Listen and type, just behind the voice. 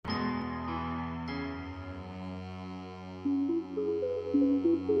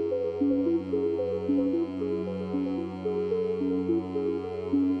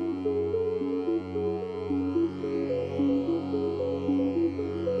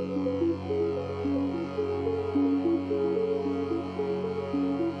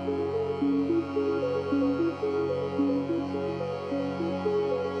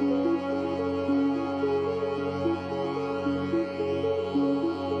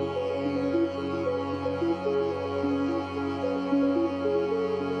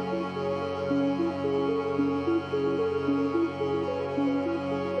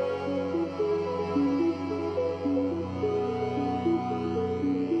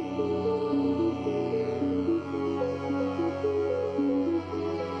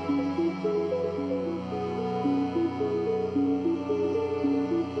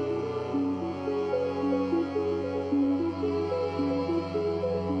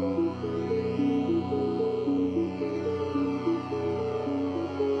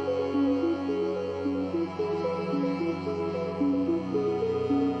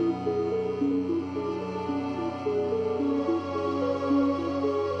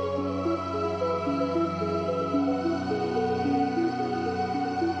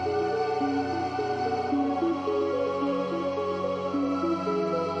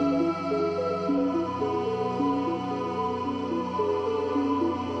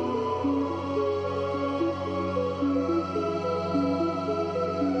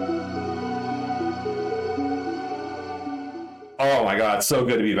my God, it's so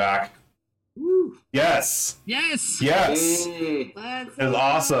good to be back. Woo. Yes. Yes. Yes. It was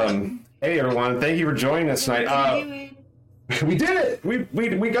awesome. Hey, everyone. Thank you for joining us tonight. We did it.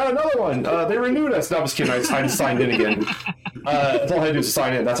 We got another one. They renewed us. No, I'm just kidding. I just signed in again. That's all I had to do is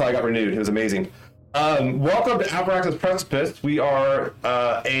sign in. That's how I got renewed. It was amazing. Welcome to Apparatus Precipice. We are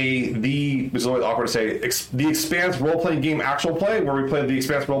it's always awkward to say, the Expanse role-playing game actual play, where we play the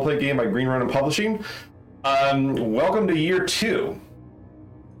Expanse role-playing game by Green Ronin Publishing. Welcome to year 2.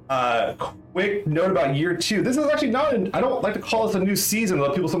 Quick note about year 2. This is actually not I don't like to call this a new season,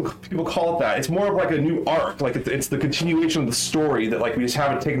 though some people call it that. It's more of like a new arc. Like it's the continuation of the story that like we just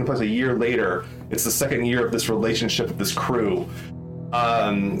haven't taken place a year later. It's the second year of this relationship with this crew.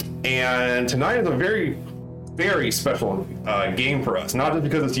 And tonight is a very, very special game for us. Not just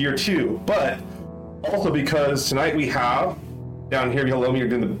because it's year 2, but also because tonight we have, down here below me, we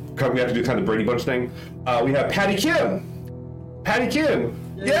have to do kind of the Brady Bunch thing. We have Patti Kim. Patti Kim.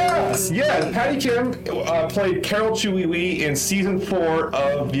 Yes. Patti Kim played Carol Chuiwi in season 4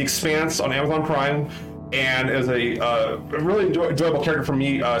 of The Expanse on Amazon Prime, and is a really enjoyable character for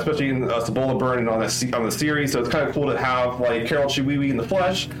me, especially in Cibola Burn and on the series. So it's kind of cool to have like Carol Chuiwi in the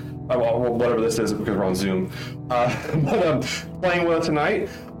flesh. Well, whatever this is, because we're on Zoom. But playing with us tonight.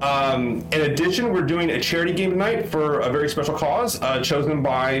 In addition, we're doing a charity game tonight for a very special cause, chosen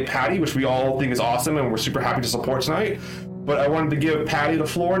by Patti, which we all think is awesome, and we're super happy to support tonight. But I wanted to give Patti the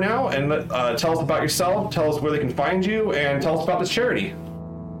floor now, and tell us about yourself, tell us where they can find you, and tell us about this charity.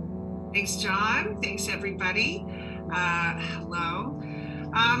 Thanks, John. Thanks, everybody. Hello.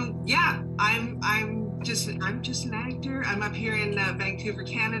 I'm just an actor. I'm up here in Vancouver,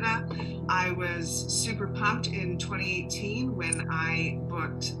 Canada. I was super pumped in 2018 when I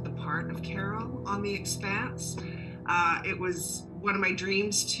booked the part of Carol on The Expanse. It was one of my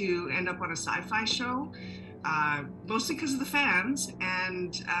dreams to end up on a sci-fi show. Mostly because of the fans,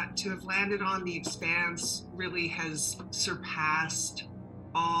 and to have landed on The Expanse really has surpassed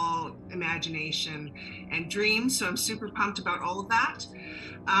all imagination and dreams, so I'm super pumped about all of that.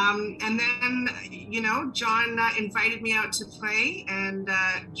 And then, John invited me out to play and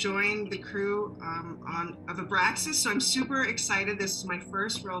join the crew of Abraxas, so I'm super excited. This is my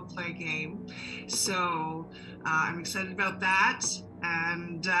first role play game, so I'm excited about that.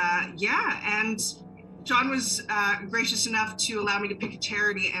 And and John was gracious enough to allow me to pick a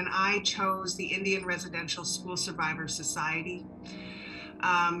charity, and I chose the Indian Residential School Survivors Society.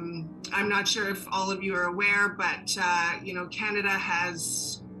 I'm not sure if all of you are aware, but Canada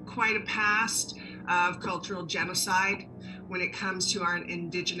has quite a past of cultural genocide when it comes to our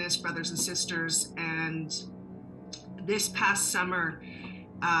Indigenous brothers and sisters. And this past summer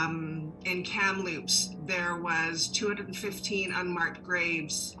in Kamloops, there was 215 unmarked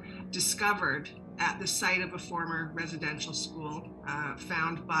graves discovered at the site of a former residential school,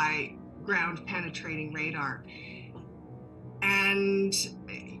 found by ground penetrating radar. And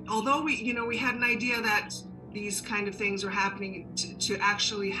although we had an idea that these kind of things were happening, to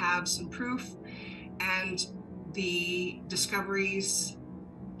actually have some proof, and the discoveries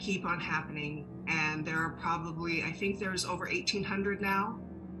keep on happening. And there are probably, I think there's over 1,800 now,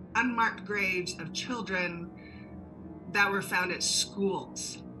 unmarked graves of children that were found at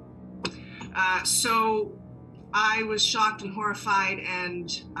schools. So I was shocked and horrified, and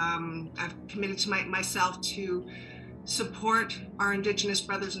I've committed to myself to support our Indigenous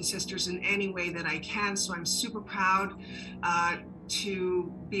brothers and sisters in any way that I can. So I'm super proud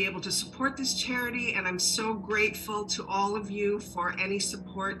to be able to support this charity, and I'm so grateful to all of you for any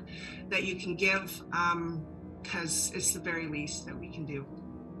support that you can give, because it's the very least that we can do.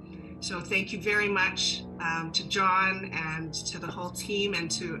 So thank you very much to John and to the whole team, and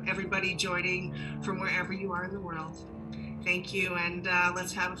to everybody joining from wherever you are in the world. Thank you, and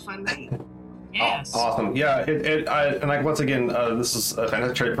let's have a fun night. Yes. Awesome. Yeah. And like once again, this is a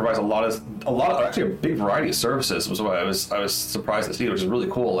fantastic charity. Provides a lot of actually a big variety of services. Was what I was surprised to see, which is really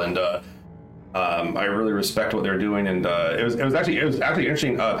cool. And I really respect what they're doing. And it was actually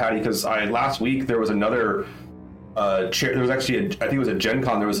interesting, Patti, because last week there was another. There was actually I think it was a Gen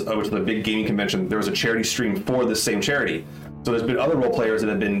Con. There was which is a big gaming convention. There was a charity stream for this same charity. So there's been other role players that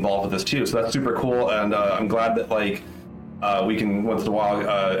have been involved with this too. So that's super cool. And I'm glad that we can once in a while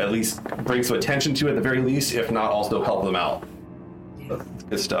at least bring some attention to it at the very least, if not also help them out. That's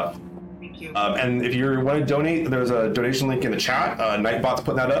good stuff. Thank you. And if you want to donate, there's a donation link in the chat. Nightbot's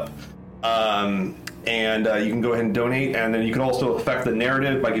putting that up. And you can go ahead and donate. And then you can also affect the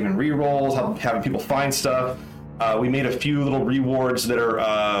narrative by giving re-rolls, having people find stuff. We made a few little rewards that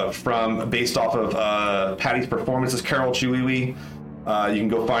are based off of Patti's performance as Carol Chuiwi. You can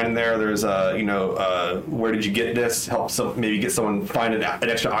go find in there. There's where did you get this? Maybe get someone find an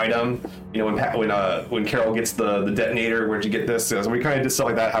extra item. When Carol gets the detonator, where'd you get this? So we kind of did stuff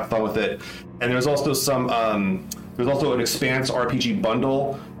like that, have fun with it. And there's also there's also an Expanse RPG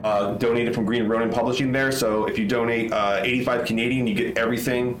bundle donated from Green Ronin Publishing there. So if you donate 85 Canadian, you get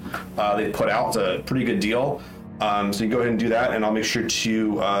everything they put out. It's a pretty good deal. So you go ahead and do that, and I'll make sure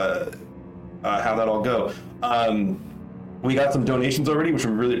to have that all go. We got some donations already, which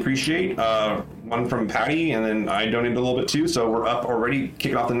we really appreciate. One from Patti, and then I donated a little bit too. So we're up already,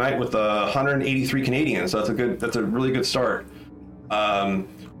 kicking off the night with 183 Canadian. So that's a really good start.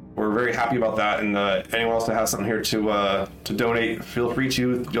 We're very happy about that. And anyone else that has something here to donate, feel free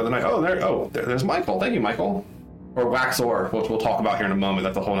to the other night. There's Michael. Thank you, Michael. Or Waxor, which we'll talk about here in a moment.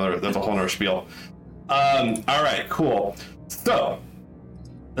 That's a whole nother spiel. All right, cool. So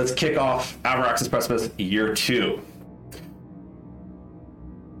let's kick off Avarax's Precipice Year 2.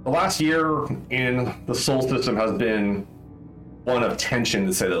 The last year in the Sol system has been one of tension,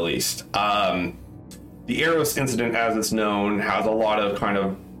 to say the least. The Eros incident, as it's known, has a lot of kind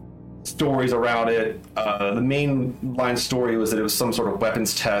of stories around it. The main line story was that it was some sort of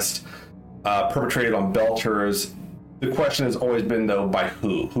weapons test perpetrated on Belters. The question has always been, though, by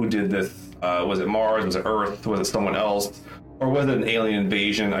who? Who did this? Was it Mars? Was it Earth? Was it someone else? Or was it an alien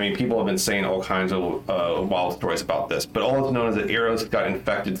invasion? I mean, people have been saying all kinds of wild stories about this, but all it's known is that Eros got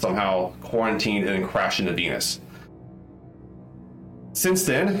infected somehow, quarantined, and then crashed into Venus. Since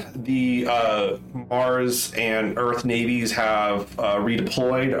then, the Mars and Earth navies have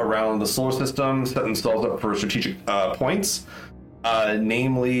redeployed around the solar system, set themselves up for strategic points,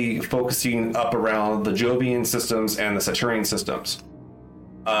 namely focusing up around the Jovian systems and the Saturnian systems.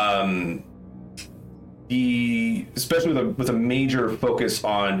 Especially with a major focus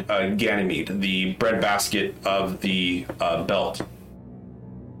on Ganymede, the breadbasket of the belt.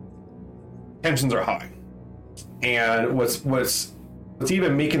 Tensions are high, and what's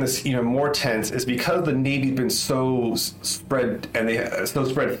even making this even more tense is because the Navy's been so spread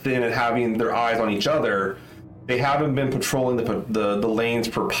thin and having their eyes on each other. They haven't been patrolling the lanes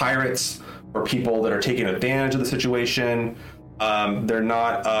for pirates or people that are taking advantage of the situation. They're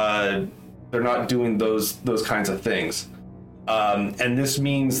not doing those kinds of things. And this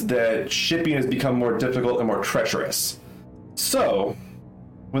means that shipping has become more difficult and more treacherous. So,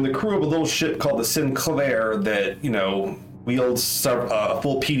 when the crew of a little ship called the Sinclair that, wields a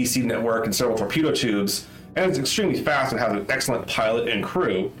full PDC network and several torpedo tubes, and is extremely fast and has an excellent pilot and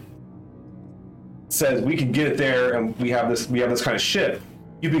crew, says we can get it there and we have this kind of ship,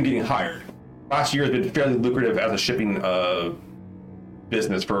 you've been getting hired. Last year has been fairly lucrative as a shipping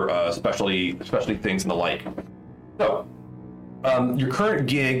business for specialty things and the like. So, your current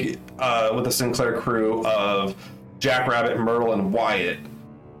gig with the Sinclair crew of Jackrabbit, Myrtle, and Wyatt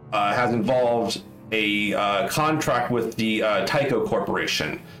has involved a contract with the Tycho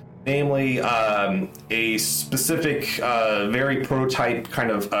Corporation, namely a specific, very prototype kind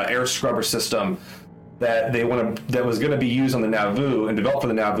of air scrubber system that that was going to be used on the Nauvoo and developed for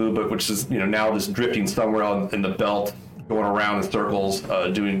the Nauvoo, but which is now just drifting somewhere in the belt, going around in circles,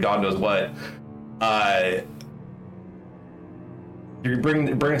 doing God knows what. You're bringing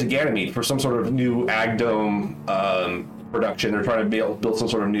it to Ganymede for some sort of new ag dome production. They're trying to build some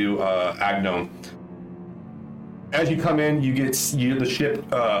sort of new ag dome. As you come in, the ship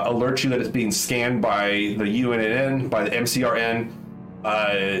alerts you that it's being scanned by the UNN, by the MCRN.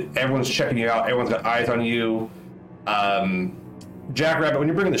 Everyone's checking you out. Everyone's got eyes on you. Jackrabbit, when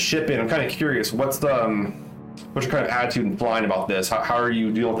you're bringing the ship in, I'm kind of curious, what's your kind of attitude in flying about this? How are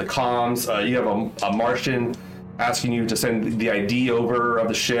you dealing with the comms? You have a Martian asking you to send the ID over of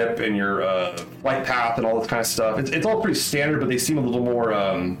the ship and your flight path and all this kind of stuff. It's all pretty standard, but they seem a little more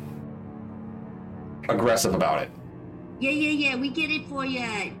aggressive about it. Yeah, we get it for you.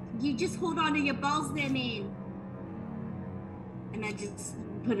 You just hold on to your balls there, man. And I just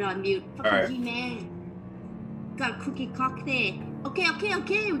put it on mute. Fucking right. G-man. Got a cookie cock there.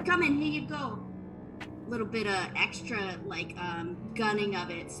 Okay, we're coming. Here you go. A little bit of extra, gunning of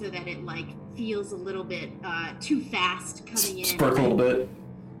it so that it, feels a little bit too fast coming in. Spurt a little bit.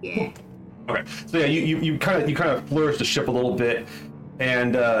 Yeah. Okay. So yeah, you kind of flourish the ship a little bit,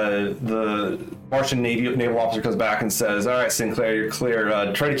 and the Martian naval officer comes back and says, "All right, Sinclair, you're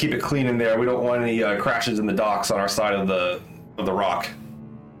clear. Try to keep it clean in there. We don't want any crashes in the docks on our side of the rock."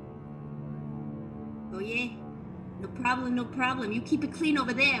 Oh yeah. No problem. You keep it clean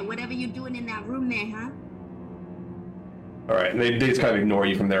over there. Whatever you're doing in that room there, huh? All right, and they just kind of ignore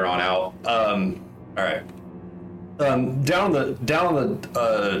you from there on out. All right. Down on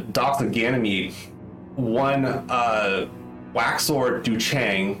the docks of Ganymede, one Waxor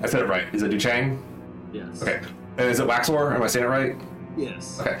Duchang. I said it right. Is it Duchang? Yes. Okay. And is it Waxor? Am I saying it right?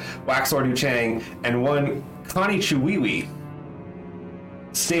 Yes. Okay. Waxor Duchang and one Connie Chuwiwi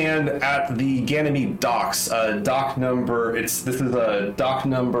stand at the Ganymede docks. Dock number. This is a dock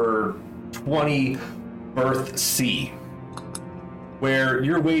number 20, Berth C, where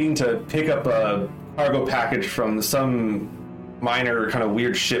you're waiting to pick up a cargo package from some minor kind of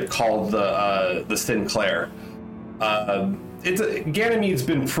weird ship called the Sinclair. Ganymede's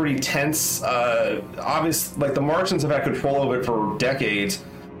been pretty tense. Obviously, like the Martians have had control of it for decades,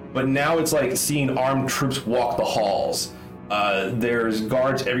 but now it's like seeing armed troops walk the halls. There's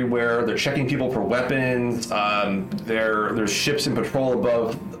guards everywhere. They're checking people for weapons. There's ships in patrol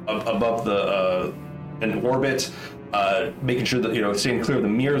above the in orbit, making sure that staying clear of the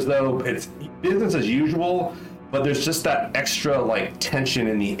mirrors. Though it's business as usual, but there's just that extra like tension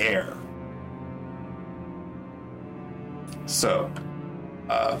in the air. So,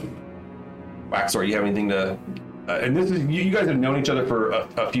 Waxor, you have anything to? And this is you guys have known each other for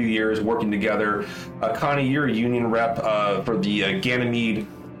a few years, working together. Connie, you're a union rep for the Ganymede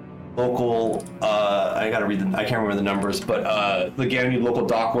local. I can't remember the numbers, but the Ganymede local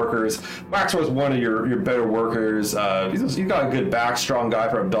dock workers. Waxor is one of your better workers. He's got a good back, strong guy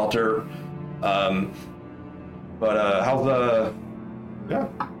for a belter. But how's the? Yeah.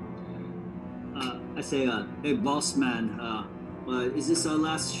 I say, hey, boss man, is this our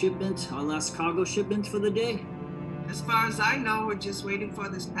last shipment, our last cargo shipment for the day? As far as I know, we're just waiting for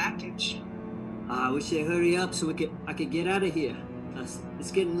this package. I wish they'd hurry up so I could get out of here.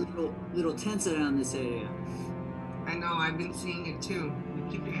 It's getting a little tense around this area. I know, I've been seeing it too.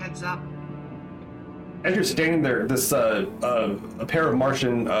 Keep your heads up. As you're standing there, this a pair of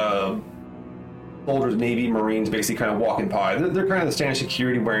Martian soldiers, Navy Marines, basically kind of walking by. They're kind of the standard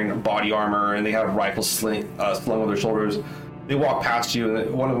security, wearing body armor, and they have rifles slung over their shoulders. They walk past you,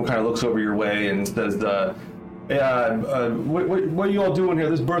 and one of them kind of looks over your way and says, what are you all doing here?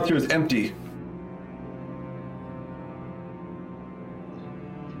 This berth here is empty.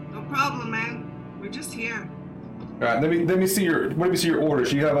 No problem, man. We're just here. All right, let me see your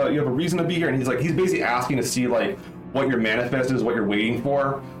orders. You have a reason to be here, and he's basically asking to see like what your manifest is, what you're waiting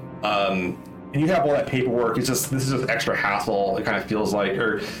for. And you have all that paperwork. This is just extra hassle. It kind of feels like,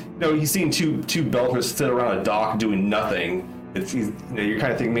 he's seen two belters sit around a dock doing nothing. You're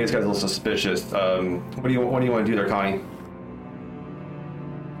kind of thinking maybe this guy's a little suspicious. What do you want to do there, Connie?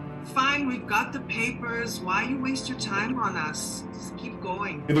 Fine, we've got the papers. Why you waste your time on us? Just keep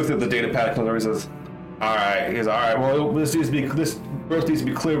going. He looks at the data pad and he says, "All right." He goes, "All right. Well, this berth needs to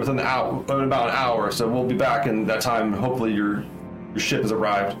be clear within about an hour. So we'll be back in that time. Hopefully your ship has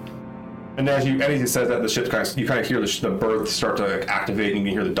arrived." And as he says that, the ship you kind of hear the berth start to activate, and you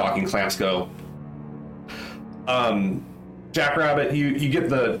can hear the docking clamps go. Jackrabbit, you get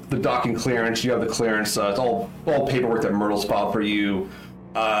the docking clearance. You have the clearance. It's all paperwork that Myrtle's filed for you.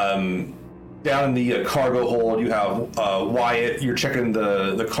 Down in the cargo hold, you have Wyatt. You're checking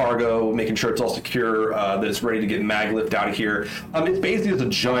the cargo, making sure it's all secure, that it's ready to get mag lift out of here. It's basically just a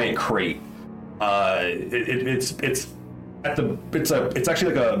giant crate. It's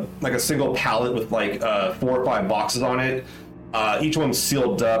actually like a single pallet with like 4 or 5 boxes on it. Each one's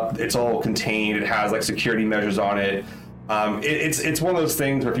sealed up. It's all contained. It has like security measures on it. It's one of those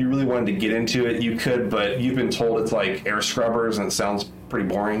things where if you really wanted to get into it, you could, but you've been told it's like air scrubbers and it sounds pretty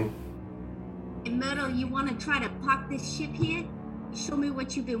boring. Hey, Myrtle, you want to try to park this ship here? Show me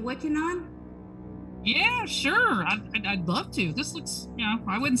what you've been working on? Yeah, sure. I'd love to. This looks,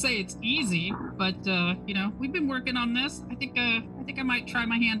 I wouldn't say it's easy, but we've been working on this. I think I might try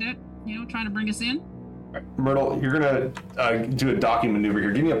my hand at, trying to bring us in. All right, Myrtle, you're gonna do a docking maneuver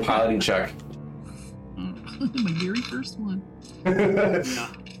here. Give me a piloting check. My very first one.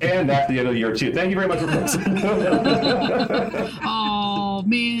 And that's the end of year 2. Thank you very much for listening. Oh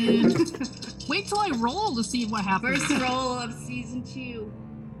man! Wait till I roll to see what happens. First roll of season 2.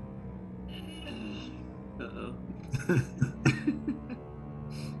 Uh-oh.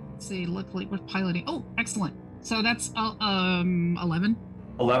 Let's see, look like we're piloting. Oh, excellent. So that's 11.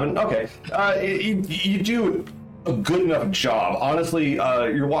 11. Okay. You do a good enough job. Honestly,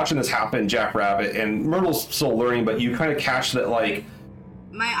 you're watching this happen, Jackrabbit, and Myrtle's still learning, but you kind of catch that like.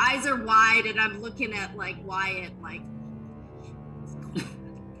 My eyes are wide, and I'm looking at like Wyatt, like.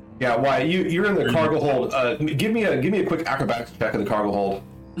 Yeah, Wyatt, you're in the cargo hold. Give me a quick acrobatics check in the cargo hold.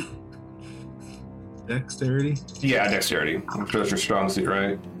 Dexterity? Yeah, dexterity. I'm sure that's your strong suit,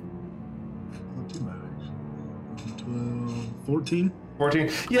 right? Not too much. 12, 14? 14?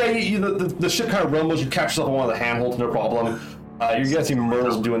 Yeah, the ship kind of rumbles. You catch yourself on one of the handholds, no problem. You're guessing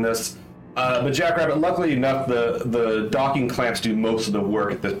Myrtle's doing this. But Jackrabbit, luckily enough, the docking clamps do most of the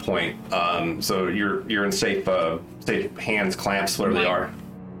work at this point. So you're in safe hands, clamps, whatever they are.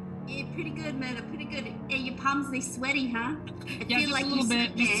 Yeah, pretty good, man. Pretty good. Hey, your palms, they sweaty, huh? I Yeah, feel just like a little you're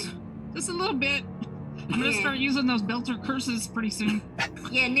bit. sweating. Just a little bit. I'm gonna start using those belter curses pretty soon.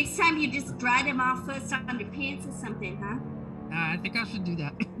 Yeah, next time you just dry them off first on your pants or something, huh? I think I should do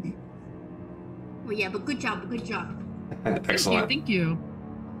that. Well, yeah, but good job, good job. Excellent. Thank you.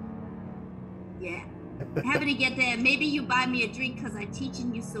 Yeah. Happy to get there. Maybe you buy me a drink because I'm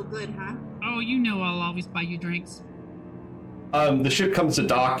teaching you so good, huh? Oh, you know I'll always buy you drinks. The ship comes to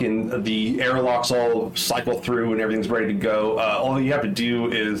dock and the airlocks all cycle through and everything's ready to go. All you have to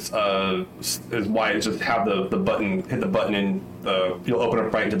do is just have the button, hit the button, and you'll open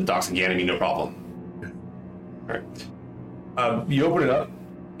up right into the docks of Ganymede, no problem. Okay. All right. You open it up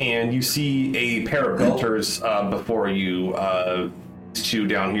and you see a pair of belters before you, two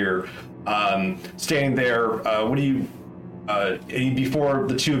down here, standing there. What do you? Before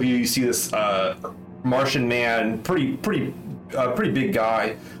the two of you, you see this Martian man, pretty big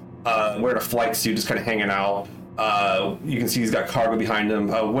guy, wearing a flight suit, just kind of hanging out. You can see he's got cargo behind him.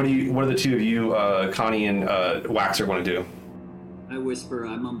 What are the two of you, Connie and Waxer, want to do? I whisper,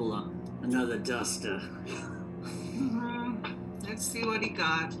 I mumble, another duster. Let's see what he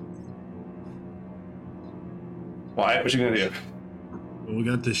got. Wyatt, what you gonna do? Well, we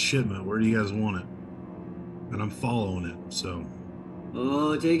got this shipment. Where do you guys want it? And I'm following it, so.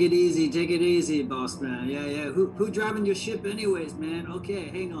 Oh, take it easy, boss man. Yeah. Who driving your ship anyways, man? Okay,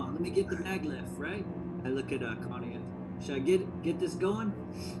 hang on. Let me get the maglev, right? I look at Connie. Should I get this going?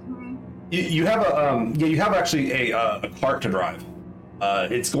 You have actually a cart to drive.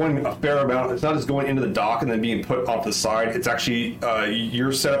 It's going a fair amount. It's not just going into the dock and then being put off the side. It's actually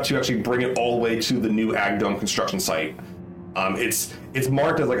you're set up to actually bring it all the way to the new Agdome construction site. It's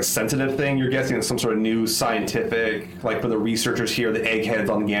marked as like a sensitive thing. You're guessing it's some sort of new scientific, like for the researchers here, the eggheads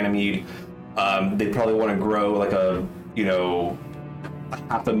on Ganymede. They probably want to grow like a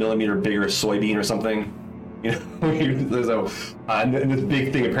 0.5 millimeter bigger soybean or something. And this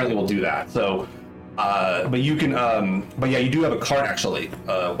big thing apparently will do that. So, but you can, you do have a cart actually,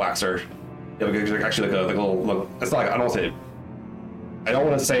 Waxer. You have actually like a little. It's not like I don't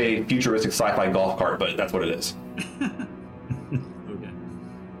want to say futuristic sci-fi golf cart, but that's what it is. Okay.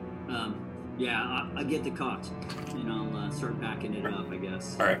 I'll get the cart, and I'll start backing it up, I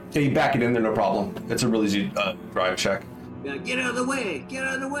guess. All right. Yeah, you back it in there, no problem. It's a really easy drive check. Yeah, get out of the way.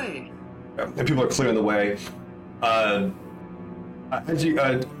 Yeah, and people are clearing the way.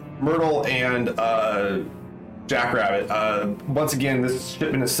 Myrtle and Jackrabbit. Once again, this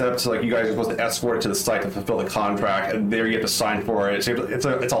shipment is set up so like you guys are supposed to escort it to the site to fulfill the contract, and there you have to sign for it. So it's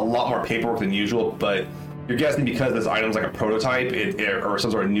a lot more paperwork than usual, but you're guessing because this item's like a prototype, or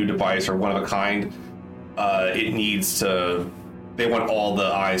some sort of new device or one of a kind. It needs to. They want all the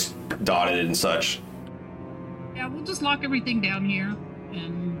I's dotted and such. Yeah, we'll just lock everything down here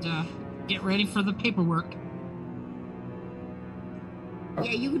and get ready for the paperwork.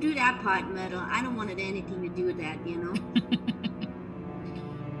 Yeah, you do that part, Myrtle. I don't want anything to do with that,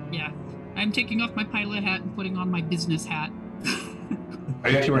 Yeah, I'm taking off my pilot hat and putting on my business hat. Are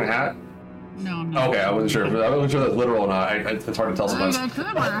you actually wearing a hat? No, I'm not. Okay, I wasn't sure. I wasn't sure that's literal or not. It's hard to tell sometimes. I could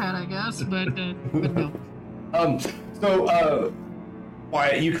wear a hat, I guess, but no. So,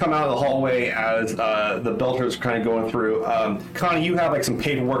 Wyatt, you come out of the hallway as the belters kind of going through. Connie, you have like some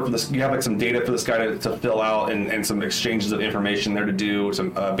paperwork for this. You have like some data for this guy to fill out and some exchanges of information there to do,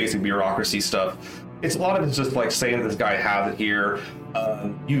 some basic bureaucracy stuff. It's a lot of it's just like saying that this guy has it here.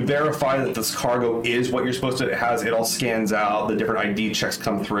 You verify that this cargo is what you're supposed to. It all scans out. The different ID checks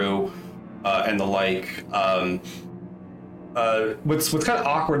come through, and the like. What's kind of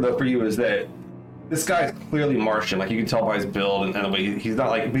awkward though for you is that this guy is clearly Martian. Like you can tell by his build and the way he's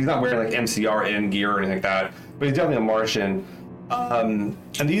not wearing like MCR N gear or anything like that. But he's definitely a Martian. And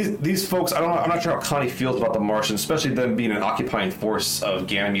these folks, I'm not sure how Connie feels about the Martians, especially them being an occupying force of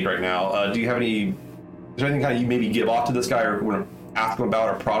Ganymede right now. Do you have any? Is there anything kind of you maybe give off to this guy or want to ask him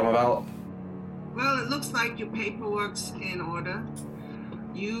about or prod him about? Well, it looks like your paperwork's in order.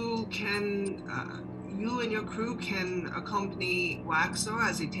 You and your crew can accompany Waxor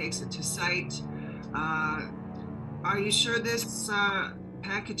as he takes it to site. Are you sure this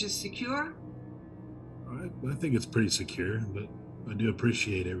package is secure? I think it's pretty secure, but I do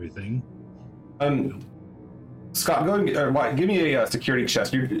appreciate everything. Scott, go and give me a security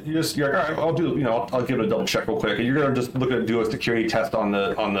check. You're like, all right, I'll do. I'll give it a double check real quick. And you're gonna just look at do a security test on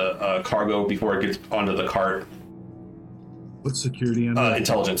the cargo before it gets onto the cart. What's security on?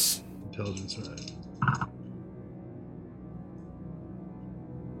 Intelligence. Intelligence, all right.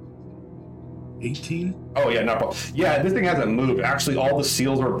 18? Oh yeah, not a problem. Yeah, this thing hasn't moved. Actually, all the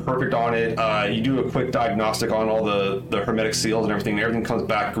seals are perfect on it. You do a quick diagnostic on all the hermetic seals and everything. Everything comes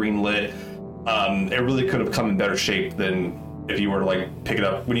back green lit. It really could have come in better shape than if you were to like pick it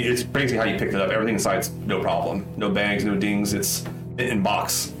up. It's basically how you picked it up. Everything inside's no problem. No bangs, no dings. It's in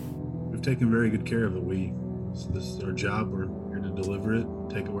box. We've taken very good care of it. So this is our job. We're here to deliver it,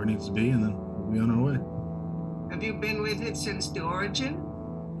 take it where it needs to be, and then we'll be on our way. Have you been with it since the origin?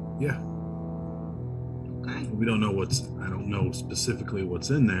 Yeah. Okay. We don't know I don't know specifically what's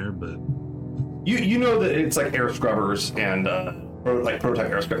in there, but You know that it's like air scrubbers and like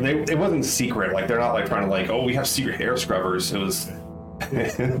prototype air scrubbers. It wasn't secret. Like they're not like trying to like, oh, we have secret air scrubbers. It was.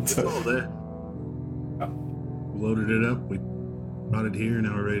 it's all there. We loaded it up. We brought it here.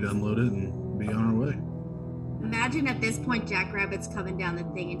 Now we're ready to unload it and be on our way. Imagine at this point Jackrabbit's coming down the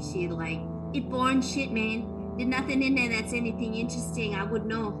thing and she like, it boring shit, man. There's nothing in there that's anything interesting. I would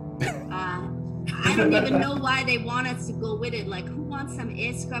know. I don't even know why they want us to go with it. Like, who wants some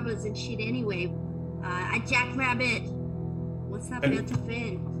air scrubbers and shit anyway? Jackrabbit, what's up, Delta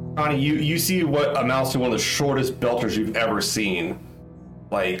Fin? Connie, you see what amounts to one of the shortest belters you've ever seen.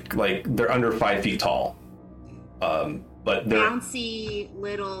 Like they're under 5 feet tall. But they're bouncy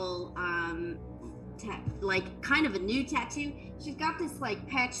little like kind of a new tattoo. She's got this like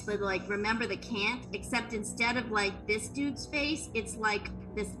patch that like remember the Cant, except instead of like this dude's face, it's like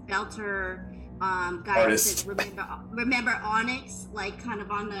this belter guy that says remember Onyx, like kind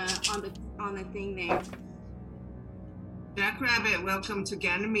of on the thing there. Jackrabbit, welcome to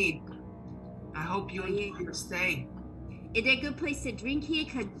Ganymede. I hope you enjoy your stay. Is there a good place to drink here?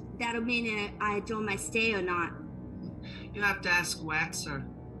 Cause that'll mean I enjoy my stay or not. You have to ask Waxer.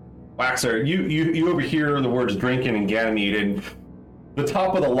 Waxer, you overhear the words drinking and Ganymede, and the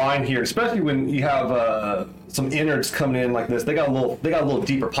top of the line here, especially when you have some innards coming in like this, they got a little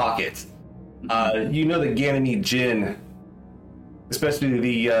deeper pockets. You know that Ganymede gin, especially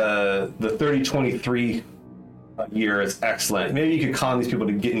the 3023 year, is excellent. Maybe you could con these people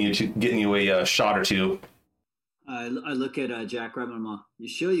to getting you a shot or two. I look at Jackrabbit and I'm like, you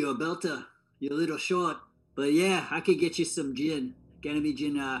sure you're a belter? You're a little short, but yeah, I could get you some gin. Ganymede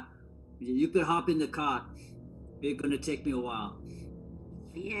gin. You could hop in the cart. It's gonna take me a while.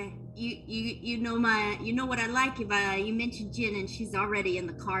 Yeah, you know what I like if you mentioned gin and she's already in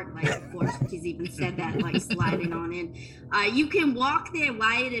the cart, like before she's even said that, like sliding on in. You can walk there,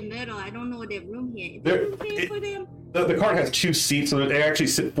 Wyatt and Myrtle. I don't know their room here. Is there okay for them? The cart has 2 seats, so they actually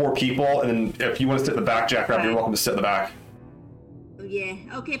sit 4 people. And then if you want to sit in the back, Jackrabbit, you're welcome to sit in the back. Oh yeah.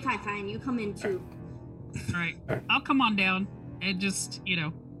 Okay, fine. You come in too. All right, I'll come on down and just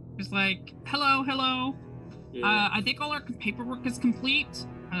just like hello. Yeah. I think all our paperwork is complete,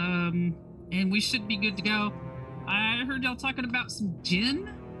 and we should be good to go. I heard y'all talking about some gin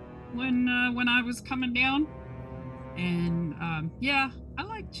when I was coming down, and yeah, I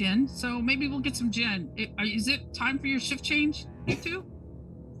like gin, so maybe we'll get some gin. Is it time for your shift change, you two?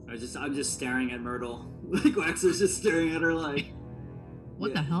 I'm just staring at Myrtle. Like Waxer's just staring at her like,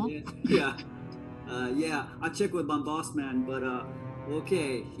 what the hell? Yeah. Yeah, I'll check with my boss man, but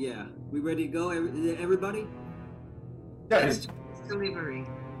okay, yeah. We ready to go, everybody? Yeah, it's delivery.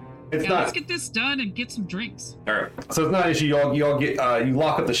 Let's get this done and get some drinks. All right. So it's not an issue. Y'all get you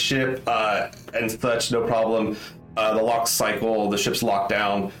lock up the ship and such, no problem. The lock cycle, the ship's locked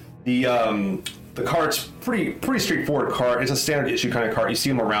down. The cart's pretty straightforward cart. It's a standard issue kind of cart. You see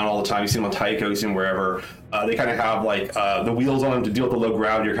them around all the time. You see them on Tycho. You see them wherever. They kind of have like the wheels on them to deal with the low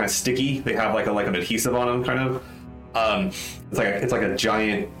gravity. You're kind of sticky. They have like an adhesive on them, kind of. It's like a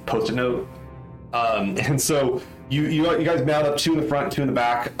giant Post-it note. And so you guys mount up 2 in the front, 2 in the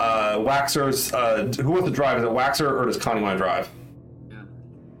back. Waxer's who wants to drive? Is it Waxer or does Connie want to drive? Yeah.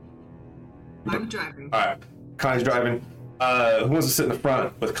 I'm driving. All right, Connie's driving. Who wants to sit in the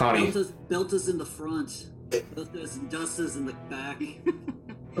front with Connie? Belta's in the front. Dusters in the back.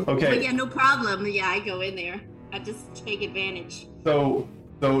 Okay. Well, yeah, no problem. Yeah, I go in there. I just take advantage. So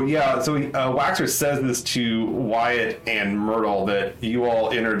Waxer says this to Wyatt and Myrtle that you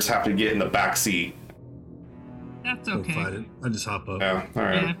all innards have to get in the back seat. That's okay. I just hop up. Yeah, all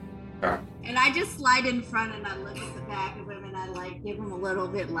right. Yeah. And I just slide in front and I look at the back of him and I like give him a little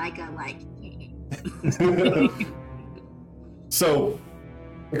bit like a like. So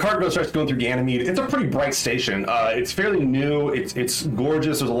the cart starts going through Ganymede. It's a pretty bright station. It's fairly new. It's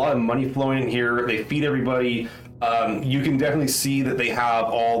gorgeous. There's a lot of money flowing in here. They feed everybody. You can definitely see that they have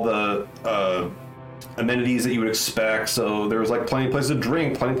all the amenities that you would expect. So there's like plenty of places to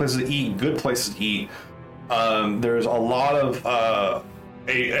drink, plenty of places to eat, good places to eat. There's a lot of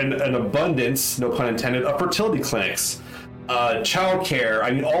an abundance, no pun intended, of fertility clinics. childcare.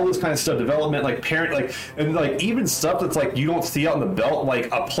 I mean, all this kind of stuff, development, like parent, like, and like even stuff that's like you don't see out in the belt,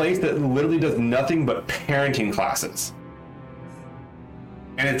 like a place that literally does nothing but parenting classes.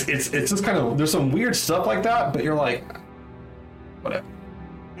 And it's just kind of, there's some weird stuff like that, but you're like, whatever.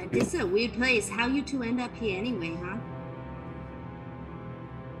 This is a weird place. How you two end up here anyway, huh?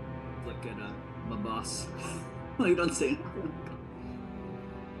 Look at my boss. You don't say anything.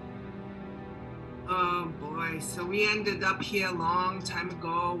 Oh boy, so we ended up here a long time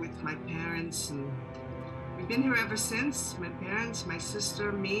ago with my parents, and we've been here ever since. My parents, my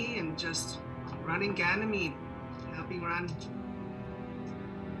sister, me, and just running Ganymede, helping run.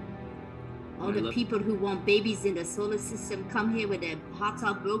 All the people who want babies in the solar system come here with their hearts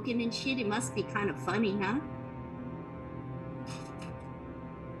all broken and shit. It must be kind of funny, huh?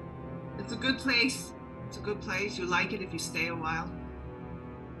 It's a good place. It's a good place. You like it if you stay a while.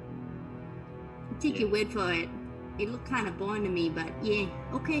 I'll take your word for it. It looked kind of boring to me, but yeah,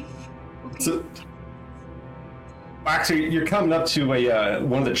 okay. So, actually, you're coming up to a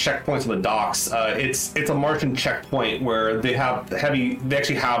one of the checkpoints on the docks. It's a Martian checkpoint where they have they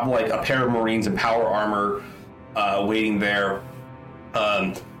actually have like a pair of Marines in power armor waiting there.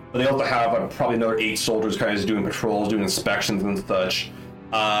 But they also have probably another 8 soldiers kind of just doing patrols, doing inspections and such.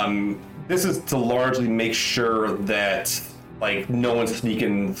 This is to largely make sure that like no one's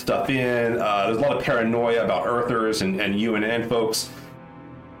sneaking stuff in. There's a lot of paranoia about Earthers and UNN folks.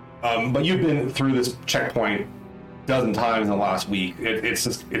 But you've been through this checkpoint a dozen times in the last week.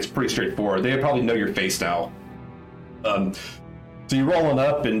 It's pretty straightforward. They probably know your face now. So you're rolling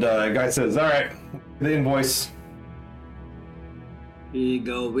up, and a guy says, "All right, the invoice." Here you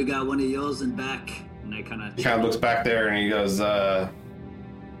go. We got one of yours in back. And I kind of looks back there, and he goes,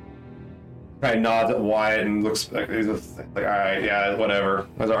 kind of nods at Wyatt and looks like, he's just like, all right, yeah, whatever.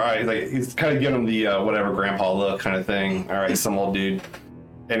 I was all right. Like, he's kind of giving him the whatever grandpa look kind of thing. All right, some old dude.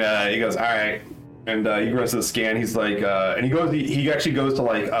 And he goes, all right. And he runs to the scan. He's like, and he actually goes to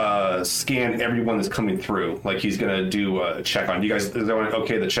like scan everyone that's coming through. Like he's gonna do a check on you guys. Is everyone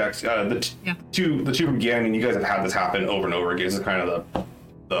okay? The checks. The two from Gannon. You guys have had this happen over and over again. This is kind of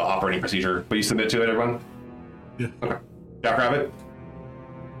the operating procedure. But you submit to it, everyone. Yeah. Okay. Jackrabbit.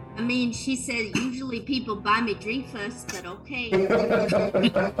 I mean, she said usually people buy me drink first, but okay.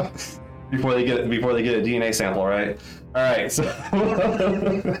 before they get a DNA sample, right? All right, so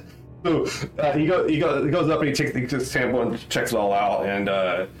so he goes up and he takes the sample and checks it all out. And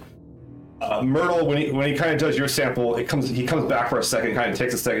Myrtle, when he kind of does your sample, he comes back for a second, kind of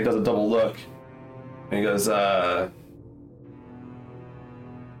takes a second, does a double look, and he goes,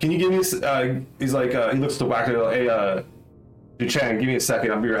 "Can you give me?" He's like, he looks to Whacker, hey, Duchang, give me a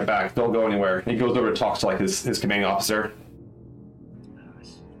second. I'll be right back. Don't go anywhere. And he goes over and talks to like his commanding officer.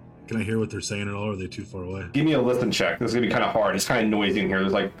 Can I hear what they're saying at all, or are they too far away? Give me a listen check. This is gonna be kind of hard. It's kind of noisy in here.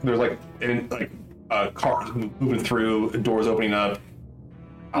 There's cars moving through, doors opening up.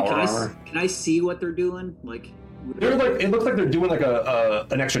 Can I see what they're doing? Like, it looks like they're doing like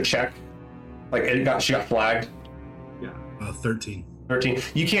an extra check. Like she got flagged. Yeah. 13. 13.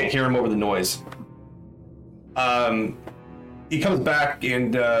 You can't hear him over the noise. He comes back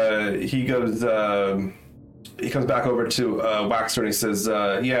and he comes back over to Waxer and he says,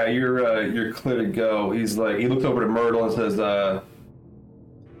 "Yeah, you're clear to go." He's like, he looks over to Myrtle and says, "Yeah,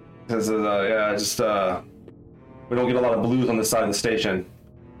 just we don't get a lot of blues on this side of the station.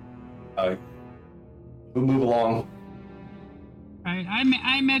 We'll move along." Right, I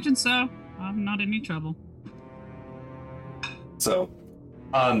imagine so. I'm not in any trouble. So,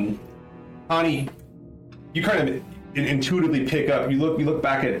 Connie, you kind of intuitively pick up. You look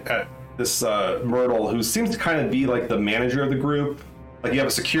back at this Myrtle, who seems to kind of be like the manager of the group. Like you have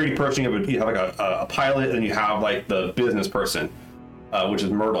a security person, you have like a pilot, and you have like the business person, which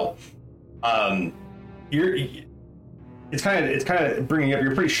is Myrtle. It's kind of bringing up.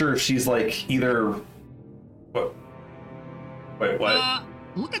 You're pretty sure she's like either. What? Wait, what?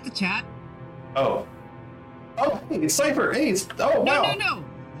 Look at the chat. Oh, hey, it's Cypher. Hey, wow. No.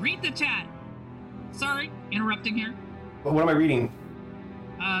 Read the chat. Sorry, interrupting here. What am I reading?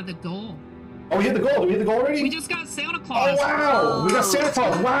 The goal. Oh, we hit the goal. Did we hit the goal already? We just got Santa Claus. Oh, wow. We got Santa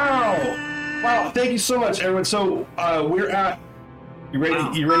Claus. Wow. Wow. Thank you so much, everyone. So we're at... You ready?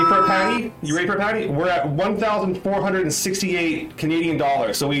 Wow. You ready for a patty? We're at 1,468 Canadian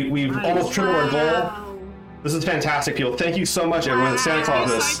dollars. So we've almost tripled our goal. This is fantastic, people. Thank you so much, everyone. Santa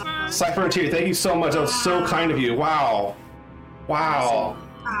Claus. Cypher and T, thank you so much. That was so kind of you. Wow. Wow,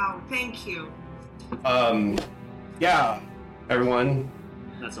 thank you. Yeah, everyone.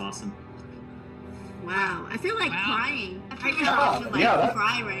 That's awesome. Wow, I feel like crying. I feel like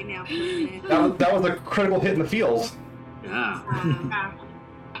cry right now. That was a critical hit in the field. Yeah.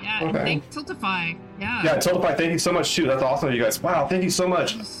 Yeah, Okay. and thank Tiltify. Yeah. Yeah, Tiltify, thank you so much too. That's awesome, you guys. Wow, thank you so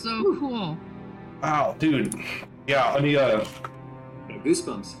much. This is so cool. Wow, dude. Yeah, let me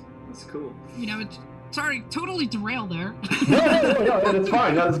Goosebumps. That's cool. You know, sorry, totally derail there. no, that's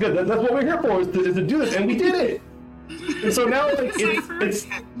fine. That's good. That's what we're here for, is to do this, and we did it. And so now, like, it's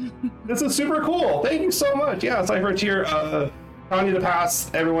this is super cool. Thank you so much. Yeah, Cypher here. Tanya the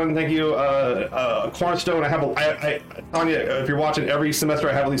Pass, everyone, thank you. Cornerstone, Tanya, if you're watching, every semester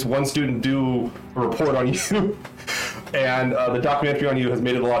I have at least one student do a report on you. And the documentary on you has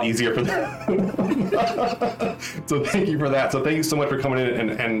made it a lot easier for them. So thank you for that. So thank you so much for coming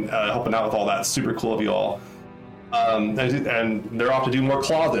in and helping out with all that. Super cool of you all. And they're off to do more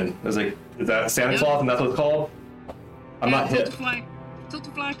clawing. Is that Santa Claus, and that's what it's called? I'm not hip.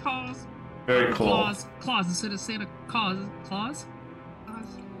 Tiltify claws. Very cool. Claws instead of Santa Claus. Claws?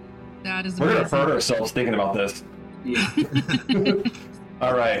 That is We're gonna amazing. hurt ourselves thinking about this. Yeah.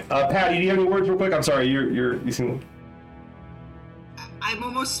 All right, Patty, do you have any words real quick? I'm sorry, you seem. I'm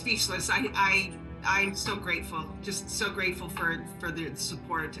almost speechless. I'm so grateful, just so grateful for the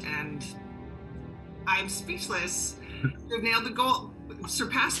support, and I'm speechless. They've nailed the goal,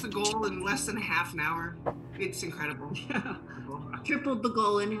 surpassed the goal in less than half an hour. It's incredible. Yeah. Tripled the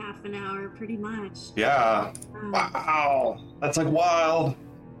goal in half an hour, pretty much. Yeah. Wow, that's like wild.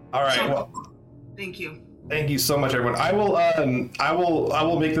 All right, well, Thank you. thank you so much, everyone. I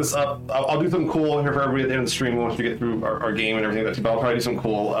will make this up. I'll do something cool here for everybody at the end of the stream once we get through our game and everything. But I'll probably do something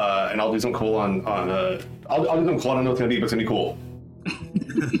cool, and I'll do something cool on. I'll do something cool. I don't know what it's gonna be, but it's gonna be cool.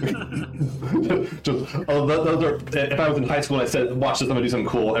 Those are. If I was in high school and I said, "Watch this, I'm gonna do something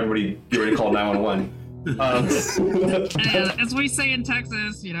cool," everybody be ready to call 911. As we say in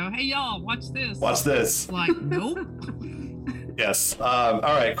Texas, you know, hey y'all, watch this. Watch this. Like, nope. Yes. All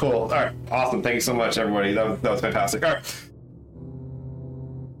right. Cool. All right. Awesome. Thank you so much, everybody. That was fantastic. All right.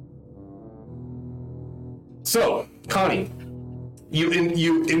 So, Connie, you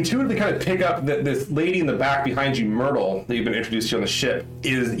intuitively kind of pick up that this lady in the back behind you, Myrtle, that you've been introduced to on the ship,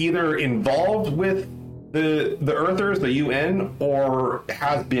 is either involved with the Earthers, the UN, or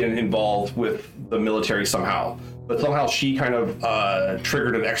has been involved with the military somehow. But somehow she kind of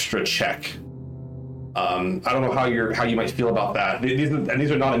triggered an extra check. I don't know how you might feel about that. These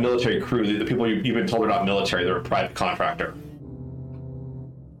are not a military crew. The people you've been told are not military. They're a private contractor.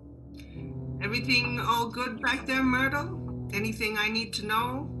 Everything all good back there, Myrtle? Anything I need to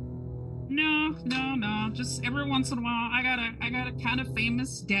know? No. Just every once in a while, I got a kind of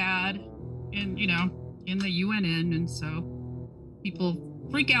famous dad, in the UNN, and so people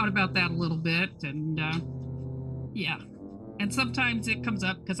freak out about that a little bit, and yeah. And sometimes it comes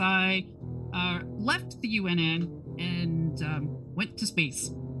up because I left the UNN and went to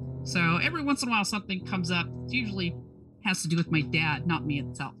space. So every once in a while something comes up. It usually has to do with my dad, not me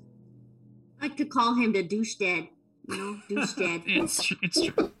itself. I like to call him the douche dad. Douche dad. It's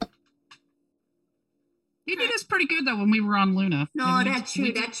true. He did us pretty good though when we were on Luna. No, that's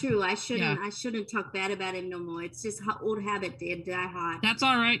true. I shouldn't talk bad about him no more. It's just old habit, they die hard. That's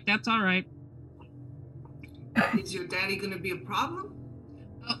all right. Is your daddy gonna be a problem?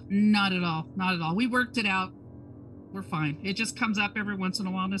 Oh, not at all. We worked it out. We're fine. It just comes up every once in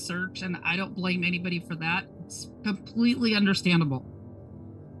a while in a search, and I don't blame anybody for that. It's completely understandable.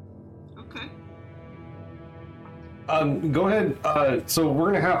 Okay. Go ahead. So we're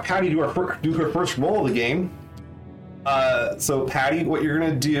gonna have Patty do her first roll of the game. So Patty, what you're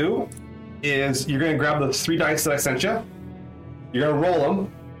gonna do is you're gonna grab the 3 dice that I sent you. You're gonna roll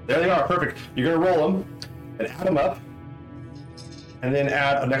them. There they are. Perfect. You're gonna roll them and add them up, and then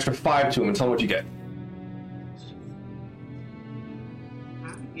add an extra 5 to them and tell them what you get.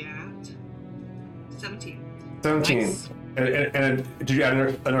 I get 17. 17. Nice. And did you add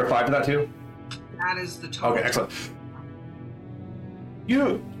another 5 to that too? That is the total. Okay, excellent.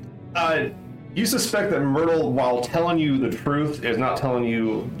 You suspect that Myrtle, while telling you the truth, is not telling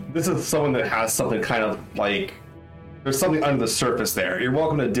you. This is someone that has something kind of like there's something under the surface there. You're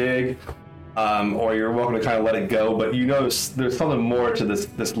welcome to dig, or you're welcome to kind of let it go. But you notice there's something more to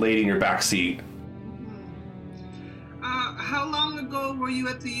this lady in your back seat. How long ago were you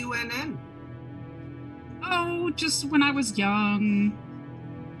at the UNN? Oh, just when I was young.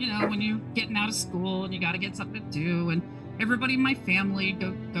 You know, when you're getting out of school and you got to get something to do, and everybody in my family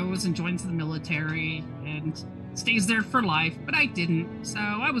goes and joins the military and stays there for life, but I didn't, so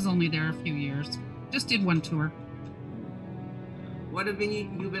I was only there a few years. Just did one tour. What have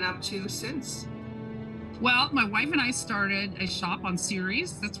you been up to since? Well, my wife and I started a shop on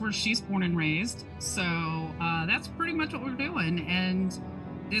Ceres. That's where she's born and raised. So that's pretty much what we're doing. And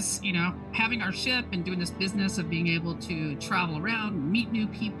this, having our ship and doing this business of being able to travel around, meet new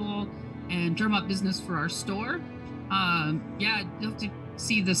people, and drum up business for our store. Yeah, you'll have to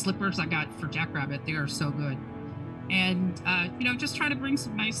see the slippers I got for Jackrabbit. They are so good. And, just try to bring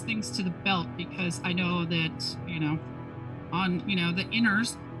some nice things to the belt, because I know that, on, the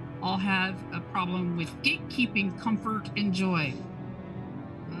inners all have a problem with gatekeeping comfort and joy.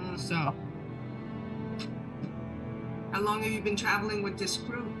 So. How long have you been traveling with this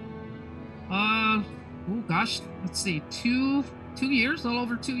crew? Let's see, 2 years, a little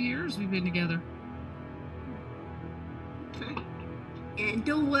over 2 years we've been together. Okay. And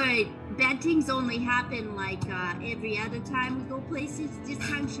don't worry, bad things only happen like every other time we go places. This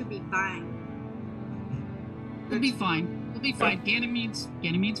time should be fine. We'll be fine. We'll be fine.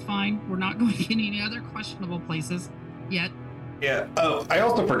 Ganymede's fine. We're not going to any other questionable places yet. Yeah. Oh, I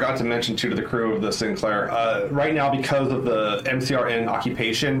also forgot to mention to the crew of the Sinclair, right now, because of the MCRN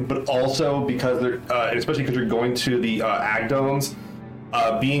occupation, but also because they're, and especially because you're going to the ag domes,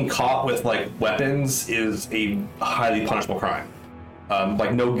 being caught with like weapons is a highly punishable crime.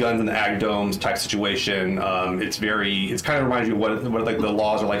 Like no guns in the ag domes type situation. It's kind of reminds you of what like the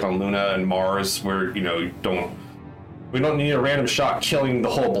laws are like on Luna and Mars, where we don't need a random shot killing the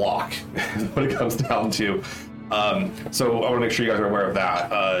whole block. Is what it comes down to. So I want to make sure you guys are aware of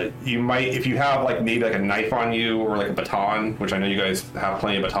that. You might, if you have like maybe like a knife on you or like a baton, which I know you guys have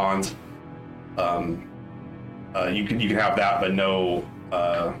plenty of batons. You can have that, but no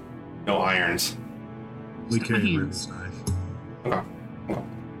irons. We carry a knife. Okay.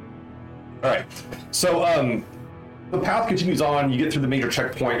 All right. So the path continues on. You get through the major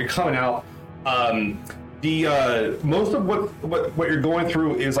checkpoint. You're coming out. The most of what you're going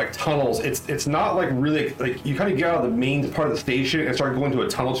through is like tunnels. It's not like really like you kind of get out of the main part of the station and start going to a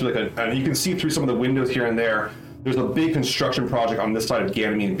tunnel to like and you can see through some of the windows here and there. There's a big construction project on this side of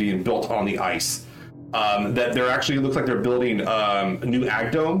Ganymede being built on the ice. That they're actually looks like they're building new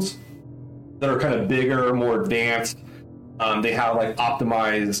ag domes that are kind of bigger, more advanced. They have like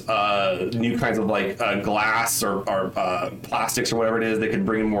optimized new kinds of like glass or plastics or whatever it is. They can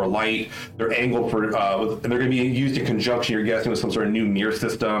bring in more light. They're angled for, and they're going to be used in conjunction, you're guessing, with some sort of new mirror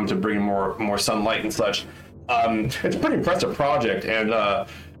system to bring in more sunlight and such. It's a pretty impressive project, and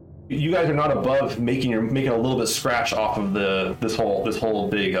you guys are not above making a little bit of scratch off of this whole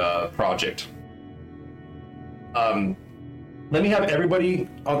big project. Let me have everybody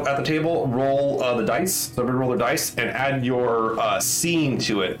at the table roll the dice. So everybody roll their dice and add your scene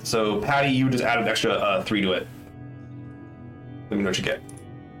to it. So Patti, you just add an extra 3 to it. Let me know what you get.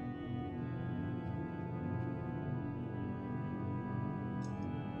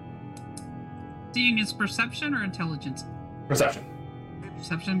 Seeing is perception or intelligence? Perception.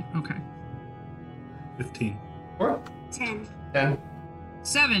 Perception? Okay. 15. 4. 10. 10.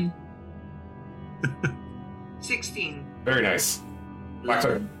 7. 16. Very nice.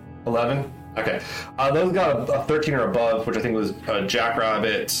 Waxer, 11. Okay. Those got a 13 or above, which I think was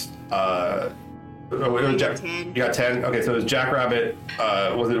Jackrabbit. You got 10. Okay, so it was Jackrabbit.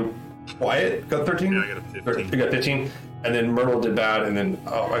 Was it Wyatt? Got 13. Yeah, I got a 15. You got 15, and then Myrtle did bad, and then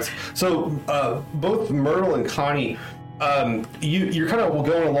so both Myrtle and Connie, you're kind of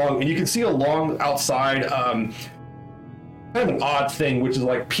going along, and you can see along outside kind of an odd thing, which is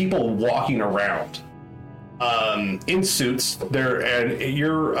like people walking around. In suits there, and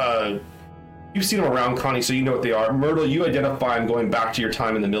you've seen them around, Connie, so you know what they are. Myrtle, you identify them going back to your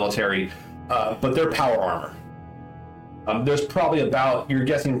time in the military, but they're power armor. There's probably about 10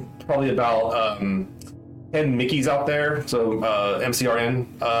 Mickeys out there, so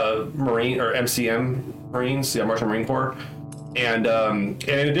MCRN Marine or MCM Marines, yeah, Martian Marine Corps, and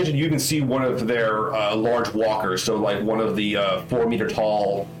in addition, you can see one of their large walkers, so like one of the 4 meter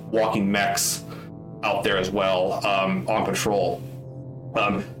tall walking mechs out there as well, on patrol.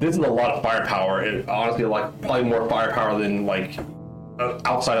 This is a lot of firepower, and honestly, like probably more firepower than like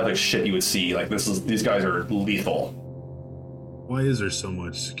outside of like shit you would see. Like these guys are lethal. Why is there so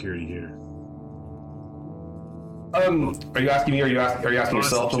much security here? Are you asking me? Or are you asking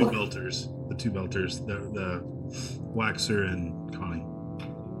yourself? The two belters, the Waxer and Connie.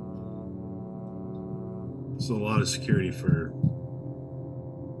 There's a lot of security for.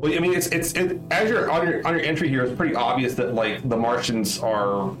 Well, I mean, it's as you're on your entry here, it's pretty obvious that like the Martians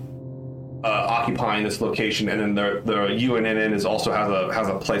are occupying this location, and then the UNNN is also has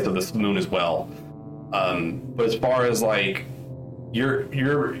a place of this moon as well. But as far as like your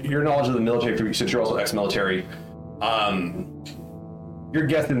knowledge of the military, since you're also ex-military, you're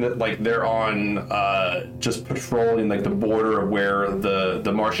guessing that like they're on just patrolling like the border of where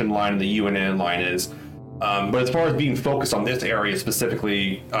the Martian line and the UNN line is. But as far as being focused on this area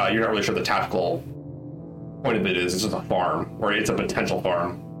specifically, you're not really sure the tactical point of it is. It's just a farm, or it's a potential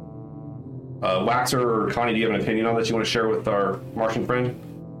farm. Waxer or Connie, do you have an opinion on this you want to share with our Martian friend?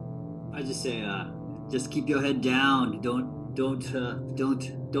 I just say, just keep your head down. Don't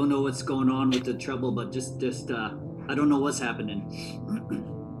know what's going on with the trouble, but just I don't know what's happening.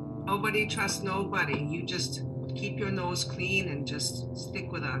 Nobody trusts nobody. You just keep your nose clean and just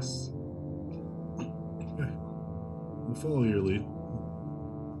stick with us. Okay. We'll follow your lead.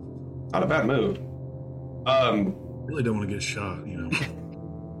 Not a bad move. Really don't want to get shot, you know.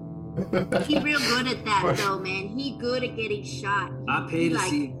 He real good at that though, man. He good at getting shot. I pay to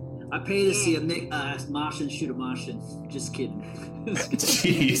see a Martian shoot a Martian. Just kidding.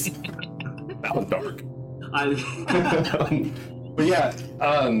 Jeez. That was dark. But yeah,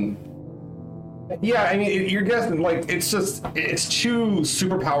 I mean, you're guessing, like, it's two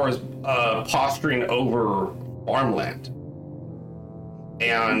superpowers posturing over farmland.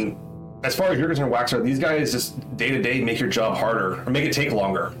 And as far as you're concerned, Waxer, these guys just day to day make your job harder, or make it take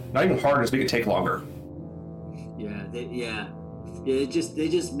longer. Not even harder, just make it take longer. They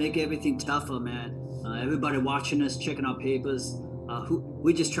just make everything tougher, man. Everybody watching us, checking our papers. I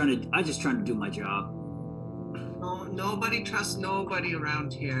just trying to do my job. No, nobody trusts nobody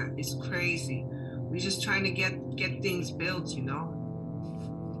around here. It's crazy. We're just trying to get things built, you know.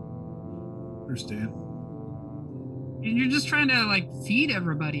 Understand. And you're just trying to, like, feed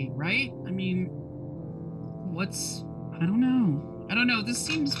everybody, right? I mean, I don't know. This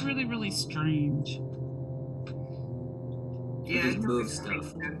seems really, really strange. Yeah, Just it move makes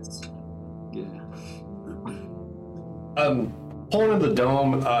stuff. sense. Yeah. Pulling into the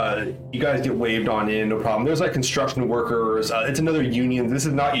dome, you guys get waved on in, no problem. There's like construction workers. It's another union. This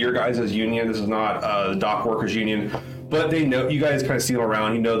is not your guys' union. This is not the dock workers union. But they know, you guys kind of see them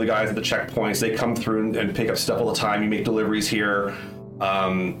around. You know the guys at the checkpoints. They come through and pick up stuff all the time. You make deliveries here.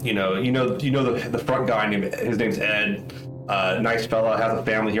 You know the front guy, his name's Ed. Nice fella, has a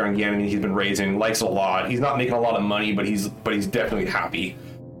family here on Ganymede. He's been raising, likes a lot. He's not making a lot of money, but he's definitely happy.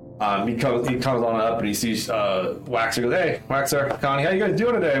 He comes on up and he sees Waxer. Goes, "Hey, Waxer, Connie, how you guys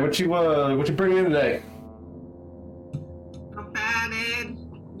doing today? What you bringing in today?" Not bad, Ed.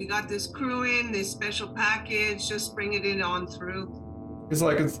 We got this crew in, this special package. Just bring it in on through. He's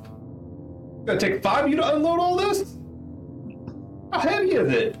like, "It's gonna take 5 of you to unload all this? How heavy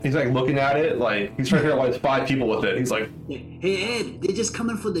is it?" He's like looking at it, like he's trying to figure out why there's 5 people with it. He's like, Hey Ed, they're just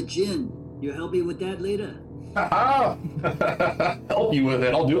coming for the gin. You help me with that later? help you with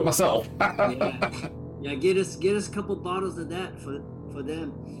it. I'll do it myself. Yeah, get us a couple bottles of that for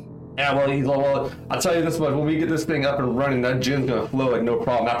them. Yeah, well, he's like, well, I'll tell you this much, when we get this thing up and running, that gin's gonna flow like no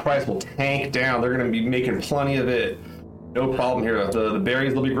problem. That price will tank down. They're gonna be making plenty of it. No problem here. The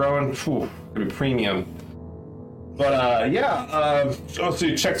berries they'll be growing, gonna be premium. But so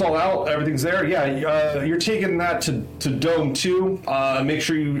he checks all out, everything's there. Yeah, you're taking that to Dome 2. Make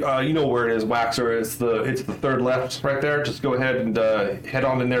sure you know where it is, Waxer. It's the third left right there. Just go ahead and head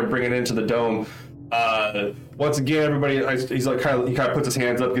on in there, bring it into the Dome. Once again, everybody, he kind of puts his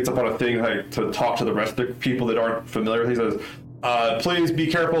hands up, gets up on a thing to talk to the rest of the people that aren't familiar. He says, please be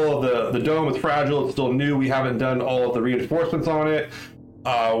careful of the Dome. It's fragile. It's still new. We haven't done all of the reinforcements on it.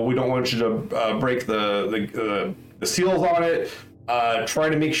 We don't want you to break the seals on it. Try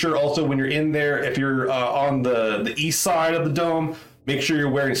to make sure also when you're in there, if you're on the east side of the Dome, make sure you're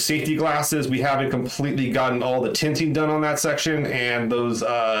wearing safety glasses. We haven't completely gotten all the tinting done on that section, and those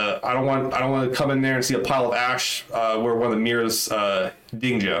I don't want to come in there and see a pile of ash where one of the mirrors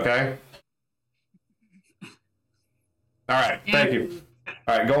dinged you. Okay. All right. Thank you.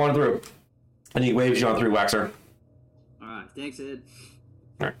 All right, go on through. And he waves you on through, Waxer. All right, thanks, Ed.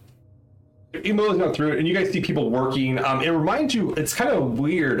 All right. Email is going through it, and you guys see people working. It reminds you, it's kind of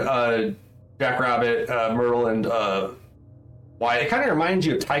weird, Jackrabbit, Myrtle, and Wyatt. It kind of reminds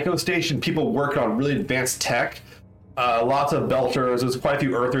you of Tycho Station, people working on really advanced tech. Lots of Belters. There's quite a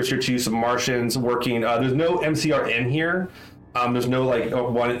few Earthers here too, some Martians working. There's no MCRN here. There's no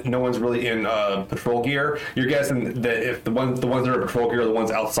no one's really in patrol gear. You're guessing that if the ones that are patrol gear are the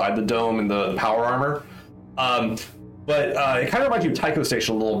ones outside the dome and the power armor. But it kind of reminds you of Tycho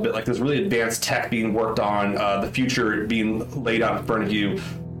Station a little bit, like there's really advanced tech being worked on, the future being laid out in front of you.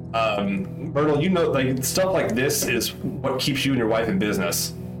 Myrtle, you know, like stuff like this is what keeps you and your wife in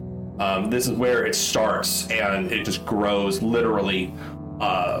business. This is where it starts, and it just grows literally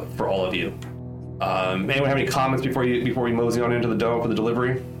for all of you. Anyone have any comments before we mosey on into the dome for the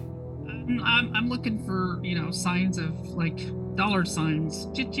delivery? I'm looking for, signs of like dollar signs,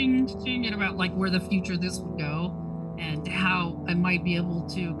 cha-ching, cha-ching, about like where the future this would go. and how I might be able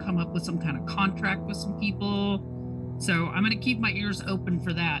to come up with some kind of contract with some people. So I'm going to keep my ears open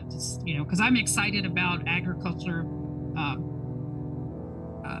for that, just, because I'm excited about agriculture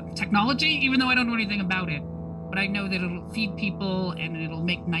technology, even though I don't know anything about it. But I know that it'll feed people and it'll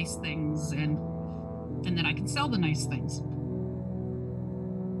make nice things, and then I can sell the nice things.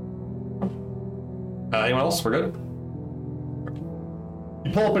 Anyone else? We're good?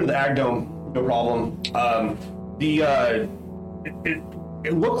 You pull up into the Ag Dome, no problem.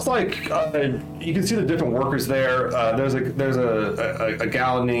 It looks like you can see the different workers there. There's a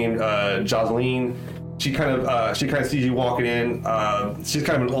gal named Jocelyn. She kind of sees you walking in. She's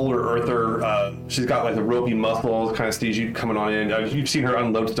kind of an older earther. She's got like the ropey muscles. Kind of sees you coming on in. You've seen her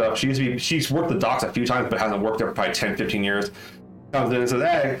unload stuff. She's worked the docks a few times, but hasn't worked there for probably 10, 15 years. Comes in and says,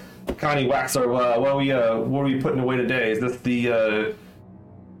 "Hey, Connie Waxer, what are we putting away today? Is this the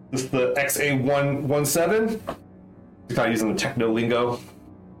XA117?" She's kind of using the techno lingo.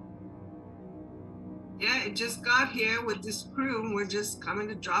 Yeah, it just got here with this crew, and we're just coming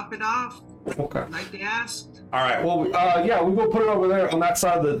to drop it off. Okay. Like they asked. All right. Well, yeah, we will put it over there on that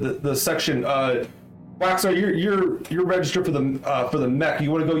side of the section. Waxer, you're registered for the mech.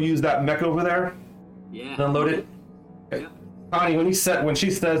 You want to go use that mech over there? Yeah. And unload it. Okay. Yeah. Connie, when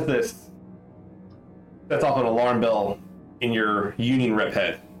she says this, sets off an alarm bell in your union rep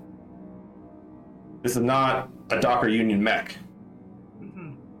head. This is not a Docker Union mech.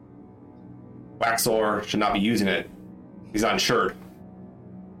 Mm-hmm. Waxor should not be using it. He's not insured.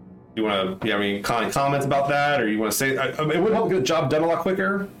 You want to? You have any comments about that, or you want to say it would help get the job done a lot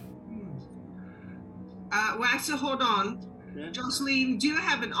quicker? Waxer, hold on. Yeah. Jocelyn, do you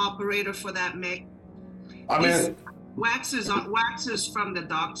have an operator for that mech? I mean, Waxer's from the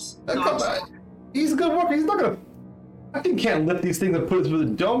docks. he's a good worker. He's not gonna. That thing can't lift these things and put it through the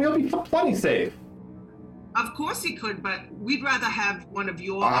dome. He'll be plenty safe. Of course he could, but we'd rather have one of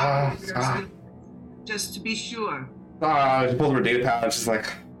your operators just to be sure. She pulls her data pad. She's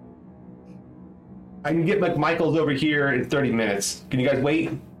like, I can get McMichaels over here in 30 minutes. Can you guys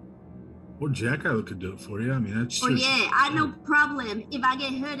wait? Or Jackrabbit could do it for you. I mean, that's just... I no problem. If I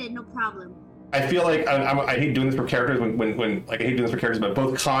get hurted, no problem. I feel like I hate doing this for characters when I hate doing this for characters, but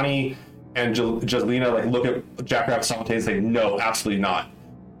both Connie and Joselina like look at Jackrabbit simultaneously and say, no, absolutely not.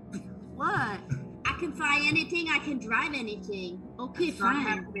 What? I can fly anything. I can drive anything. Okay, It's not fine.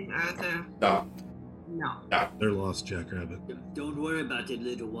 happening, Arthur. No. No. They're lost, Jackrabbit. Don't worry about it,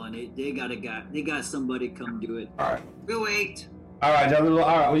 little one. They got somebody come do it. All right. We'll wait. All right, all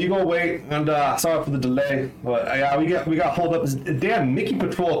right. Well, you go wait, and sorry for the delay, but yeah, we got hold up. This damn Mickey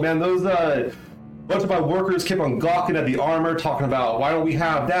Patrol, man. Those bunch of our workers kept on gawking at the armor, talking about why don't we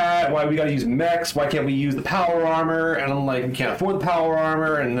have that? Why we got to use mechs? Why can't we use the power armor? And I'm like, we can't afford the power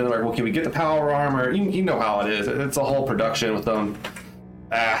armor. And then they're like, well, can we get the power armor? You know how it is. It's a whole production with them.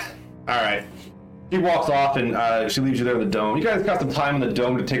 All right. She walks off and she leaves you there in the dome. You guys got some time in the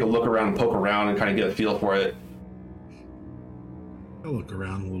dome to take a look around and poke around and kind of get a feel for it. I'll look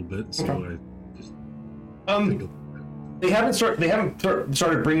around a little bit. So Okay. I just They haven't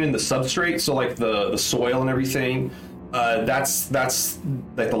started bringing in the substrate, so like the soil and everything. That's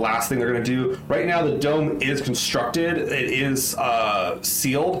like the last thing they're gonna do. Right now, the dome is constructed. It is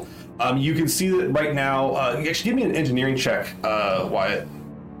sealed. You can see that right now. Actually, give me an engineering check, Wyatt.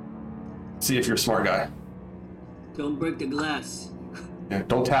 See if you're a smart guy. Don't break the glass. Yeah,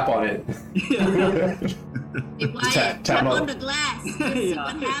 don't tap on it. Hey, Wyatt, Tap tap on on the glass. Let's see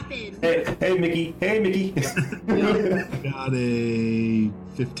what happened. Hey, Mickey. Hey, Mickey. got a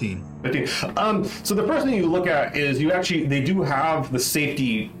 15. 15. So the first thing you look at is they do have the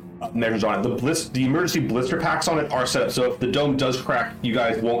safety measures on it. The emergency blister packs on it are set up, so if the dome does crack, you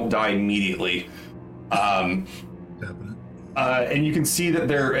guys won't die immediately. Tapping it. And you can see that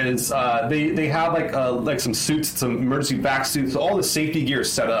there is they have like some suits, some emergency vac suits. So all the safety gear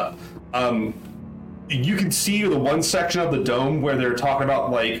is set up. You can see the one section of the dome where they're talking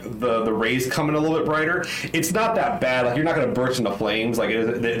about like the rays coming a little bit brighter. It's not that bad. Like you're not going to burst into flames. Like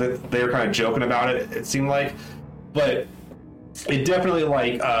they're kind of joking about it. It seemed like, but it definitely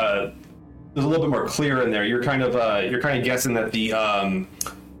like there's a little bit more clear in there. You're kind of guessing that the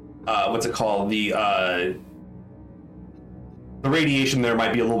what's it called, the radiation there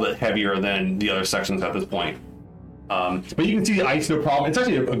might be a little bit heavier than the other sections at this point. But you can see the ice, no problem. It's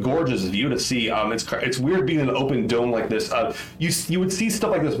actually a gorgeous view to see. It's weird being in an open dome like this. You would see stuff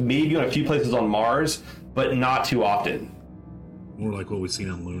like this maybe in a few places on Mars, but not too often. More like what we've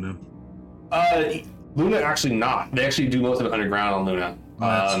seen on Luna. Luna actually not. They actually do most of it underground on Luna.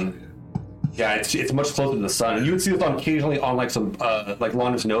 Yeah, it's much closer to the sun. You would see this occasionally on like some like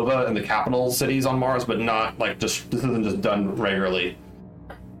Londis Nova and the capital cities on Mars, but not like this isn't just done regularly.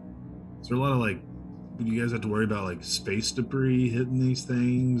 Is there a lot of like, do you guys have to worry about like space debris hitting these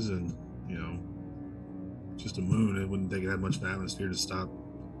things? And it's just a moon. It wouldn't think it had much of an atmosphere to stop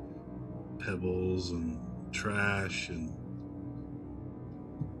pebbles and trash and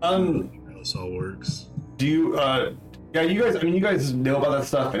how this all works. Do you yeah, you guys know about that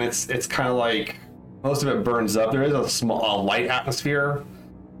stuff, and it's kind of like most of it burns up. There is a light atmosphere,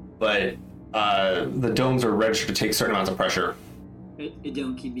 but the domes are registered to take certain amounts of pressure. It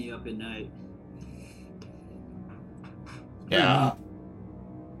don't keep me up at night. Yeah.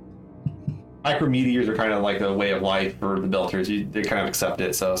 Micrometeors are kind of like a way of life for the Belters. They kind of accept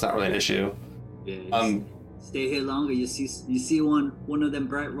it, so it's not really an issue. Yeah. Stay here longer. You see one of them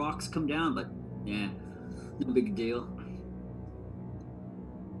bright rocks come down, but yeah, no big deal.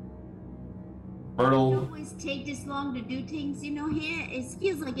 Myrtle. Always take this long to do things, here. It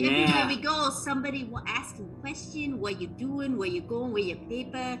feels like everywhere we go, somebody will ask a question. What you doing? Where you going? Where your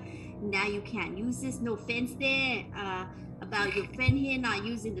paper? Now you can't use this. No offense there. About your friend here not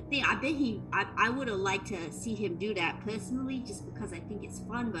using the thing. I bet I would have liked to see him do that personally, just because I think it's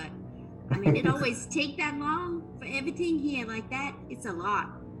fun. But I mean, it always take that long for everything here like that. It's a lot.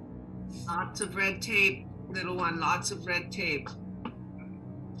 Lots of red tape, little one. Lots of red tape.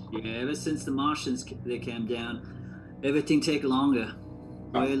 Yeah, ever since the Martians they came down, everything take longer,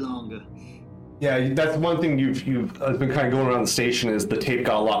 way longer. Yeah, that's one thing you've been kind of going around the station is the tape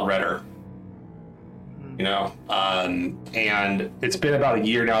got a lot redder. And it's been about a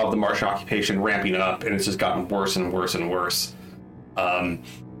year now of the Martian occupation ramping up, and it's just gotten worse and worse and worse. To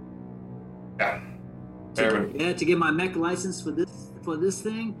get my mech license for this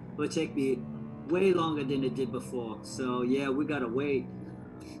thing would take me way longer than it did before. So yeah, we gotta wait.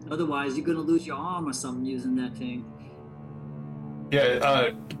 Otherwise, you're gonna lose your arm or something using that thing.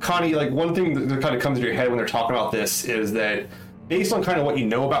 Yeah, Connie, like one thing that kind of comes to your head when they're talking about this is that based on kind of what you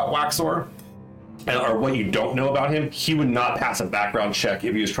know about Waxor, or what you don't know about him, he would not pass a background check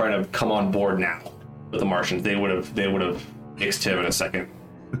if he was trying to come on board now with the Martians. They would have nixed him in a second.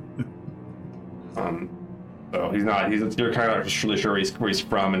 So you're kind of not just really sure where he's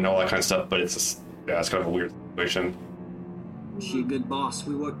from and all that kind of stuff, but it's kind of a weird situation. She a good boss.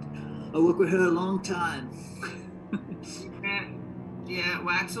 I worked with her a long time. Yeah,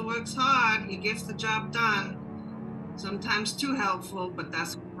 Waxel works hard. He gets the job done. Sometimes too helpful, but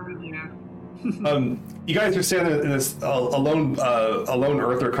that's what I'm here. You guys are standing in this a lone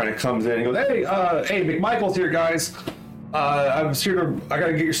earther kind of comes in and goes, hey, McMichael's here, guys. I'm here I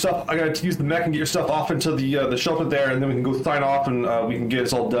gotta get your stuff. I gotta use the mech and get your stuff off into the shelter there, and then we can go sign off and we can get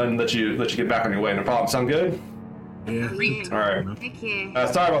this all done and let you get back on your way. No problem. Sound good? Yeah. All right. Okay.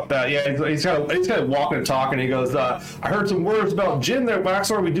 Sorry about that. Yeah, he's kind of walking and talking. He goes, I heard some words about gin there,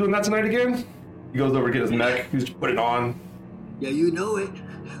 Waxor. Are we doing that tonight again? He goes over to get his mech. He's just put it on. Yeah, you know it.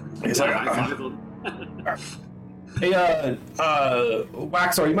 He's like, hey,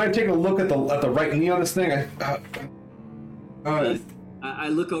 Waxor, you mind taking a look at the right knee on this thing? I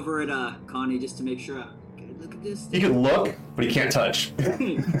look over at Connie just to make sure. Okay, look at this. He can look, but he can't touch. I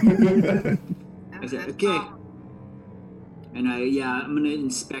said, okay. And I'm gonna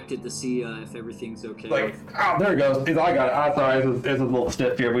inspect it to see if everything's okay. Like, there it goes. I got it. Sorry, it's a little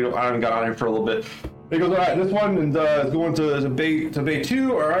stiff here. I haven't got on here for a little bit. He goes, all right, this one is going to bay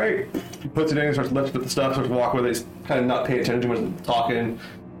 2. All right. He puts it in, starts lifting up the stuff, starts walking with it. He's kind of not paying attention to what's talking.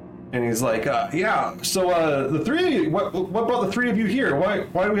 And he's like, yeah. So the three of you, what brought the three of you here? Why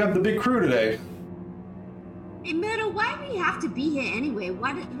do we have the big crew today? Hey, Myrtle, why do we have to be here anyway?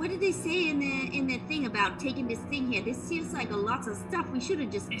 What did they say in the thing about taking this thing here? This seems like a lot of stuff. We should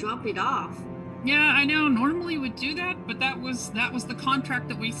have just dropped it off. Yeah, I know. Normally we'd do that, but that was the contract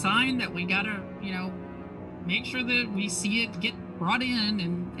that we signed. That we gotta, make sure that we see it get brought in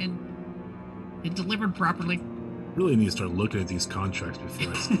and delivered properly. Really need to start looking at these contracts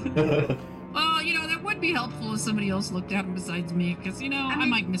before I see them. Well, that would be helpful if somebody else looked at them besides me, because I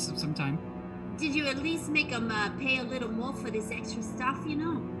might miss them sometime. Did you at least make them pay a little more for this extra stuff, You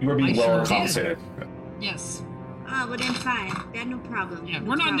were being well compensated. Yes. Oh, well then fine. That's no problem. Yeah,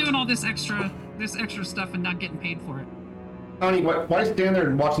 we're not doing all this extra stuff and not getting paid for it. Connie, why stand there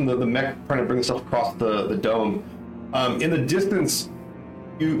and watching the mech trying to bring the stuff across the dome? In the distance,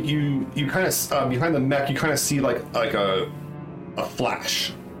 you kind of behind the mech, you kind of see like a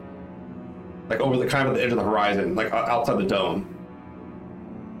flash, like over the kind of the edge of the horizon, like outside the dome.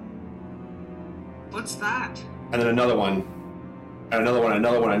 What's that? And then another one, And another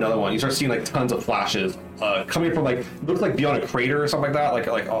one. You start seeing like tons of flashes coming from like looks like beyond a crater or something like that,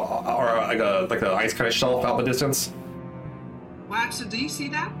 or like a ice kind of shelf out in the distance. Wax, do you see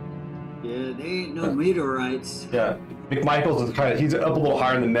that? Yeah, they ain't no meteorites. Yeah, McMichaels is he's up a little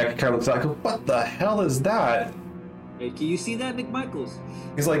higher in the mech. Kind of looks like, what the hell is that? Hey, can you see that, McMichaels?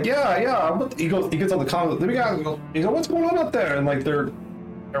 He's like, yeah. He gets on the comments. Then we got, he's like, what's going on up there? And like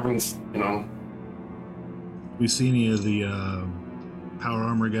everyone's, We see any of the power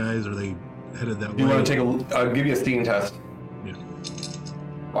armor guys? Are they headed that way? You want to take I'll give you a steam test. Yeah.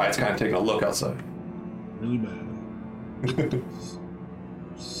 Why it's kind of taking a look outside. Really bad.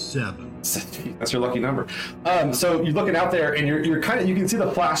 7. That's your lucky number. So you're looking out there, and you're kind of, you can see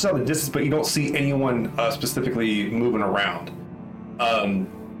the flash out in the distance, but you don't see anyone specifically moving around.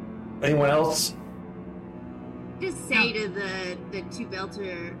 Anyone else? Just say to the two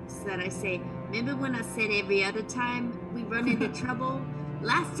belters that I say, remember when I said every other time we run into trouble?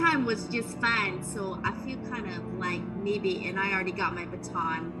 Last time was just fine, so I feel kind of like maybe, and I already got my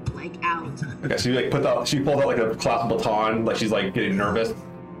baton like out. Okay, so you like she pulls out like a clasp baton, like she's like getting nervous.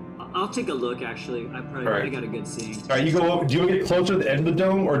 I'll take a look. Actually, I probably got a good seeing. All right, you go. Do you want to get closer to the edge of the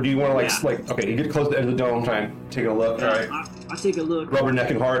dome, or do you want to okay? You get close to the edge of the dome. Try and take a look. Yeah, all right. I'll take a look.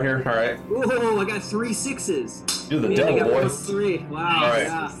 Rubbernecking hard here. All right. Whoa! I got 3 6s. You're the I devil, got boy. +3. Wow. All right.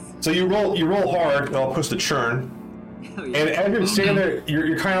 Yeah. So you roll hard. And I'll push the churn. Oh, yeah. And as you're standing there,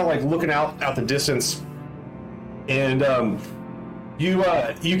 you're kind of like looking out the distance, and you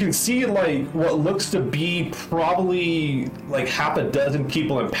can see like what looks to be probably like half a dozen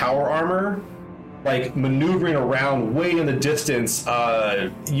people in power armor, like maneuvering around way in the distance.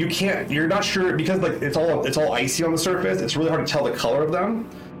 You're not sure because like it's all icy on the surface. It's really hard to tell the color of them.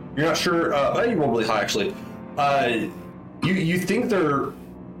 You're not sure. You roll really high actually. You think they're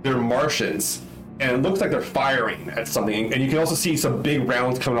Martians. And it looks like they're firing at something, and you can also see some big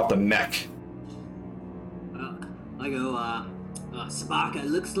rounds coming off the mech. I go, Spark, it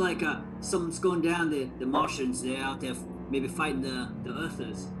looks like something's going down. The Martians, they're out there maybe fighting the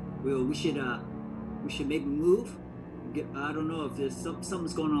Earthers. We should maybe move. I don't know if there's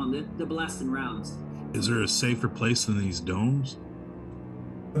something's going on. They're blasting rounds. Is there a safer place than these domes?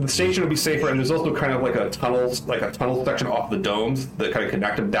 The station would be safer, and there's also kind of like a tunnel section off the domes that kind of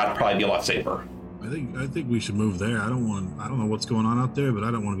connect them. That'd probably be a lot safer. I think we should move there. I don't know what's going on out there, but I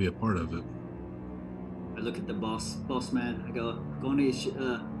don't want to be a part of it. I look at the boss man. I go,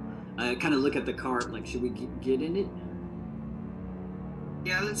 I kind of look at the cart. Like, should we get in it?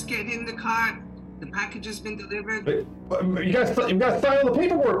 Yeah, let's get in the cart. The package has been delivered. You guys sign all the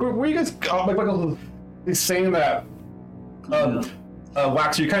paperwork. Where you guys? Michael is saying that.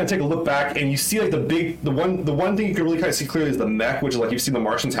 Wax, you kind of take a look back, and you see like the one thing you can really kind of see clearly is the mech, which is like you've seen the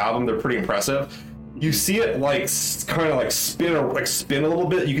Martians have them. They're pretty impressive. You see it like kind of like spin a little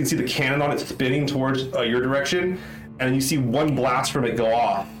bit. You can see the cannon on it spinning towards your direction, and you see one blast from it go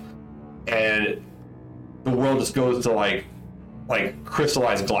off, and the world just goes to like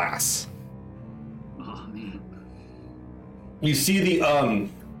crystallized glass. Oh man! You see the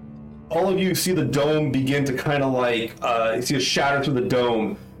all of you see the dome begin to kind of like you see a shatter through the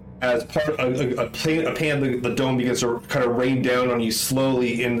dome as part of a pan of the dome begins to kind of rain down on you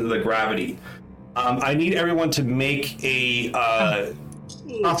slowly into the gravity. I need everyone to make a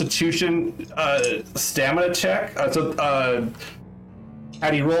Constitution stamina check.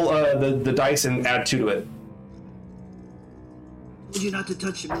 Patti, roll the dice and add 2 to it. Told you not to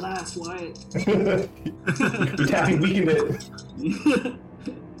touch your glass, Wyatt. You happy weakened it.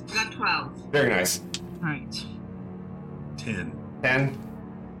 Got 12. Very nice. All right. 10. 10.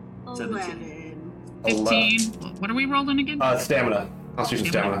 11. 15. What are we rolling again? Stamina.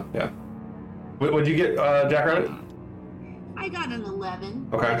 Constitution stamina. Yeah. What'd you get, Jackrabbit? I got an 11,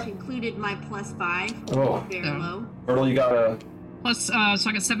 Okay. which included my +5. Oh. Very low. Myrtle, you got a Plus, so I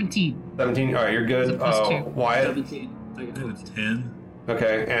got 17. 17. All right, you're good. Plus 2. Wyatt. 17. I I got had a 12. 10.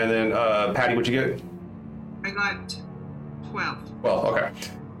 Okay, and then Patti, what'd you get? I got 12. Well, okay.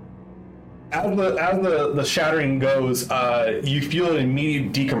 As the shattering goes, you feel an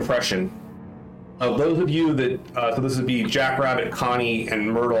immediate decompression. Those of you that, so this would be Jackrabbit, Connie,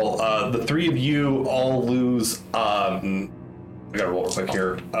 and Myrtle, the 3 of you all lose, I gotta roll real quick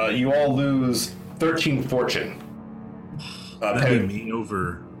here. You all lose 13 fortune. That'd be me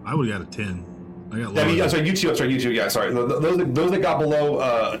over. I would have got a 10. I got low. I'm sorry, you two, yeah, sorry. Those that got below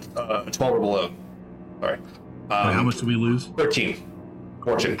 12 or below. Sorry. Wait, how much did we lose? 13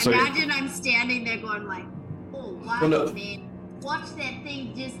 fortune. So Imagine I'm standing there going like, oh, wow, Well, no. man. watch that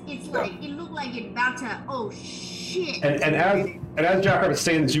thing it's like, it looked like it about to, oh shit. And as Jackrabbit's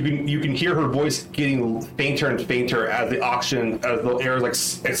saying this, you can hear her voice getting fainter and fainter as the air is like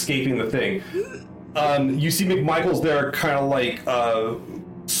escaping the thing. You see McMichaels there kind of like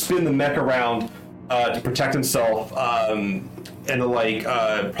spin the mech around to protect himself, and like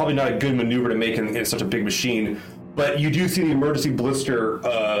probably not a good maneuver to make in such a big machine. But you do see the emergency blister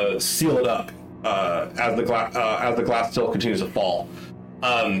seal it up as the glass still continues to fall.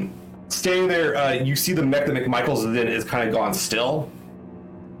 Standing there, you see the mech that McMichaels is in is kind of gone still.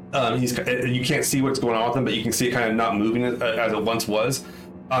 You can't see what's going on with him, but you can see it kind of not moving as it once was.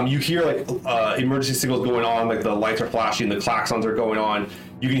 You hear like emergency signals going on, like the lights are flashing, the klaxons are going on.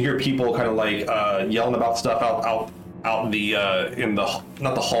 You can hear people kind of like yelling about stuff out in the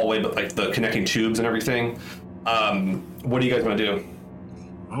not the hallway, but like the connecting tubes and everything. What do you guys want to do?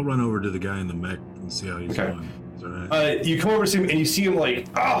 I'll run over to the guy in the mech and see how he's doing. Is that right? You come over to see him and you see him like,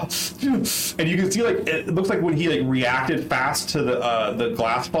 and you can see like it looks like when he like reacted fast to the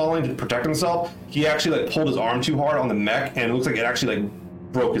glass falling to protect himself, he actually like pulled his arm too hard on the mech, and it looks like it actually like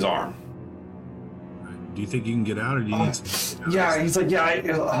broke his arm. Do you think you can get out, or do you need some? Yeah, he's like,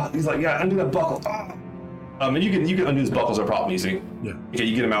 yeah, undo that buckle. And you can undo his buckles, no problem, easy. Yeah. Okay,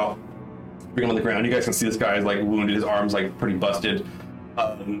 you get him out, bring him on the ground. You guys can see this guy is like wounded, his arm's like pretty busted.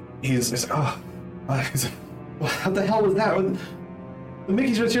 He's like, what the hell was that? The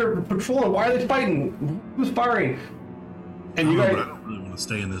Mickey's just here patrolling. Why are they fighting? Who's firing? And you guys, I don't really want to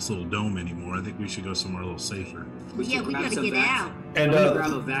stay in this little dome anymore. I think we should go somewhere a little safer. We gotta get out. And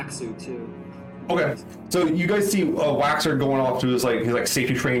grab a vac suit too. Okay, so you guys see Waxer going off to his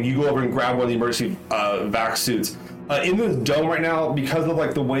safety training. You go over and grab one of the emergency vac suits. In this dome right now, because of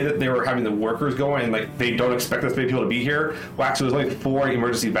like the way that they were having the workers going, and like they don't expect this many people to be here, Waxer, there's only 4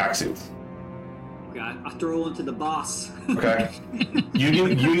 emergency vac suits. Okay, I throw one to the boss. Okay,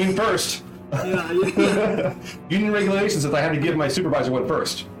 union first. Yeah. Union regulations says I had to give my supervisor one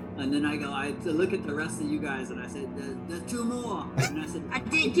first. And then I look at the rest of you guys and I said, there's 2 more. And I said, I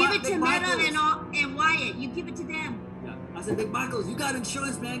did give it to Metal and Wyatt. You give it to them. Yeah. I said, McMichaels, you got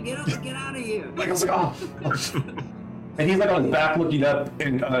insurance, man. Get up and get out of here. Michael's like, oh. And he's like on his back looking up.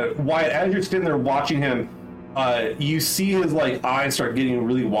 And Wyatt, as you're sitting there watching him, you see his like eyes start getting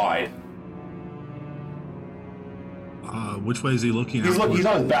really wide. Which way is he looking? He's on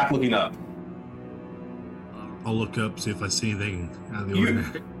his back looking up. I'll look up, see if I see anything out of the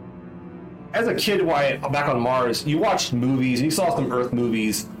ordinary. As a kid, Wyatt, back on Mars, you watched movies and you saw some Earth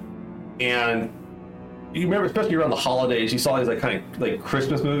movies, and you remember, especially around the holidays, you saw these like kind of like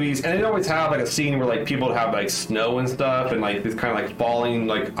Christmas movies, and they'd always have like a scene where like people would have like snow and stuff, and like this kind of like falling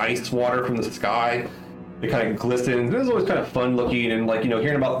like ice water from the sky. It kind of glistens. It was always kind of fun looking, and like, you know,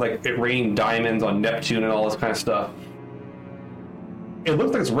 hearing about like it raining diamonds on Neptune and all this kind of stuff. It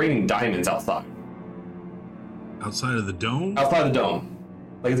looks like it's raining diamonds outside. Outside of the dome? Outside the dome.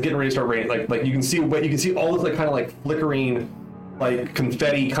 Like it's getting ready to start raining. Like you can see all this like kind of like flickering like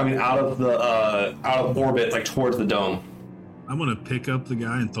confetti coming out of orbit like towards the dome. I'm gonna pick up the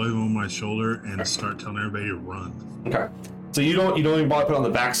guy and throw him on my shoulder and start telling everybody to run. Okay. So you don't even bother to put on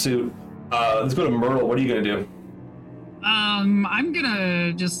the back suit. Let's go to Myrtle. What are you gonna do? I'm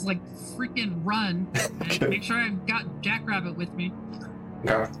gonna just like freaking run and make sure I've got Jackrabbit with me.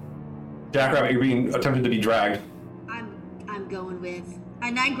 Okay. Jackrabbit, you're being attempted to be dragged. I'm going with,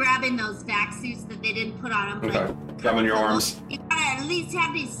 and I'm grabbing those vac suits that they didn't put on. I'm Okay. like, Grab in your arms. You gotta at least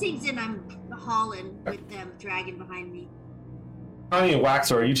have these things, and I'm hauling with them, dragging behind me. Connie and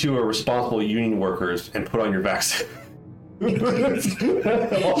Waxer, you two are responsible union workers and put on your vac suit. Well, they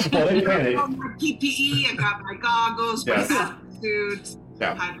panic. I got my PPE, I got my goggles, Yes. my suit,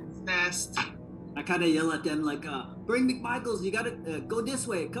 Yeah. hydrant vest. I kind of yell at them like, bring McMichaels, you gotta go this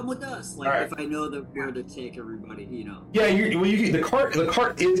way, come with us. Like, Right. if I know where to take everybody, you know. Yeah, the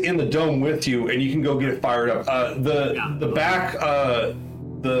cart is in the dome with you, and you can go get it fired up. The back,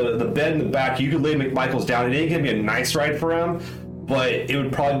 the bed in the back, you could lay McMichaels down. It ain't gonna be a nice ride for him, but it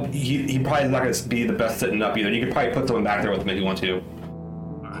would probably he probably is not gonna be the best sitting up either. You could probably put someone back there with him if you want to.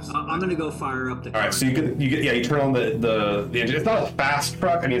 I'm gonna go fire up the car. All right, so you turn on the engine. It's not a fast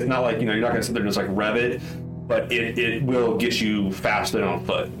truck. I mean, it's not like, you know, you're not gonna sit there and just like rev it, but it will get you faster than on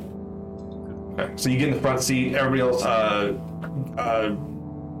foot. Okay, so you get in the front seat. Everybody else,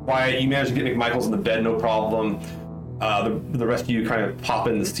 Wyatt, you managed to get McMichaels in the bed, no problem. The rest of you kind of pop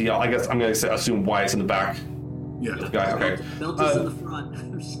in the seat. I guess I'm gonna assume Wyatt's in the back. Yeah. This guy, okay. Belt is in the front.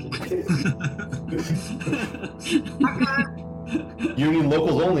 I'm just kidding. Union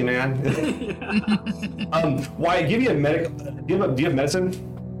locals only, man. Wyatt, give you a medic. Do you have medicine?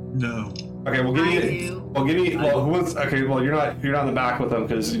 No. Okay, well, who was? Okay, well, you're not in the back with them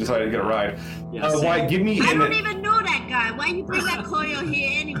because you decided to get a ride. Yes. Why? Give me. I don't even know that guy. Why you bring that coil here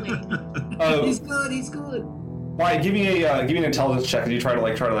anyway? He's good. Why? Give me an intelligence check. As you try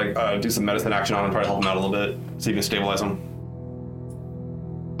to do some medicine action on him, try to help him out a little bit, so you can stabilize him.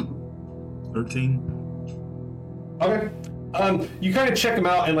 13. Okay. You kind of check him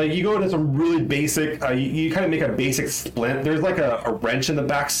out, and like you go into some really basic. You kind of make a basic splint. There's like a wrench in the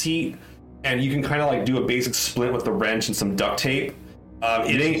back seat, and you can kind of like do a basic splint with the wrench and some duct tape.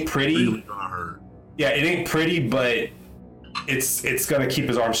 It ain't pretty. Really gonna hurt. Yeah, it ain't pretty, but it's gonna keep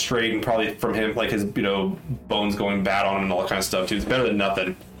his arm straight and probably from him like his bones going bad on him and all that kind of stuff too. It's better than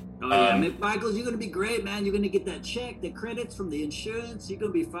nothing. Oh yeah, McMichaels, you're gonna be great, man. You're gonna get that check, the credits from the insurance. You're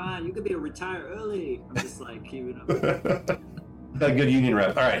gonna be fine. You're gonna be able to retire early. I'm just like keeping up. A good union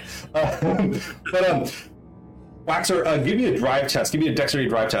rep. All right, but Waxer, give me a drive test. Give me a dexterity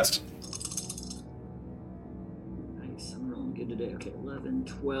drive test. Nice. I'm rolling good today. Okay, 11,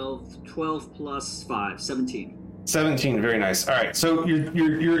 12 plus 5, 17. 17, very nice. All right, so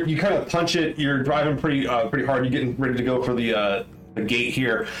you kind of punch it. You're driving pretty hard. You're getting ready to go for the gate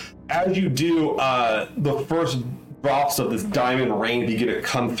here. As you do, the first drops of this diamond rain begin to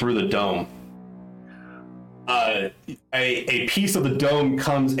come through the dome. A piece of the dome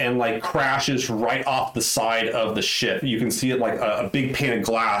comes and like crashes right off the side of the ship. You can see it like a big pane of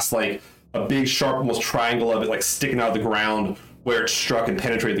glass, like a big sharp almost triangle of it like sticking out of the ground where it struck and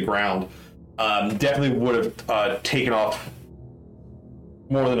penetrated the ground. Definitely would have taken off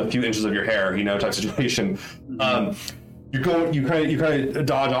more than a few inches of your hair, type situation. You kind of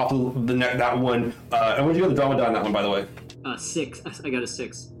dodge off the neck that one. And what did you get the drama die on that one, by the way? 6. I got a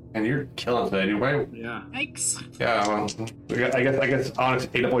 6. And you're killing today, dude. Why? Yeah. Yikes. Yeah. Well, I guess Onyx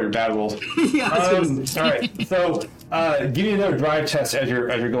ate up all your bad rolls. Yeah. All right. So, give me another drive test as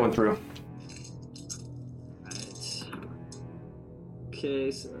you're going through. Right.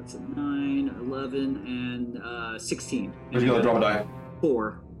 Okay, so that's a 9, 11, and 16. Where'd you go the drama die?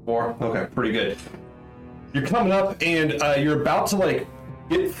 4. 4? Okay, pretty good. You're coming up, and you're about to like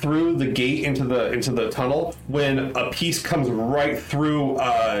get through the gate into the tunnel when a piece comes right through,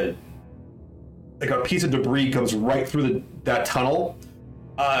 like a piece of debris comes right through that tunnel,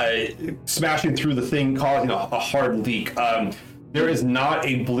 smashing through the thing, causing a hard leak. There is not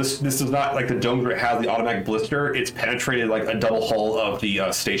a blister. This is not like the dome where it has the automatic blister. It's penetrated like a double hull of the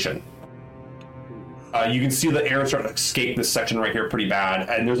station. You can see the air start to escape this section right here pretty bad,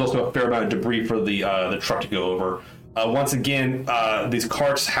 and there's also a fair amount of debris for the truck to go over. Once again, these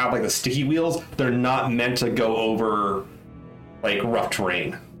carts have like the sticky wheels. They're not meant to go over like rough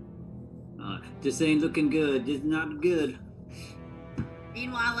terrain. This ain't looking good. This is not good.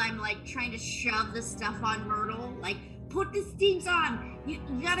 Meanwhile, I'm like trying to shove the stuff on Myrtle. Like, put these things on. You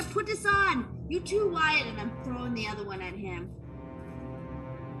gotta put this on. You too, Wyatt. And I'm throwing the other one at him.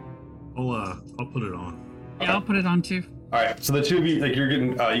 I'll put it on. Yeah, I'll put it on too. All right, so the two of you, like,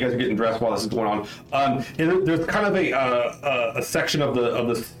 you guys are getting dressed while this is going on. And there's kind of a section of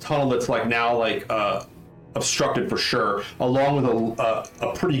the tunnel that's like now like obstructed for sure, along with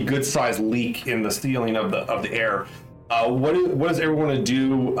a pretty good sized leak in the ceiling of the air. What does everyone want to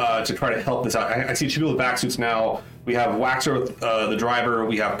do to try to help this out? I see 2 people with back suits now. We have Waxer, the driver.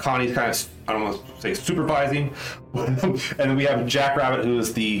 We have Connie kind of, I don't want to say supervising, and then we have Jackrabbit, who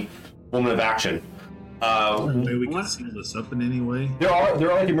is the woman of action. Maybe we can seal this up in any way. There are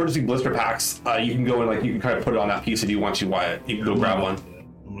like emergency blister packs. You can go and like you can kind of put it on that piece if you want to, Wyatt. You can go grab one.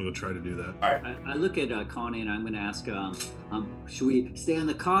 I'm gonna go try to do that. All right. I look at Connie and I'm gonna ask, should we stay on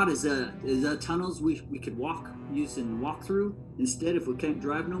the cot? Is tunnels we could use and walk through instead if we can't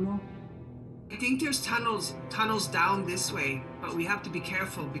drive no more? I think there's tunnels down this way, but we have to be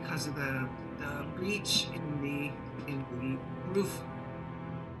careful because of the breach in the roof.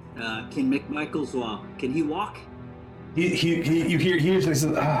 Can McMichaels walk? Can he walk? You hears and he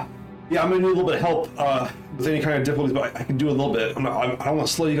says, yeah, I'm gonna need a little bit of help with any kind of difficulties, but I can do a little bit. I don't want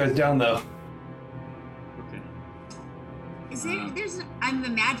to slow you guys down though. Okay. Is there? I'm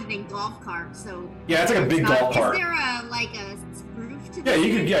imagining golf cart. So Yeah, it's like a big golf cart. Is there a roof to? Yeah,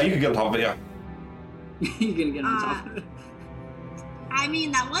 you could get on top of it. Yeah. You're gonna get on top of it. I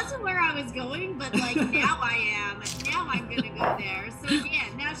mean, that wasn't where I was going, but like now I am. Now I'm gonna go there. So yeah,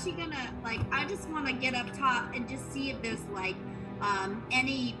 now she's gonna I just want to get up top and just see if there's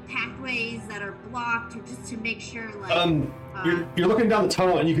any pathways that are blocked, or just to make sure you're looking down the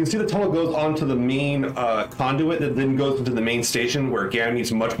tunnel and you can see the tunnel goes onto the main conduit that then goes into the main station where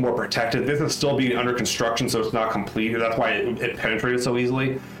Ganymede's much more protected. This is still being under construction, so it's not complete. That's why it penetrated so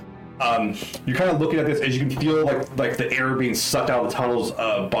easily. You're kind of looking at this as you can feel like the air being sucked out of the tunnels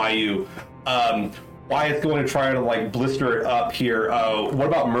by you. Wyatt's going to try to like blister it up here. What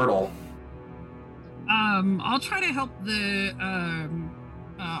about Myrtle? I'll try to help the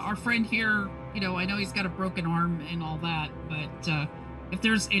our friend here. You know, I know he's got a broken arm and all that, but if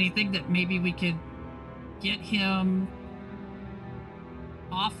there's anything that maybe we could get him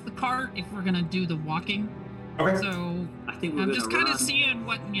off the cart if we're gonna do the walking. Okay. So I think we're I'm gonna just kind run. of seeing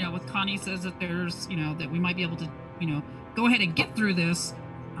what what Connie says that there's that we might be able to go ahead and get through this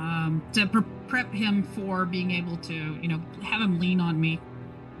to prep him for being able to have him lean on me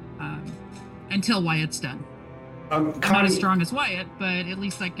until Wyatt's done. I'm not as strong as Wyatt, but at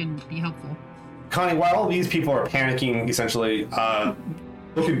least I can be helpful. Connie, while all these people are panicking, essentially,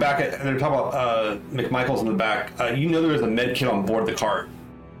 looking back at, and they're talking about McMichael's in the back, there's a med kit on board the cart.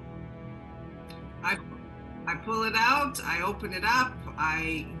 I pull it out, I open it up,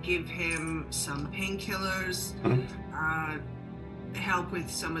 I give him some painkillers, help with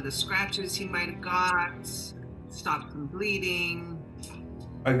some of the scratches he might have got, stop from bleeding.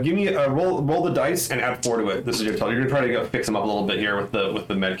 Give me a roll the dice and add 4 to it. This is your tell. You're gonna try to fix him up a little bit here with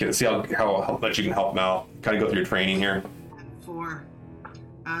the med kit and see how much you can help him out. Kind of go through your training here. 4.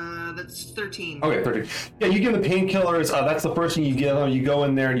 That's 13. Okay, 13. Yeah, you give him the painkillers. That's the first thing you give him. You go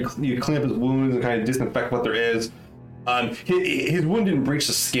in there and you clean up his wounds and kind of disinfect what there is. His wound didn't breach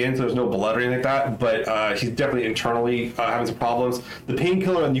the skin, so there's no blood or anything like that, but he's definitely internally having some problems. The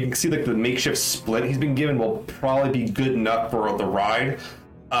painkiller, and you can see like the makeshift splint he's been given, will probably be good enough for the ride.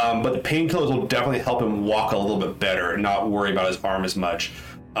 But the painkillers will definitely help him walk a little bit better and not worry about his arm as much.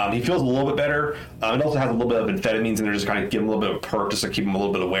 He feels a little bit better. It also has a little bit of amphetamines in there, just kind of give him a little bit of a perk, just to keep him a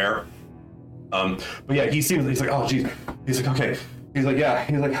little bit aware. But yeah, he's like, oh geez. He's like, okay. He's like, yeah.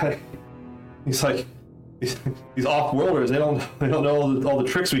 He's like, these off-worlders, they don't know all the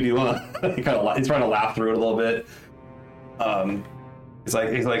tricks we do, huh? He's trying to laugh through it a little bit. He's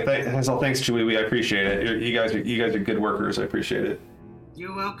like, thanks, Chewie. I appreciate it. You guys are good workers. I appreciate it.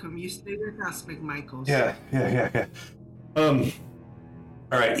 You're welcome. You stay with us, McMichaels. Yeah.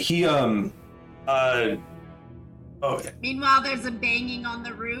 All right. He Meanwhile, there's a banging on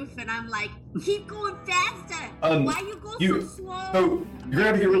the roof, and I'm like, keep going faster. Why you go so slow? So you're gonna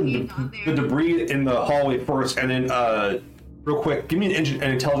have to get rid of the debris in the hallway first, and then real quick, give me an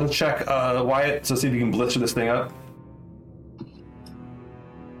intelligence check, Wyatt, so see if you can blister this thing up.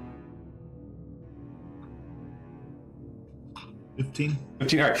 15.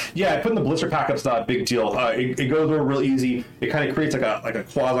 15. All right. Yeah, putting the blister pack up's not a big deal. It goes over real easy. It kind of creates like a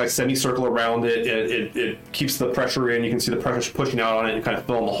quasi semicircle around it. It keeps the pressure in. You can see the pressure pushing out on it. You kind of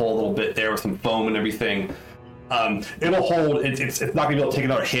fill in the hole a little bit there with some foam and everything. It'll hold. It's not gonna be able to take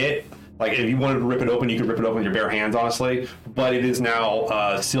another hit. Like if you wanted to rip it open, you could rip it open with your bare hands, honestly. But it is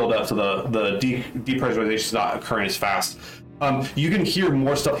now sealed up, so the depressurization is not occurring as fast. You can hear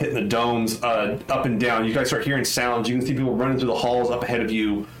more stuff hitting the domes up and down. You guys start hearing sounds. You can see people running through the halls up ahead of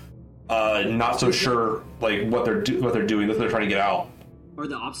you, not so sure like what they're doing. They're trying to get out. Are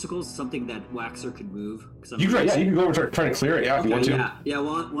the obstacles something that Waxer could move? You can go over trying to clear it. Yeah, if you want to. Yeah.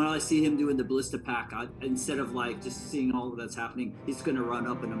 Well, when I see him doing the ballista pack, instead of like just seeing all that's happening, he's gonna run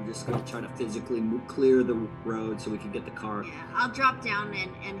up, and I'm just gonna try to physically clear the road so we can get the car. Yeah, I'll drop down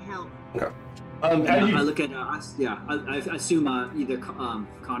and help. Okay. I look at I assume either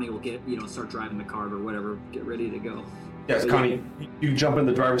Connie will start driving the car or whatever, get ready to go. Yes, Connie, you jump in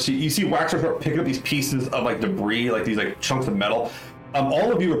the driver's seat. You see Waxer start picking up these pieces of like debris, like these like chunks of metal.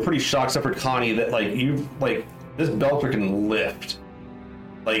 All of you are pretty shocked, except for Connie, that this Belter can lift.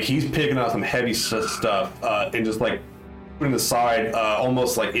 Like he's picking up some heavy stuff and just like putting it aside,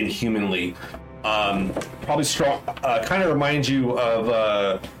 almost like inhumanly. Probably strong. Kind of reminds you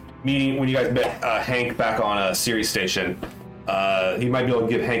of meeting when you guys met Hank back on a series station. He might be able to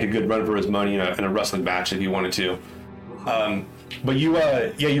give Hank a good run for his money in a wrestling match if you wanted to. But you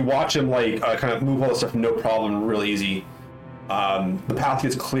watch him kind of move all this stuff no problem, real easy. The path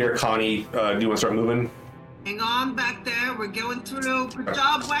gets clear. Connie, do you want to start moving? Hang on back there. We're going through. Good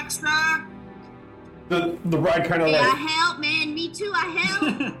job, Waxer. The ride kind of I help, man. Me too. I help.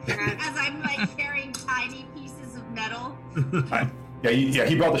 As I'm like carrying tiny pieces of metal.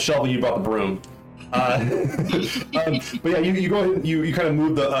 He brought the shovel. You brought the broom. But yeah, you go ahead. You kind of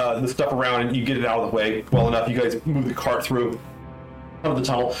move the stuff around and you get it out of the way well enough. You guys move the cart through of the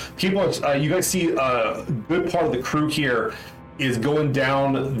tunnel. People, you guys see a good part of the crew here is going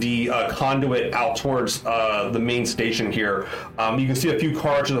down the conduit out towards the main station here. You can see a few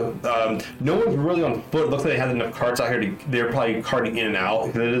cars. No one's really on foot. It looks like they had enough carts out here. They're probably carting in and out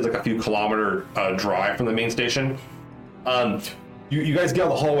because it is like a few kilometer drive from the main station. You guys get out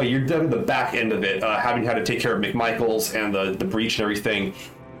the hallway. You're down the back end of it, having had to take care of McMichaels and the breach and everything.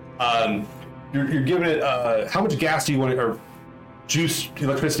 You're giving it. How much gas do you want, or juice,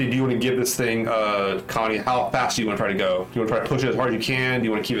 electricity do you want to give this thing, Connie? How fast do you want to try to go? Do you want to try to push it as hard as you can? Do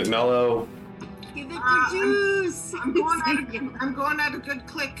you want to keep it mellow? Give it the juice. I'm going at a good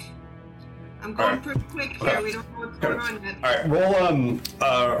click. I'm going pretty quick here. We don't know what's going on yet. All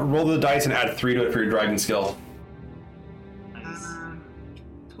right, roll the dice and add 3 to it for your driving skill.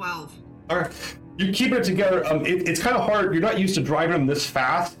 12. All right. You're keeping it together. It's kind of hard. You're not used to driving them this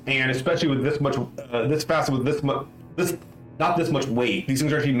fast, and especially with this much, not this much weight. These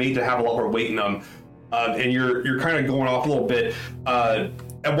things are actually made to have a lot more weight in them, and you're kind of going off a little bit.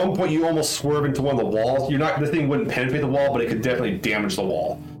 At one point, you almost swerve into one of the walls. This thing wouldn't penetrate the wall, but it could definitely damage the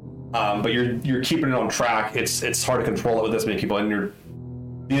wall. But you're keeping it on track. It's hard to control it with this many people, and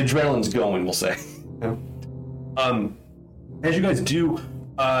the adrenaline's going. We'll say. As you guys do.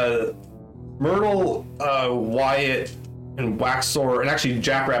 Myrtle, Wyatt, and Waxor, and actually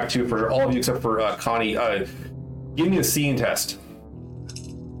Jackrabbit too, for all of you except for Connie, give me a seeing test.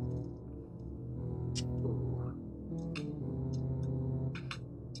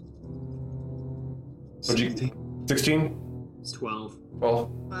 What'd you 16? It's 12.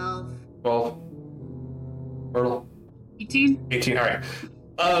 12? 12. Myrtle? 18? 18, all right.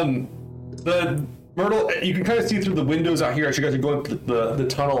 The Myrtle, you can kind of see through the windows out here as you guys are going through the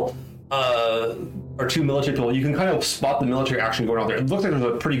tunnel. Or 2 military people, you can kind of spot the military action going on there. It looks like there's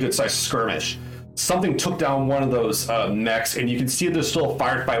a pretty good sized skirmish. Something took down one of those mechs, and you can see there's still a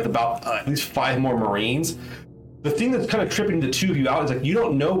firefight with about at least 5 more Marines. The thing that's kind of tripping the two of you out is like you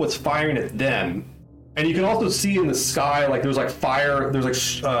don't know what's firing at them, and you can also see in the sky like there's like fire,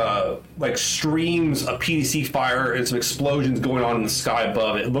 there's like streams of PDC fire and some explosions going on in the sky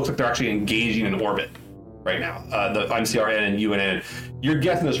above it. It looks like they're actually engaging in orbit right now, the MCRN and UNN. You're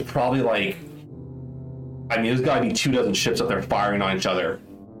guessing there's probably like, there's got to be 24 ships up there firing on each other.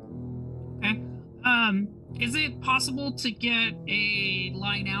 Okay. Is it possible to get a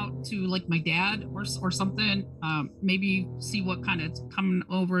line out to like my dad or something? Maybe see what kind of coming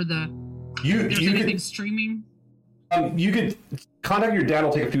over the. If there's anything streaming. You could contact your dad.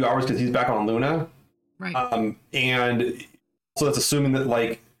 It'll take a few hours because he's back on Luna. Right. And so that's assuming that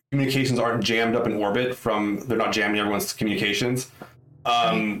like communications aren't jammed up in orbit they're not jamming everyone's communications.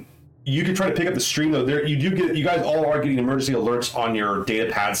 You could try to pick up the stream though. You guys all are getting emergency alerts on your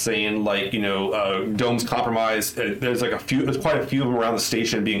data pad saying like, dome's compromised. There's quite a few of them around the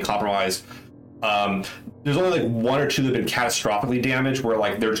station being compromised. There's only like 1 or 2 that have been catastrophically damaged where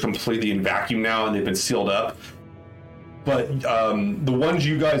like they're just completely in vacuum now and they've been sealed up. But the ones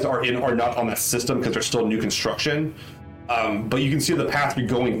you guys are in are not on that system because they're still new construction. But you can see the path you're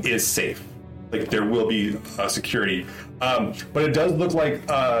going is safe. Like there will be security. But it does look like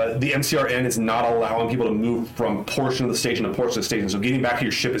the MCRN is not allowing people to move from portion of the station to portion of the station. So getting back to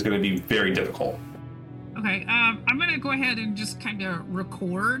your ship is going to be very difficult. Okay, I'm going to go ahead and just kind of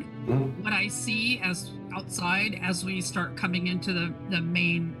record what I see as outside as we start coming into the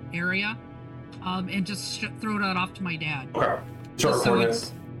main area, and just throw that off to my dad. Okay. Start recording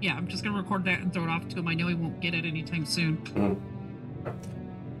it. Yeah, I'm just going to record that and throw it off to him. I know he won't get it anytime soon.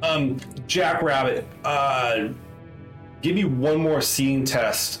 Jackrabbit, give me one more seeing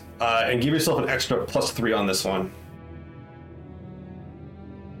test, and give yourself an extra +3 on this one.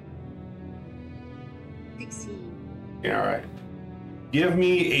 16. Yeah, all right. Give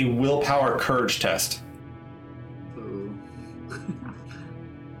me a willpower courage test. Oh.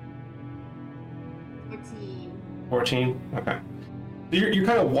 14? Okay. You're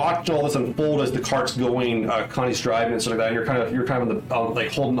kind of watching all this unfold as the cart's going, Connie's driving and stuff like that, and you're kind of on the,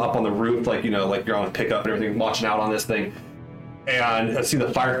 like holding up on the roof, like, like you're on a pickup and everything, watching out on this thing. And I see the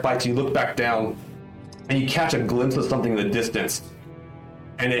firefights, you look back down, and you catch a glimpse of something in the distance.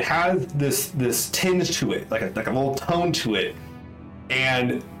 And it has this tinge to it, like a little tone to it.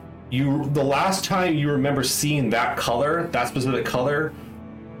 And the last time you remember seeing that color, that specific color,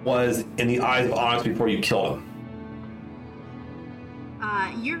 was in the eyes of Onyx before you killed him.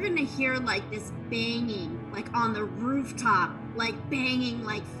 You're gonna hear like this banging, like on the rooftop, like banging,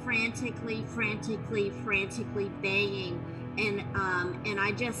 like frantically banging, and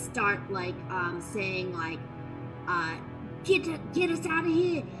I just start like saying like, get us out of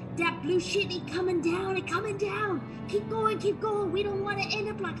here. That blue shit ain't coming down. Keep going. We don't want to end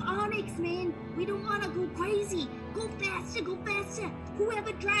up like Onyx, man. We don't want to go crazy. Go faster.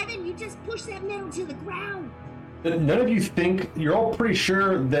 Whoever driving, you just push that metal to the ground. None of you think, you're all pretty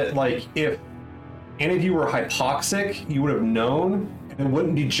sure that like if any of you were hypoxic, you would have known, and it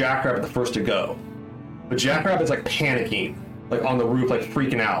wouldn't be Jackrabbit the first to go. But Jackrabbit's like panicking, like on the roof, like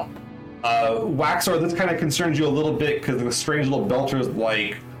freaking out. Waxor, this kind of concerns you a little bit because the strange little belter is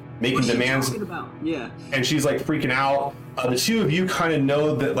like making What's she demands. talking about? Yeah. And she's like freaking out. The two of you kind of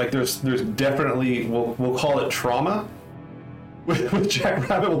know that like there's definitely we'll call it trauma. With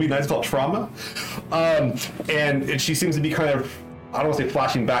Jackrabbit will be nice to call it trauma. And she seems to be kind of, I don't want to say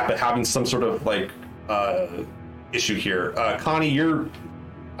flashing back, but having some sort of like issue here. Connie,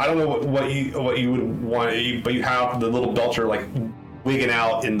 I don't know what you would want, but you have the little belcher like wigging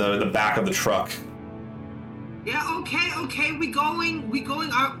out in the back of the truck. Yeah, okay, we going.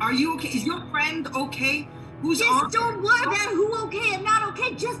 Are you okay? Is your friend okay? Who's Just on? don't worry about who okay and not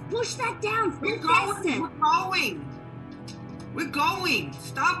okay. Just push that down. We're Go faster. going.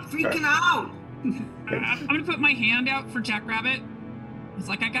 Stop freaking out. I'm gonna put my hand out for Jackrabbit. It's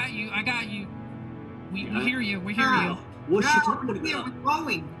like, I got you. We hear you. We hear you. What's she talking We're about?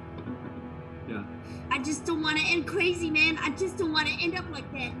 going. Yeah. I just don't want to end crazy, man. I just don't want to end up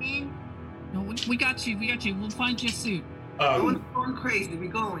like that, man. No, we got you. We'll find you a suit. Going crazy. We're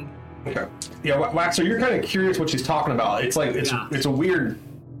going. Okay. Yeah, Waxer, you're kind of curious what she's talking about. It's like it's a weird.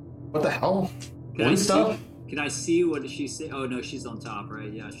 What the hell? Can stuff? Can I see what she say? Oh no, she's on top,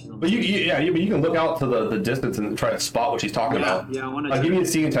 right? Yeah, she's on. But you can look out to the distance and try to spot what she's talking about. Yeah, I want to. Give me a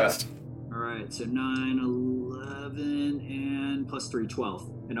seeing test. All right, so 9, 11, and plus 3, 12,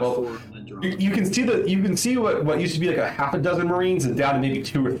 and a 4 on the drum. You can see what used to be like a half a dozen Marines and down to maybe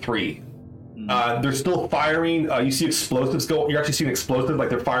 2 or 3. They're still firing. You see explosives go. You're actually seeing explosives, like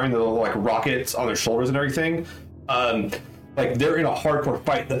they're firing the little like rockets on their shoulders and everything. Like they're in a hardcore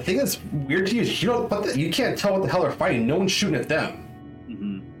fight. The thing that's weird to you is you can't tell what the hell they're fighting. No one's shooting at them.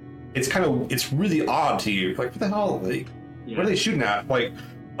 Mm-hmm. It's really odd to you. Like what the hell? What are they shooting at? Like,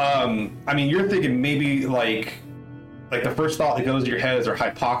 I mean, you're thinking maybe like the first thought that goes to your head is they're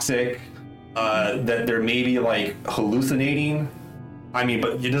hypoxic, that they're maybe like hallucinating. I mean,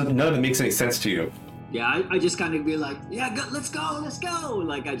 but none of it makes any sense to you. Yeah, I just kind of be like, let's go.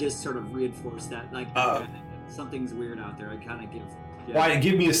 Like I just sort of reinforce that. Like something's weird out there. I kind of give. Yeah. Why?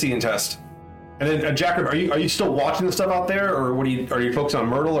 Give me a seeing test. And then, Jacob, are you still watching the stuff out there, or are you focused on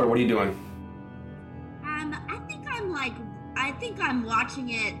Myrtle, or what are you doing? I think I'm watching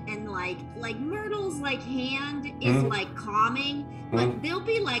it, and like Myrtle's like hand is like calming, but there'll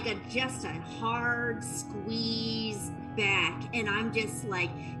be like just a hard squeeze back, and I'm just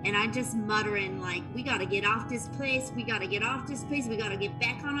muttering like, we gotta get off this place, we gotta get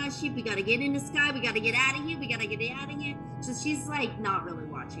back on our ship, we gotta get in the sky, we gotta get out of here, So she's like not really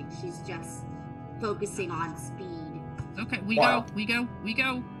watching, she's just focusing on speed. Okay, we go.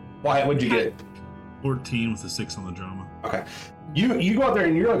 Why? What'd you get? 14 with a 6 on the drama. Okay. You go out there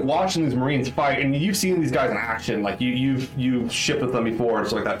and you're like watching these Marines fight, and you've seen these guys in action. Like you've shipped with them before and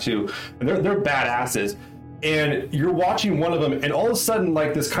stuff like that too. And they're badasses. And you're watching one of them, and all of a sudden,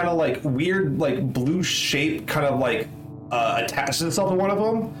 like this kind of like weird, like blue shape kind of like attaches itself to one of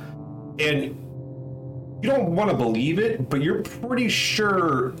them. And you don't want to believe it, but you're pretty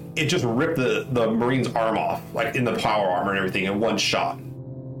sure it just ripped the Marine's arm off, like in the power armor and everything, in one shot.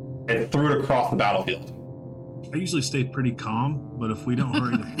 And threw it across the battlefield. I usually stay pretty calm, but if we don't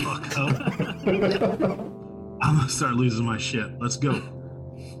hurry the fuck up, I'm gonna start losing my shit. Let's go.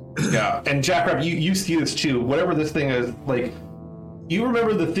 Yeah, and Jackrabbit, you see this too. Whatever this thing is, like, you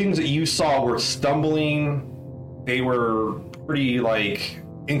remember the things that you saw were stumbling. They were pretty like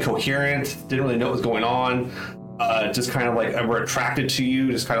incoherent. Didn't really know what was going on. Just kind of like were attracted to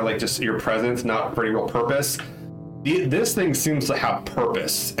you. Just kind of like just your presence, not for any real purpose. This thing seems to have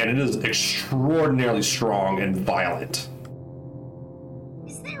purpose, and it is extraordinarily strong and violent.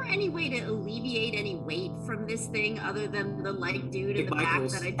 Is there any way to alleviate any weight from this thing other than the light dude in the back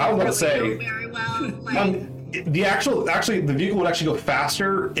that I don't really know very well? Like, the vehicle would actually go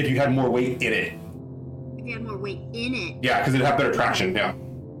faster if you had more weight in it. If you had more weight in it? Yeah, because it'd have better traction, yeah.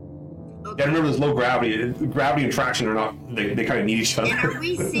 Okay. Yeah, remember there's low gravity. Gravity and traction are not, they kind of need each other. And are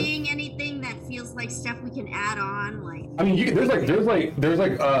we seeing anything that feels like stuff we can add on? Like, I mean, there's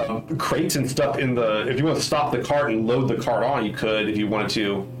like crates and stuff in the, if you want to stop the cart and load the cart on, you could if you wanted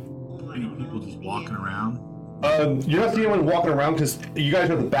to. People just walking around. You're not seeing anyone walking around because you guys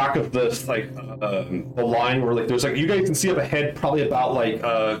are at the back of this, like, the line where, like, there's, like, you guys can see up ahead probably about, like,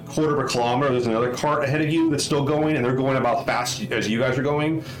 a quarter of a kilometer. There's another cart ahead of you that's still going, and they're going about as fast as you guys are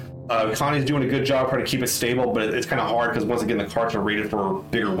going. Connie's doing a good job trying to keep it stable, but it's kind of hard because, once again, the carts are rated for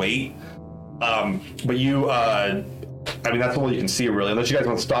bigger weight. But you, I mean, that's all you can see, really. Unless you guys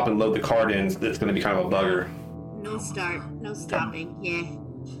want to stop and load the cart in, it's going to be kind of a bugger. No no stopping, yeah.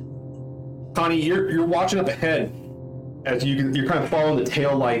 Connie, you're watching up ahead as you're kind of following the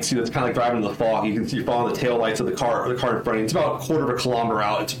tail lights. That's kind of like driving in the fog. You can see you're following the tail lights of the car in front of you. It's about a quarter of a kilometer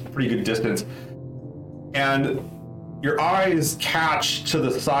out. It's a pretty good distance. And your eyes catch to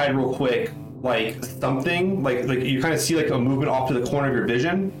the side real quick, like something, like you kind of see like a movement off to the corner of your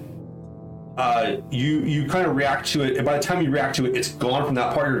vision. You kind of react to it, and by the time you react to it, it's gone from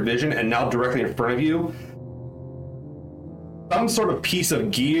that part of your vision, and now directly in front of you, some sort of piece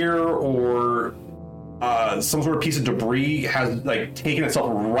of gear or some sort of piece of debris has like taken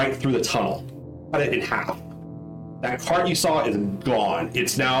itself right through the tunnel, cut it in half. That cart you saw is gone.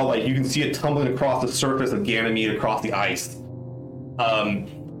 It's now like you can see it tumbling across the surface of Ganymede, across the ice.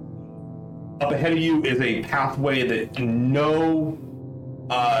 Up ahead of you is a pathway that no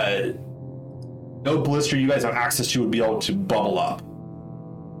blister you guys have access to would be able to bubble up.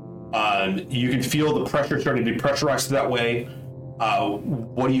 You can feel the pressure starting to be pressurized that way.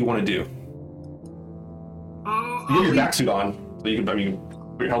 What do you want to do? You have your back suit on, so you can put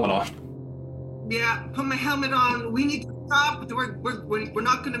your helmet on. Yeah, put my helmet on. We need to stop. We're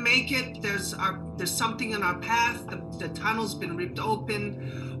not going to make it. There's something in our path. The tunnel's been ripped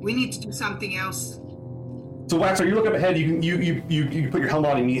open. We need to do something else. So Waxer, you look up ahead. You put your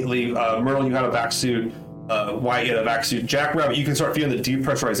helmet on immediately. Myrtle, you had a vac suit. Wyatt, you had a vac suit. Jackrabbit, you can start feeling the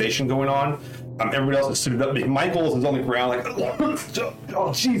depressurization going on. Everybody else is suited up. Michaels is on the ground like, oh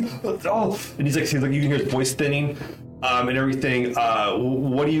jeez, oh, and he's like, you can hear his voice thinning. And everything.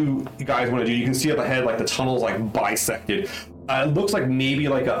 What do you guys want to do? You can see up ahead, like the tunnel's like bisected. It looks like maybe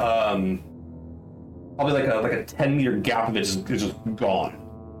like a probably like a 10-meter gap of it is just gone.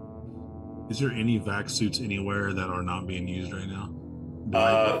 Is there any vac suits anywhere that are not being used right now?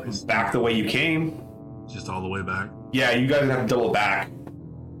 Back the way you came. Just all the way back? Yeah, you guys have to double back.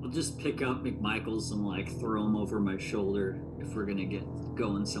 I'll just pick up McMichaels and like throw him over my shoulder if we're gonna get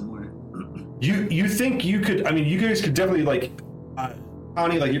going somewhere. You think you could? I mean, you guys could definitely like,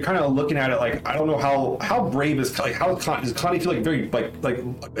 Connie. Like you're kind of looking at it like I don't know how brave is like does Connie feel like very like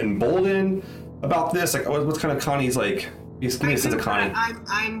emboldened about this? Like what's kind of Connie's like? Give me a sense of Connie.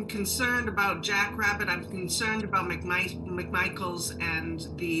 I'm concerned about Jackrabbit. I'm concerned about McMichaels and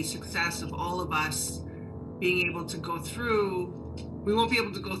the success of all of us being able to go through. We won't be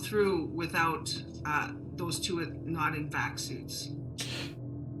able to go through without those two not in vac suits.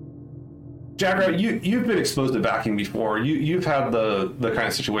 Jackrabbit, you've been exposed to vacuum before. You've had the kind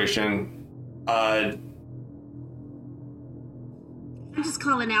of situation. I'm just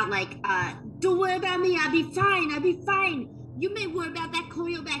calling out like, don't worry about me. I'll be fine. You may worry about that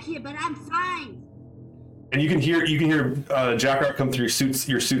coil back here, but I'm fine. And you can hear Jackrabbit come through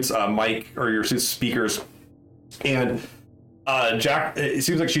your suit's mic or your suit's speakers, and Jack. It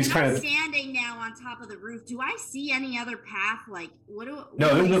seems like she's kind of standing now on top of the roof. Do I see any other path? Like,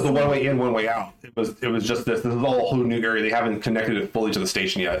 no, this is the one way in, one way out. It was just this. This is all a whole new area. They haven't connected it fully to the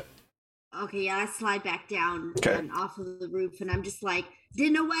station yet. Okay, yeah, I slide back down and off of the roof, and I'm just like,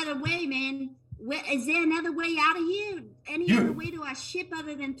 didn't know other way, man. Is there another way out of here? Any other way to our ship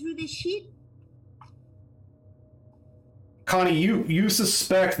other than through this sheet? Connie, you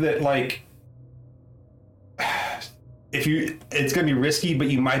suspect that like it's gonna be risky, but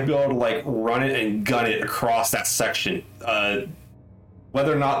you might be able to like run it and gun it across that section.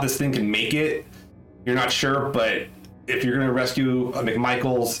 Whether or not this thing can make it, you're not sure, but if you're gonna rescue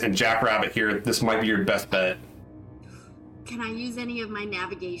McMichaels and Jackrabbit here, this might be your best bet. Can I use any of my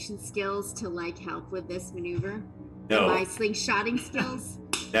navigation skills to like help with this maneuver? No. My slingshotting skills?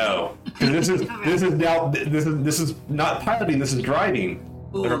 No. This is not piloting, this is driving.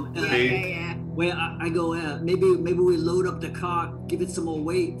 Yeah. Wait, I go, maybe we load up the car, give it some more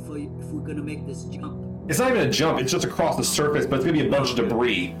weight if we're gonna make this jump. It's not even a jump, it's just across the surface, but it's gonna be a bunch of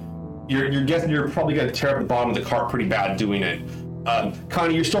debris. You're guessing you're probably gonna tear up the bottom of the cart pretty bad doing it.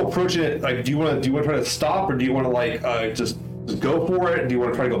 Connie, you're still approaching it. Like, do you want to try to stop, or do you want to like just go for it? Do you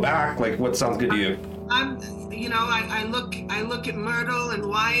want to try to go back? Like, what sounds good to you? I look at Myrtle and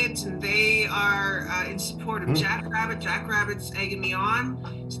Wyatt, and they are in support of Jackrabbit. Jackrabbit's egging me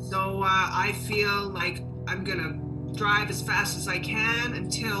on, so I feel like I'm gonna drive as fast as I can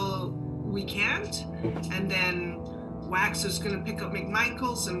until we can't, and then Waxer's gonna pick up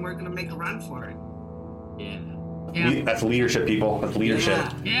McMichaels, and we're gonna make a run for it. Yeah. That's leadership, people. That's leadership.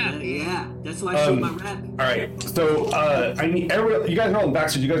 Yeah. That's why I showed my rep. All right. So I need everybody. You guys are all in back,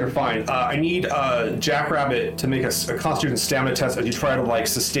 so you guys are fine. I need Jackrabbit to make a Constitution stamina test as you try to like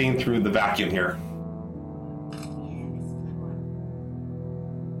sustain through the vacuum here.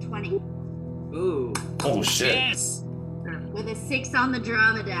 20. Ooh. Oh shit. Yes. With a 6 on the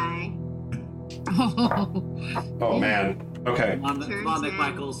drama die. Oh man. Okay. Come on,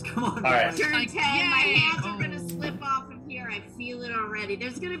 McMichaels. Come on. All right. Turn 10. Like, My yay. hands are gonna slip off of here. I feel it already. already.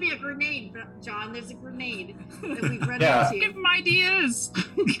 There's gonna be a grenade, John. There's a grenade that we've run Yeah. Give into. him ideas.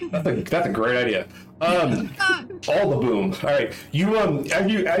 That's a great idea. All the boom. All right, you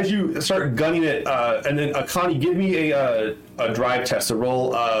as you start gunning it, and then Connie, give me a drive test. So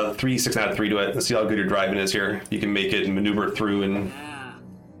roll 3, 6 out of 3 to it. Let's see how good your driving is here. You can make it and maneuver it through, and Yeah.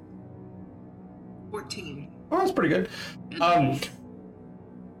 14. oh, that's pretty good.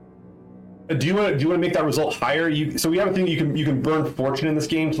 Do you want to make that result higher? So we have a thing you can burn fortune in this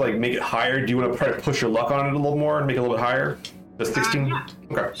game to like make it higher. Do you want to try to push your luck on it a little more and make it a little bit higher? The 16. Yeah.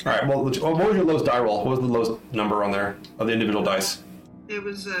 Okay. All right. Well, what was your lowest die roll? What was the lowest number on there of the individual dice? It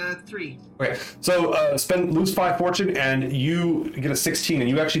was 3. Okay, so lose 5 fortune, and you get a 16, and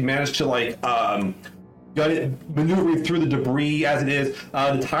you actually manage to like gun it, maneuvering through the debris as it is.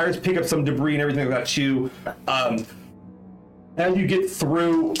 The tires pick up some debris and everything like that too. As you get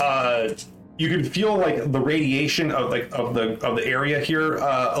through, you can feel like the radiation of the area here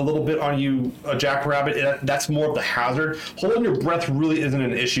a little bit on you, Jackrabbit. That's more of the hazard. Holding your breath really isn't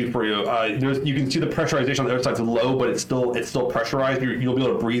an issue for you. You can see the pressurization on the other side's low, but it's still pressurized. You'll be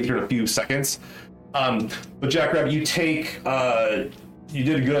able to breathe here in a few seconds. But Jackrabbit, you take you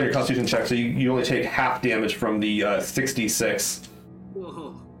did good on your Constitution check, so you only take half damage from the 66.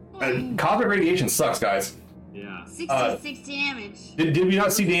 Whoa. And cosmic radiation sucks, guys. Yeah. 66 damage. Did we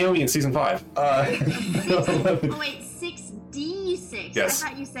not see Naomi in season 5? Oh wait, 6d6. Yes. I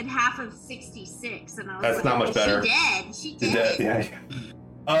thought you said half of 66, and I was That's like, not much better. She dead. Yeah.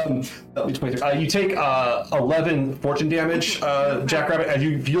 That'll be 23. You take 11 fortune damage, Jackrabbit, as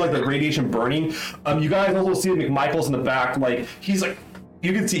you feel like the radiation burning. You guys also see McMichael's in the back, like he's like,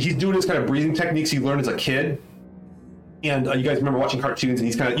 you can see he's doing his kind of breathing techniques he learned as a kid. And you guys remember watching cartoons, and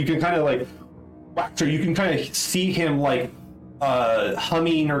you can kind of see him like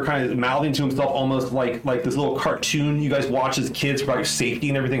humming or kind of mouthing to himself, almost like this little cartoon you guys watch as kids about your safety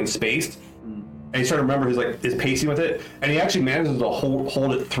and everything in space. And he's trying to remember his pacing with it, and he actually manages to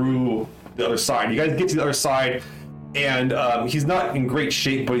hold it through the other side. You guys get to the other side, and he's not in great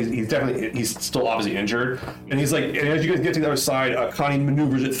shape, but he's still obviously injured. And he's like, and as you guys get to the other side, Connie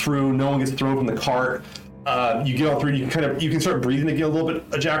maneuvers it through. No one gets thrown from the cart. You get all through, and you can start breathing again a little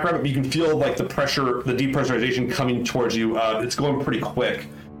bit, Jackrabbit, but you can feel like the pressure, the depressurization coming towards you. It's going pretty quick.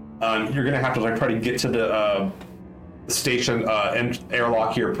 You're gonna have to try to get to the station and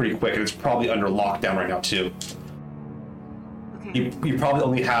airlock here pretty quick, and it's probably under lockdown right now too. Okay. You probably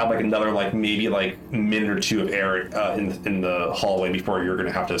only have like another maybe minute or 2 of air in the hallway before you're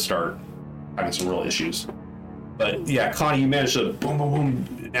gonna have to start having some real issues. But yeah, Connie, you managed to boom, boom,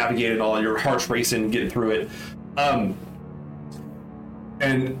 boom, navigate it all. Your heart's racing, getting through it.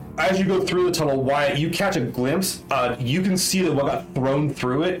 And as you go through the tunnel, Wyatt, you catch a glimpse. You can see that what got thrown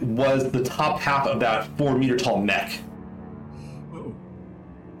through it was the top half of that 4-meter tall mech.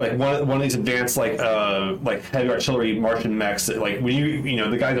 Like one of these advanced like heavy artillery Martian mechs that, like, when you know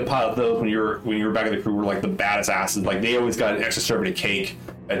the guys that pilot those when you were back in the crew were like the baddest asses. Like, they always got an extra serving of cake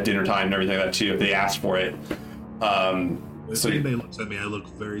at dinner time and everything like that too if they asked for it. If anybody looks at me, I look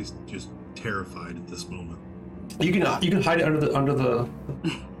very just terrified at this moment. You can hide it under the.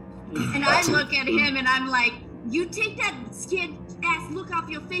 And I look at him and I'm like, you take that scared ass look off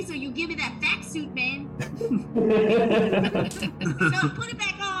your face, or you give me that vac suit, man. No, put it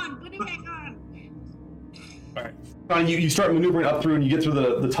back on. Put it back on. All right. You start maneuvering up through, and you get through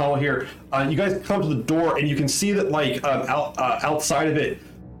the tunnel here. You guys come to the door, and you can see that outside of it,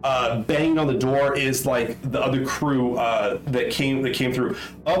 banging on the door is like the other crew that came through.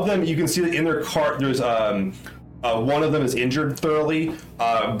 Of them, you can see that in their cart there's one of them is injured thoroughly,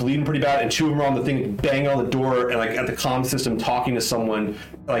 bleeding pretty bad, and 2 of them are on the thing banging on the door and like at the comm system talking to someone,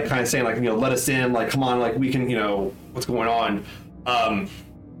 like kind of saying like, let us in, like, come on, like, we can, what's going on.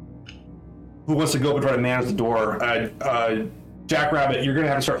 Who wants to go up and try to manage the door? Jackrabbit, you're gonna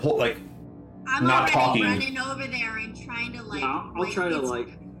have to start I'm not already talking. running over there and trying to I'll try to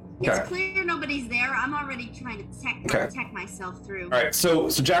It's clear nobody's there. I'm already trying to protect myself through. All right, so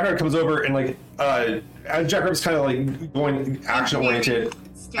Jackrabbit comes over, and as Jackrabbit's kind of going action oriented,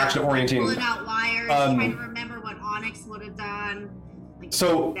 pulling out wires, trying to remember what Onyx would have done.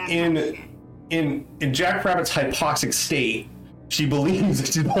 So in Jackrabbit's hypoxic state, she believes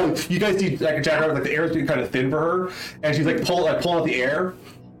that she's pulling. You guys see Jackrabbit, the air is getting kind of thin for her, and she's pulling out the air.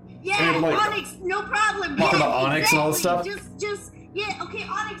 Yeah, Onyx, no problem. Talking about Onyx and all this stuff. Yeah, okay,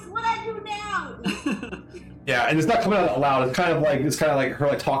 Onyx, what I do now? Yeah, and it's not coming out loud. It's kind of like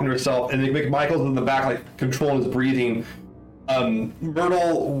her talking to herself, and McMichael's in the back controlling his breathing.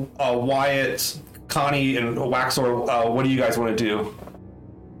 Myrtle, Wyatt, Connie, and Waxor, what do you guys want to do?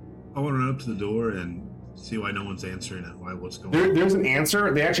 I want to run up to the door and See why no one's answering it. What's going on? There's an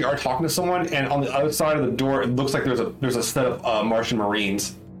answer. They actually are talking to someone, and on the other side of the door, it looks like there's a set of Martian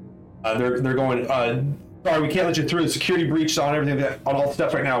Marines. They're going. Sorry, we can't let you through. Security breach on everything, on all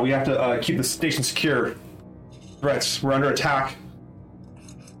steps right now. We have to keep the station secure. Threats. We're under attack.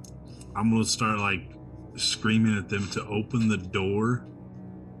 I'm gonna start like screaming at them to open the door.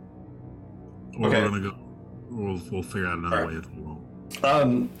 Or Okay. we're gonna go. We'll figure out another way if we won't.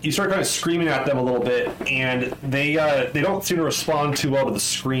 You start kind of screaming at them a little bit, and they don't seem to respond too well to the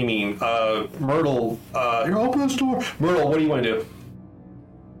screaming. Myrtle, you're open this door. Myrtle, what do you want to do?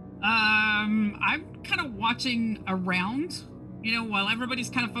 I'm kind of watching around, while everybody's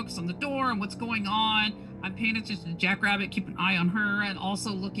kind of focused on the door and what's going on. I'm paying attention to Jackrabbit, keep an eye on her, and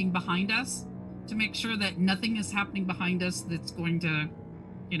also looking behind us to make sure that nothing is happening behind us that's going to,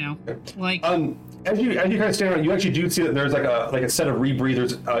 As you kind of stand around, you actually do see that there's like a set of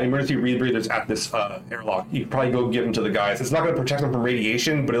rebreathers, emergency rebreathers at this airlock. You can probably go give them to the guys. It's not going to protect them from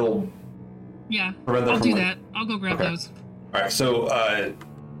radiation, but it'll prevent them I'll from do that. I'll go grab those. All right, so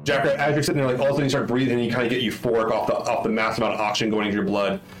Jack, as you're sitting there, like all of a sudden you start breathing, and you kind of get euphoric off the massive amount of oxygen going into your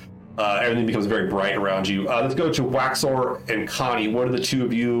blood. Everything becomes very bright around you. Let's go to Waxor and Connie. What do the two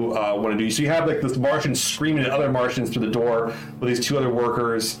of you want to do? So you have like this Martian screaming at other Martians through the door with these two other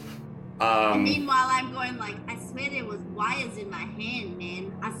workers. Meanwhile, I'm going like, I swear there was wires in my hand,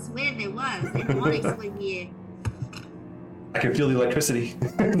 man. I swear there was. Electronics were here. I can feel the electricity.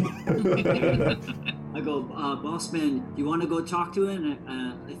 I go, boss man, you want to go talk to him?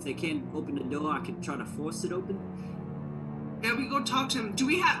 If they can't open the door, I can try to force it open. Yeah, we go talk to him. Do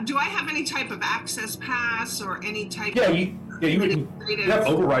I have any type of access pass or any type you of have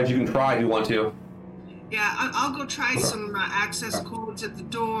overrides you can try if you want to. Yeah, I'll go try some access codes at the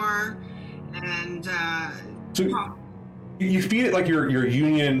door, and So you feed it like your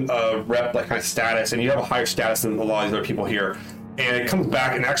union rep like kind of status, and you have a higher status than a lot of these other people here. And it comes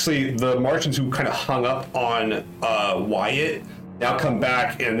back, and actually the Martians who kind of hung up on Wyatt now come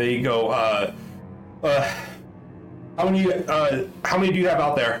back, and they go, how many do you have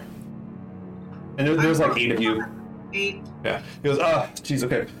out there? And there's like 8 of you. 8. Yeah. He goes, geez,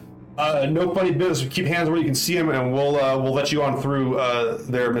 okay. No funny business. Keep hands where you can see them, and we'll let you on through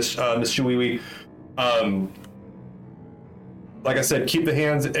there, Miss Shuiwi. Like I said, keep the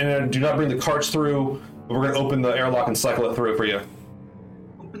hands and do not bring the carts through. But we're gonna open the airlock and cycle it through for you.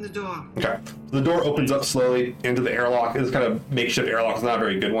 Open the door. Okay. So the door opens up slowly into the airlock. It's kind of makeshift airlock. It's not a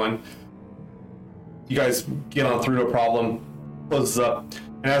very good one. You guys get on through, no problem. Closes up.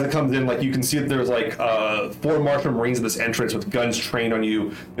 And as it comes in, like you can see that there's like 4 Martian Marines at this entrance with guns trained on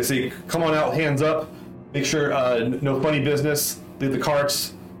you. They say, "Come on out, hands up. Make sure no funny business. Leave the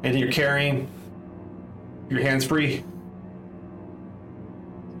carts. Anything you're carrying. Your hands free."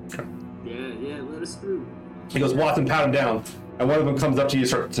 Yeah, let us through. He goes, "Watson, pat him down." And one of them comes up to you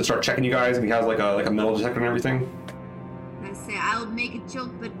to start checking you guys, and he has like a metal detector and everything. I say, I'll make a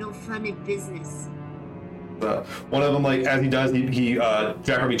joke, but no funny business. One of them, like as he does, he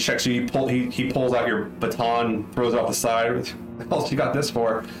Jack checks you. He pulls out your baton, throws it off the side. What the hell you got this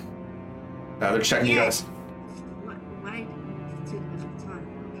for? They're checking you guys. Why took the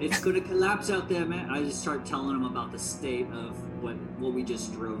baton? It's gonna collapse out there, man. I just start telling them about the state of what we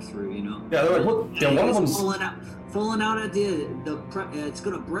just drove through, you know. Yeah, they're like, "What?" Yeah, one of them's falling out at it's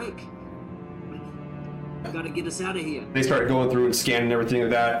gonna break. Gotta get us out of here. They start going through and scanning everything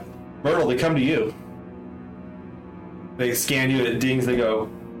like that. Myrtle, they come to you. They scan you, and it dings. They go,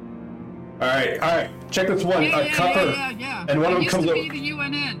 all right, check this one. Cuff her. Yeah. And one of them used comes to over. be the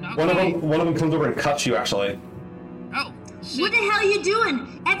UNN. Okay. One of them comes over and cuts you. Actually, Oh, shit. What the hell are you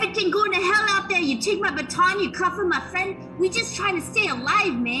doing? Everything going to hell out there. You take my baton, you cover my friend. We just trying to stay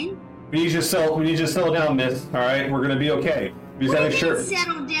alive, man. we need you to settle down, miss. All right, we're gonna be okay. We just What gotta do you make mean sure.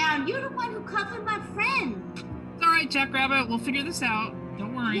 settle down? You're the one who covered my friend. It's all right, Jackrabbit. We'll figure this out.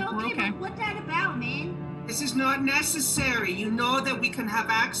 Don't worry. You We're okay. but what's that about, man? This is not necessary. You know that we can have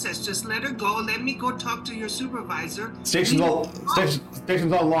access. Just let her go. Let me go talk to your supervisor. Station's on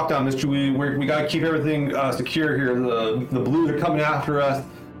lockdown, Mister. We gotta keep everything secure here. The Blues are coming after us.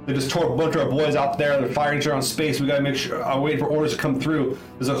 They just tore a bunch of our boys out there. They're firing each other on space. We gotta make sure. I'm waiting for orders to come through.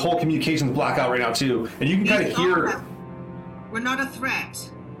 There's a whole communications blackout right now too, and you can kind of hear. We're not a threat.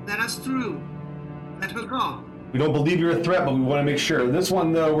 Let us through. Let her go. We don't believe you're a threat, but we want to make sure. This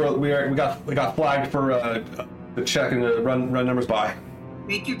one though, we got flagged for the check and run numbers by.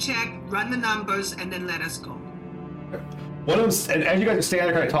 Make your check, run the numbers, and then let us go. One of them, and as you guys are standing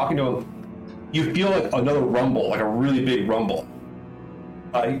there kind of talking to him, you feel like another rumble, like a really big rumble.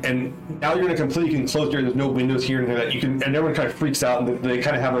 And now you're in a completely enclosed area. There's no windows here, and that you can. And everyone kind of freaks out, and they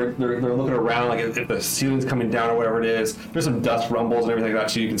kind of have they're looking around, like if the ceiling's coming down or whatever it is. There's some dust rumbles and everything like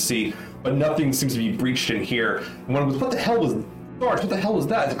that, too. You can see, but nothing seems to be breached in here. And one was, what the hell was Sarge? What the hell was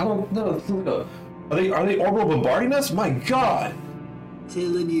that? I don't know. Are they orbital bombarding us? My God!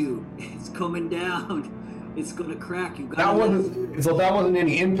 Telling you, it's coming down. It's gonna crack. You got that wasn't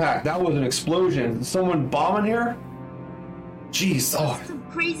any impact. That was an explosion. Is someone bombing here? Jeez. Oh. Some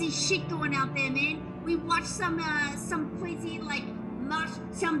crazy shit going out there, man. We watched some crazy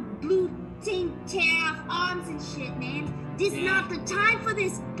some blue thing tear off arms and shit, man. This is not the time for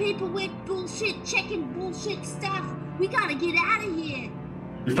this paperwork bullshit, checking bullshit stuff. We gotta get out of here.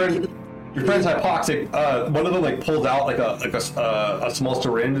 Your friend's hypoxic. One of them like pulls out like a small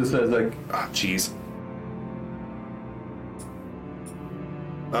syringe and says like, ah, oh, jeez.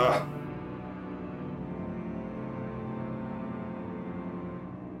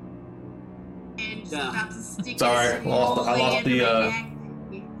 Sorry, lost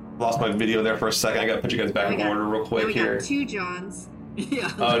my video there for a second. I gotta put you guys back in order real quick here. We got 2 Johns.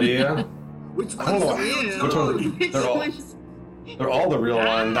 Yeah. Oh, do you? Which I don't know. Which one? They're all the real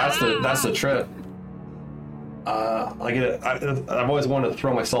one. That's the trip. I get it. I've always wanted to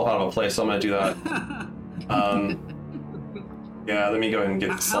throw myself out of a place, so I'm gonna do that. Yeah, let me go ahead and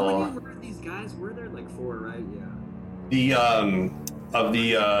get Solo. How many were these guys? Were there like 4, right? Yeah.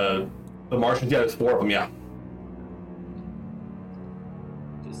 The Martians, yeah, there's 4 of them, yeah.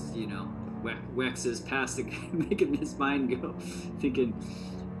 Just, Wex is past making his mind go, thinking,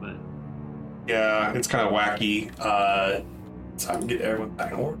 but... Yeah, it's kind of wacky. So I can get everyone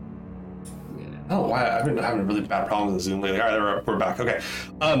back in order. Yeah. I don't know why I've been having really bad problems with Zoom lately. All right, we're back. Okay.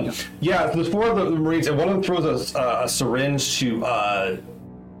 Yeah, there's 4 of the Marines, and one of them throws a syringe to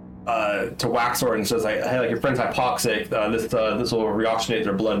Waxor and says, "Hey, like your friend's hypoxic. This will reoxygenate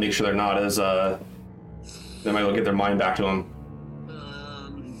their blood, make sure they're not as they might get their mind back to them."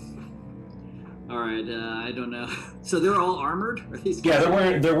 All right, I don't know. So they're all armored? Are these guys?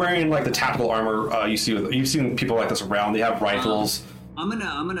 Yeah, they're wearing like the tactical armor you've seen people like this around. They have rifles. I'm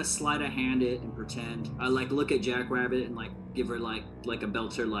gonna sleight of hand it and pretend. I like look at Jackrabbit and like give her like a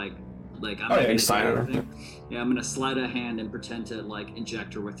belter like I'm. Oh yeah, you sign her. Yeah, I'm gonna sleight of hand and pretend to like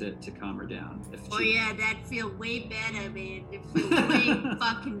inject her with it to calm her down. Yeah, that'd feel way better, man. It'd feel way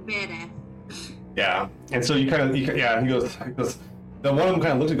fucking better. Yeah, and so he goes. Then one of them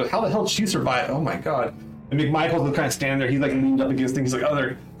kind of looks and goes, "How the hell did she survive?" Oh my God! And McMichael's kind of standing there. He's like leaned up against things. He's like, "Oh,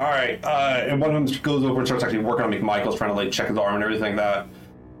 there. All right." And one of them goes over and starts actually working on McMichael's, trying to like check his arm and everything like that.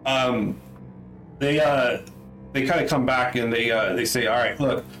 They kind of come back and they say, "All right,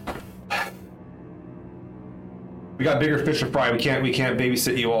 look, we got bigger fish to fry. We can't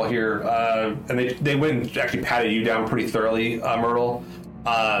babysit you all here." And they went and actually patted you down pretty thoroughly, Myrtle,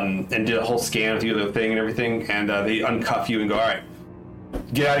 and did a whole scan of you, the thing and everything. And they uncuff you and go, "All right.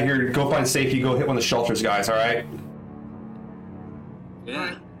 Get out of here, go find safety, go hit one of the shelters, guys, alright?"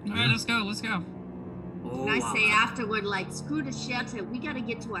 Yeah. Alright, let's go. And I say afterward, like, screw the shelter, we gotta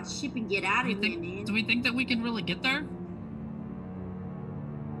get to our ship and get out of here, man. Do we think that we can really get there?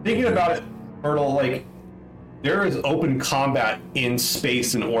 Thinking about it, Myrtle, like, there is open combat in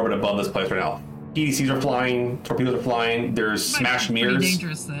space and orbit above this place right now. PDCs are flying, torpedoes are flying, there's smashed mirrors. Pretty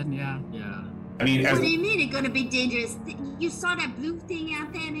dangerous then, yeah. I mean, what do you mean it's gonna be dangerous? You saw that blue thing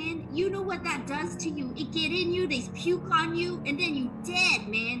out there, man? You know what that does to you. It get in you, they puke on you, and then you dead,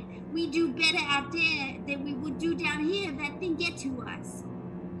 man. We do better out there than we would do down here if that thing get to us.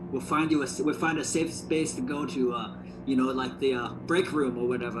 We'll find a safe space to go to, like the break room or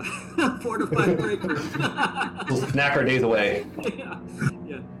whatever. Fortified break room. We'll snack our days away. Yeah.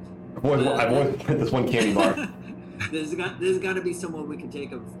 I've always put this one candy bar. There's got to be somewhere we can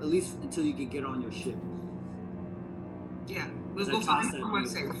take them, at least until you can get on your ship. Yeah, we'll find someone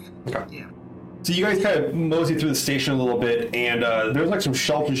safe. Okay. Yeah. So you guys kind of mosey through the station a little bit, and there's like some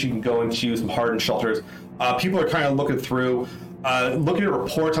shelters you can go into, some hardened shelters. People are kind of looking through, looking at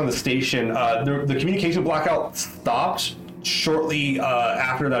reports on the station. The communication blackout stopped shortly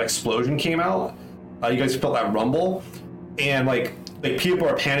after that explosion came out. You guys felt that rumble, and like people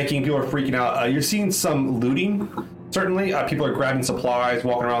are panicking, people are freaking out. You're seeing some looting, certainly. People are grabbing supplies,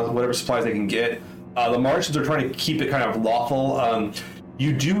 walking around with whatever supplies they can get. The Martians are trying to keep it kind of lawful.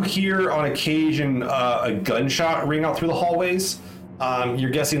 You do hear on occasion a gunshot ring out through the hallways.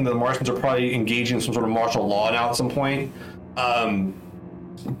 You're guessing the Martians are probably engaging in some sort of martial law now at some point.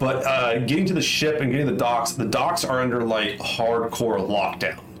 But getting to the ship and getting to the docks are under like hardcore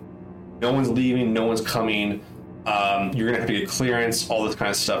lockdown. No one's leaving, no one's coming. You're gonna have to get clearance, all this kind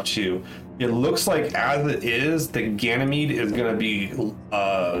of stuff too. It looks like as it is, the Ganymede is going to be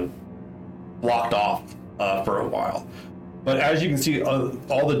blocked off for a while. But as you can see,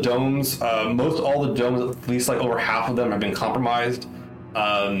 all the domes, most all the domes, at least like over half of them have been compromised.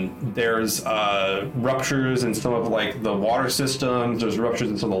 There's ruptures in some of like the water systems. There's ruptures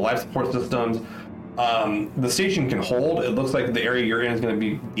in some of the life support systems. The station can hold. It looks like the area you're in is going to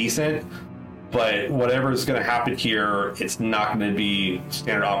be decent, but whatever is going to happen here, it's not going to be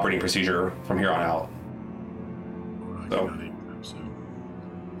standard operating procedure from here on out.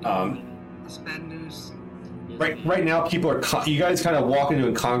 That's bad news. Right now, people are you guys kind of walk into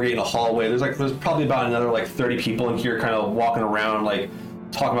and congregate in a hallway. There's probably about another like 30 people in here, kind of walking around, like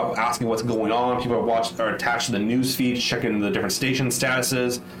talking about, asking what's going on. People are attached to the news feed, checking the different station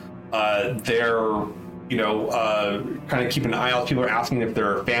statuses. They're kind of keeping an eye out. People are asking if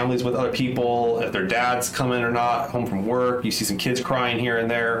there are families with other people, if their dad's coming or not home from work. You see some kids crying here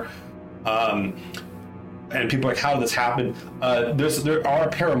and there. And people are like, how did this happen? There are a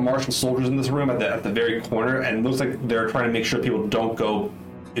pair of Martian soldiers in this room at the very corner, and it looks like they're trying to make sure people don't go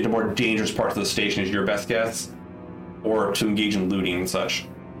into more dangerous parts of the station, is your best guess, or to engage in looting and such.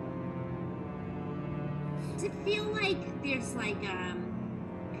 Does it feel like there's like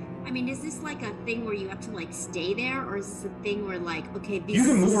is this like a thing where you have to like stay there, or is this a thing where like, okay, this you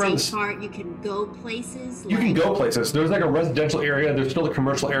can is move the around safe part, you can go places? You can go places. There's like a residential area, there's still a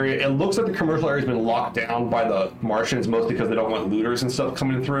commercial area. It looks like the commercial area's been locked down by the Martians, mostly because they don't want looters and stuff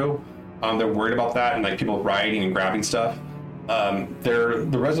coming through. They're worried about that, and like people rioting and grabbing stuff. The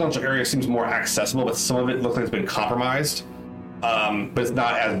residential area seems more accessible, but some of it looks like it's been compromised. But it's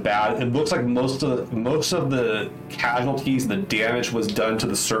not as bad. It looks like most of the casualties, the damage was done to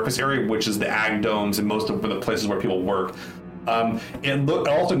the surface area, which is the ag domes and most of the places where people work. It looked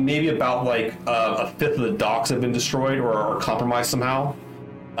also maybe about like a fifth of the docks have been destroyed or compromised somehow.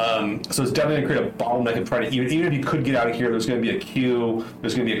 So it's definitely going to create a bottleneck and try to even if you could get out of here, there's going to be a queue.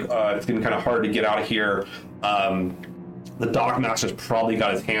 There's going to be it's going to be kind of hard to get out of here. The dock master's probably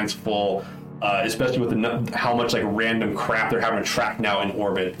got his hands full. Especially with how much like random crap they're having to track now in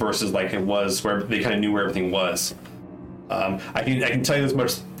orbit versus like it was where they kind of knew where everything was. I can tell you this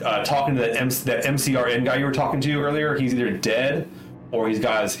much. Talking to that MCRN guy you were talking to earlier, he's either dead or he's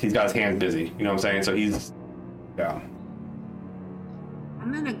got his hands busy. You know what I'm saying? So yeah.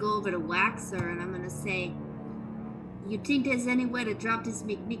 I'm gonna go over to Waxer and I'm gonna say, you think there's any way to drop this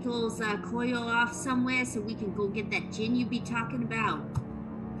McNichols coil off somewhere so we can go get that gin you be talking about?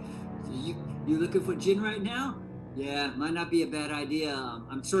 You looking for gin right now? Yeah, might not be a bad idea.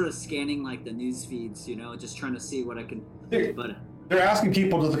 I'm sort of scanning like the news feeds, just trying to see what I can. But they're asking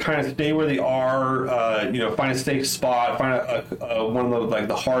people just to kind of stay where they are. Find a safe spot, find one of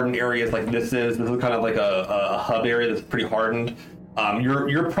the hardened areas like this is. This is kind of like a hub area that's pretty hardened.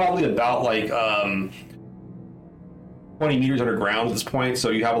 You're probably about 20 meters underground at this point, so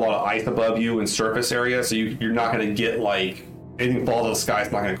you have a lot of ice above you and surface area. So you're not going to get like. Anything falls out of the sky,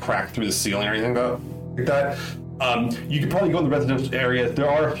 it's not going to crack through the ceiling or anything like that. You could probably go in the residential areas. There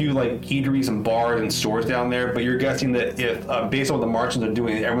are a few like eateries and bars and stores down there, but you're guessing that if based on what the Martians are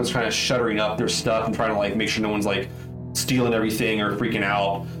doing, everyone's kind of shuttering up their stuff and trying to like make sure no one's like stealing everything or freaking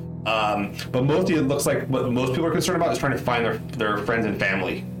out. But mostly it looks like what most people are concerned about is trying to find their friends and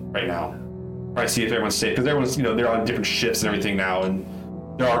family right now. Trying to see if everyone's safe because everyone's they're on different shifts and everything now, and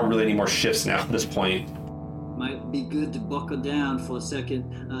there aren't really any more shifts now at this point. Might be good to buckle down for a second,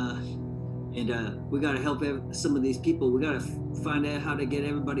 and we got to help some of these people. We got to find out how to get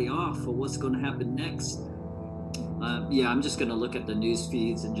everybody off or what's going to happen next. I'm just going to look at the news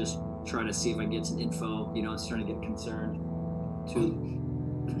feeds and just try to see if I can get some info. I'm starting to get concerned too.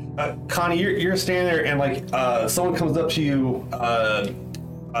 Connie, you're standing there and like someone comes up to you,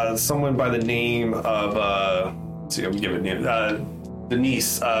 someone by the name of let's see, I'm giving a name,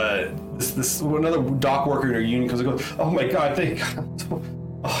 Denise. This another dock worker in her union comes and goes, oh my God, thank God.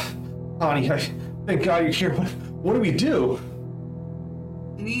 Oh, Connie, thank God you're here. What do we do?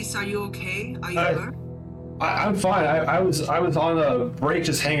 Denise, are you okay? Are you hurt? I'm fine. I was on a break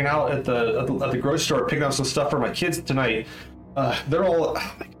just hanging out at the grocery store picking up some stuff for my kids tonight. They're all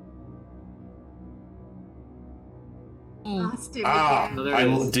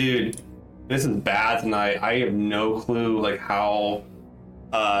dude, this is bad tonight. I have no clue like how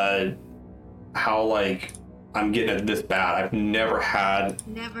like I'm getting it this bad. I've never had it.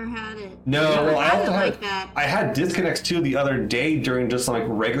 No, well, I had disconnects too the other day during just like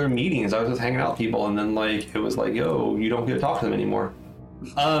regular meetings. I was just hanging out with people, and then like it was like, yo, you don't get to talk to them anymore.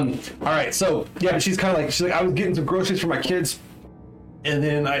 All right, so yeah, she's like, I was getting some groceries for my kids, and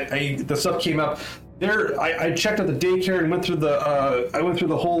then the stuff came up. I checked at the daycare and went through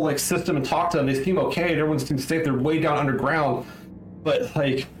the whole like system and talked to them. They seem okay. And everyone seems safe. They're way down underground. But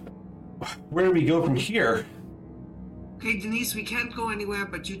like, where do we go from here? Okay, Denise, we can't go anywhere,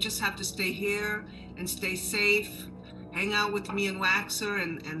 but you just have to stay here and stay safe. Hang out with me and Waxer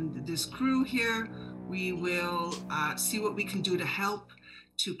and this crew here. We will see what we can do to help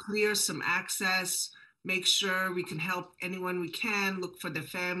to clear some access, make sure we can help anyone we can, look for their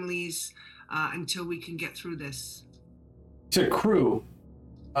families until we can get through this. To crew,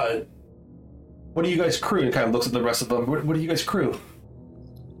 what do you guys crew? And kind of looks at the rest of them. What do you guys crew?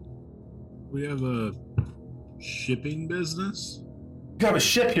 We have a shipping business. You have a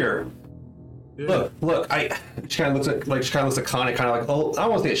ship here. Yeah. Look. She kind of looks at Connie, kind of like, oh, I don't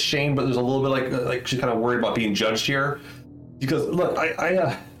want to say ashamed, but there's a little bit like she's kind of worried about being judged here. Because look,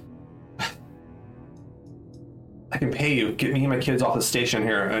 I can pay you. Get me and my kids off the station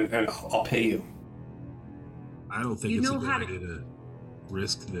here, and I'll pay you. I don't think it's a good idea to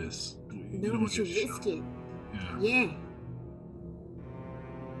risk this. No, we should risk it. Yeah.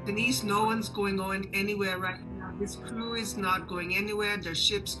 Denise, no one's going anywhere right now. This crew is not going anywhere. Their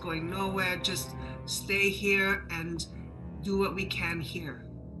ship's going nowhere. Just stay here and do what we can here.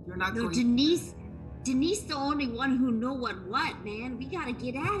 You're not going. Denise, the only one who know what, man. We gotta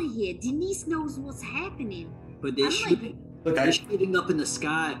get out of here. Denise knows what's happening. But they're shooting up in the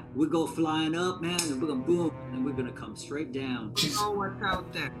sky. We go flying up, man, and we're gonna boom, and we're gonna come straight down. You know what's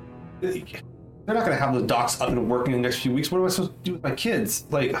out there. They're not gonna have the docks up and working in the next few weeks. What am I supposed to do with my kids?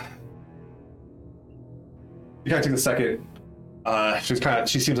 Like, you kind of take a second.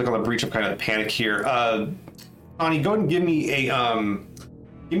 She seems like on the breach of kind of panic here. Connie, go ahead and give me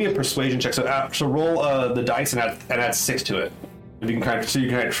a persuasion check. So roll the dice and add 6 to it. If you can kind of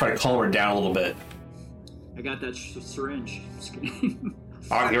try to calm her down a little bit. I got that syringe. Just kidding.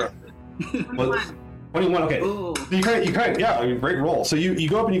 You're 21. Okay. Oh. You kind of great roll. So you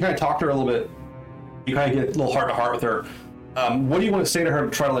go up and you kind of talk to her a little bit. You kind of get a little heart to heart with her. What do you want to say to her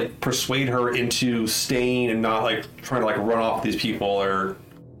to try to like persuade her into staying and not like trying to like run off these people? Or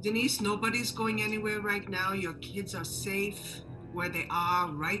Denise, nobody's going anywhere right now. Your kids are safe where they are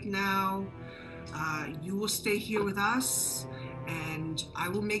right now. You will stay here with us, and I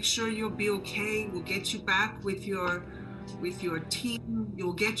will make sure you'll be okay. We'll get you back with your team.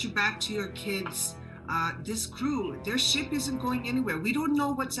 You'll get you back to your kids. This crew, their ship isn't going anywhere. We don't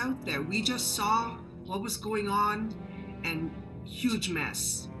know what's out there. We just saw what was going on, and huge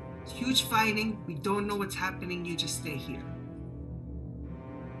mess, huge fighting. We don't know what's happening. You just stay here.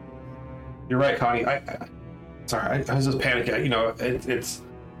 You're right, Connie. Sorry, I was just panicking. You know, it's.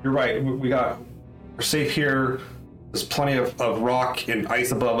 You're right. We're safe here. There's plenty of rock and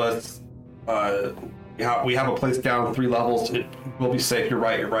ice above us. We have a place down 3 levels. It will be safe. You're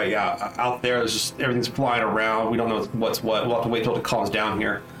right. Yeah, out there, there's just everything's flying around. We don't know what's what. We'll have to wait till it calms down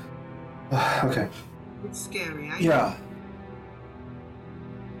here. Okay. It's scary. Yeah.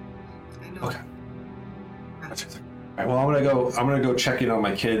 I know. Okay. All right. Well, I'm gonna go check in on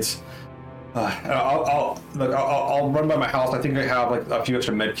my kids. And I'll run by my house. I think I have like a few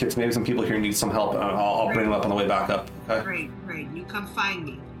extra med kits. Maybe some people here need some help. I'll bring them up on the way back up. Okay. Great. You come find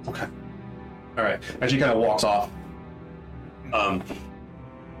me. Okay. All right. And she kind of walks off.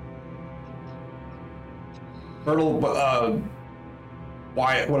 Myrtle,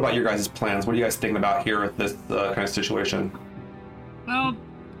 Wyatt, what about your guys' plans? What are you guys thinking about here with this kind of situation? Well,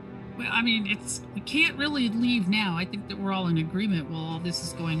 I mean, we can't really leave now. I think that we're all in agreement while all this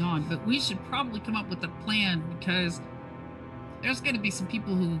is going on, but we should probably come up with a plan because there's going to be some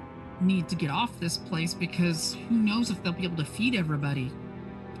people who need to get off this place because who knows if they'll be able to feed everybody.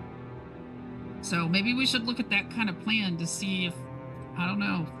 So maybe we should look at that kind of plan to see if, I don't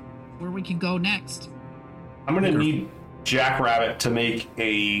know, where we could go next. I'm going to need Jackrabbit to make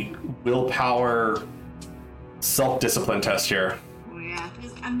a willpower self-discipline test here. Oh yeah,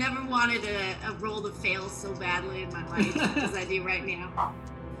 I've never wanted a roll to fail so badly in my life as I do right now.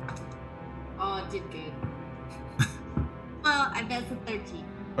 Oh, it did good. Well, I bet it's a 13.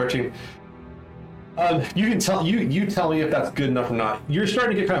 13. You can tell you tell me if that's good enough or not. You're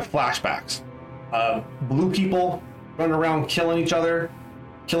starting to get kind of flashbacks. Blue people running around killing each other,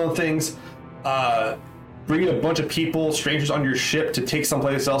 killing things, bringing a bunch of people, strangers on your ship to take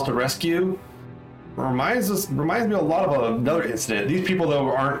someplace else to rescue. Reminds me a lot of another incident. These people though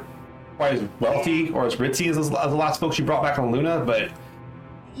aren't quite as wealthy or as ritzy as the last folks you brought back on Luna, but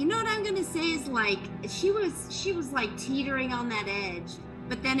you know what I'm gonna say is like she was like teetering on that edge.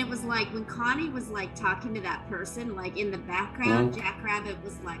 But then it was like when Connie was like talking to that person, like in the background, Jackrabbit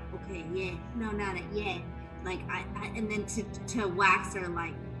was like, okay, yeah, no, not it, yeah. Like I and then to wax her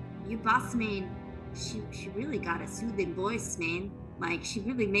like, you boss man, she really got a soothing voice, man. Like, she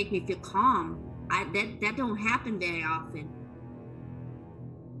really make me feel calm. That don't happen very often.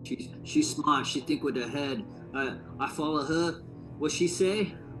 She's smart. She think with her head. I follow her. What she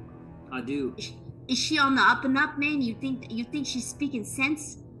say, I do. Is she on the up and up, man? You think she's speaking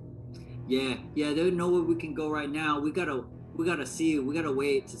sense? Yeah. They don't know where we can go right now. We gotta see. We gotta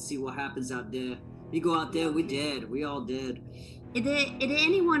wait to see what happens out there. You go out there, we dead. We all dead. Is there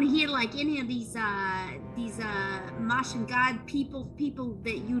anyone here, like any of these Martian god people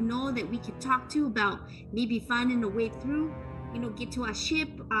that you know that we could talk to about maybe finding a way through? Get to our ship.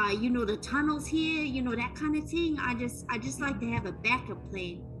 The tunnels here. That kind of thing. I just like to have a backup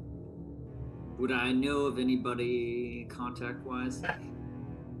plan. Would I know of anybody contact-wise?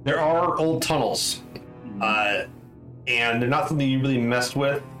 There are old tunnels, and they're not something you really messed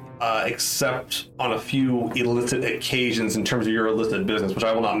with, except on a few illicit occasions in terms of your illicit business, which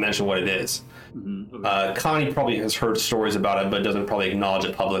I will not mention what it is. Mm-hmm. Okay. Connie probably has heard stories about it, but doesn't probably acknowledge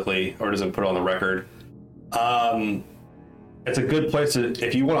it publicly or doesn't put it on the record. It's a good place to,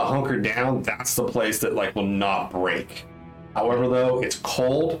 if you want to hunker down, that's the place that will not break. However, though, it's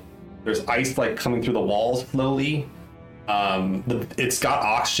cold. There's ice coming through the walls slowly. It's got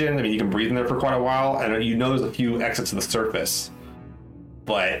oxygen. I mean, you can breathe in there for quite a while, and there's a few exits to the surface.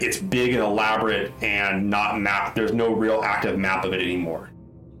 But it's big and elaborate and not mapped. There's no real active map of it anymore.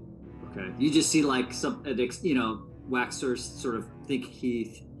 Okay. You just see Waxer sort of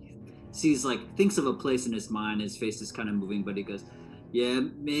thinks of a place in his mind. His face is kind of moving, but he goes, "Yeah,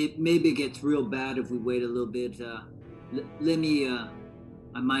 maybe it gets real bad if we wait a little bit. Let me.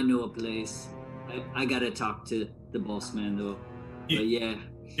 I might know a place. I gotta talk to the boss man though. But yeah."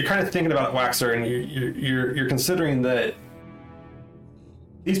 You're kind of thinking about it, Waxer, and you're considering that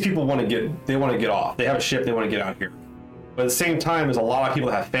these people want to get off. They have a ship. They want to get out here. But at the same time, there's a lot of people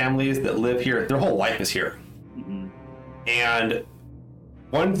that have families that live here. Their whole life is here. Mm-hmm. And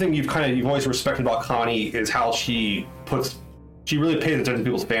one thing you've always respected about Connie is how she really pays attention to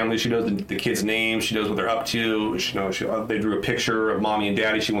people's families. She knows the kids' names. She knows what they're up to. They drew a picture of mommy and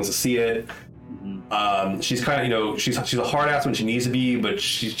daddy. She wants to see it. Mm-hmm. She's kind of, she's a hard ass when she needs to be, but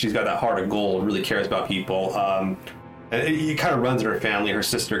she's got that heart of gold. Really cares about people. And it kind of runs in her family. Her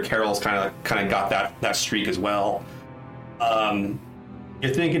sister Carol's kind of got that streak as well.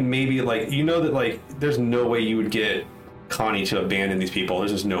 You're thinking maybe that there's no way you would get Connie to abandon these people.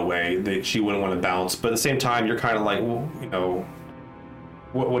 There's just no way that she wouldn't want to bounce. But at the same time, you're kind of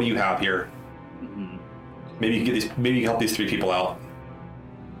what do you have here? Mm-hmm. Maybe you can help these 3 people out.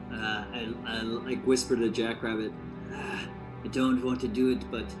 I whisper to Jackrabbit, I don't want to do it,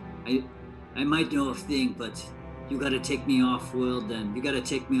 but I might know a thing, but you gotta take me off world then. You gotta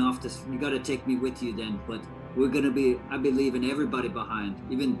take me off this. You gotta take me with you then. But I be leaving everybody behind,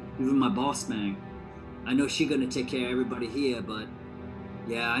 even my boss man. I know she gonna take care of everybody here, but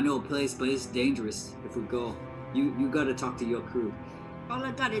yeah, I know a place, but it's dangerous if we go. You gotta talk to your crew. All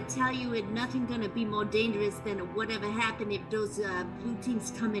I gotta tell you is nothing gonna be more dangerous than whatever happened if those blue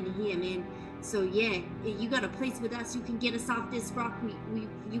teams come in here, man. So yeah, you got a place with us. You can get us off this rock.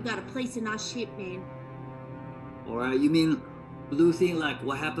 You got a place in our ship, man. All right, you mean blue thing like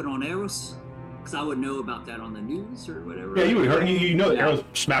what happened on Eros? Because I would know about that on the news or whatever. Yeah, you would heard. That Eros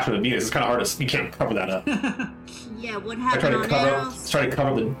smashed with a Venus. It's kind of hard to. You can't cover that up. Yeah, what happened on Eros? Try to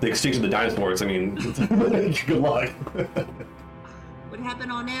cover the extinction of the dinosaurs. I mean, good luck. What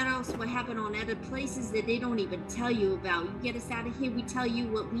happened on Eros? What happened on other places that they don't even tell you about? You get us out of here, we tell you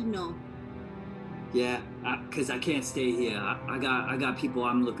what we know. Yeah, because I can't stay here. I got people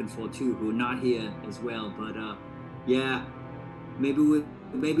I'm looking for too who are not here as well. But yeah, maybe we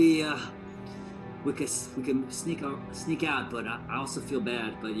can sneak out. But I also feel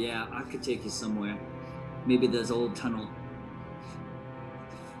bad. But yeah, I could take you somewhere. Maybe there's old tunnel.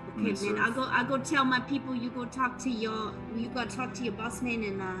 Okay, man. I'll go tell my people. You go talk to your boss man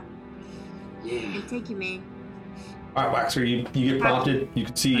and and take you, man. All right, Waxer, you get prompted. You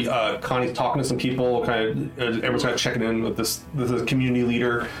can see Connie's talking to some people. Everyone's kind of checking in with this community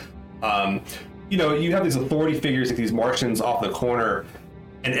leader. You have these authority figures, like these Martians off the corner,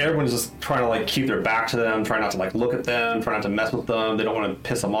 and everyone's just trying to keep their back to them, trying not to look at them, trying not to mess with them. They don't want to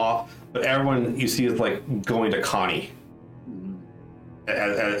piss them off. But everyone you see is going to Connie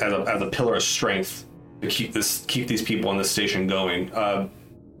as a pillar of strength to keep these people in this station going.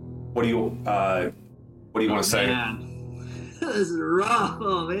 What do you want to say? Man. This is rough.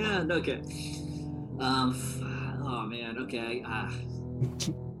 Oh man. Okay. Oh man. Okay.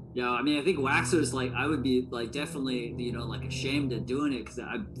 Yeah. I mean, I think Waxer's I would be definitely ashamed of doing it because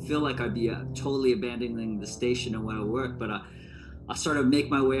I feel like I'd be totally abandoning the station and where I work. But I sort of make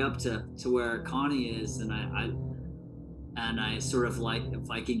my way up to where Connie is, and I sort of like, if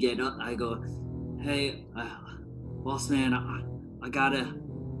I can get up, I go, hey, boss man, I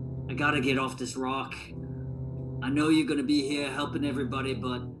gotta get off this rock. I know you're gonna be here helping everybody,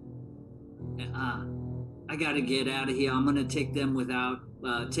 but I gotta get out of here. I'm gonna take them without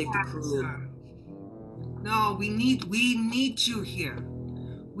take the crew. No, we need you here.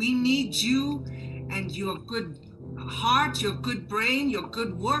 We need you and your good heart, your good brain, your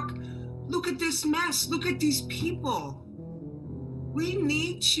good work. Look at this mess. Look at these people. We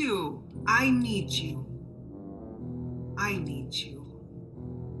need you. I need you. I need you.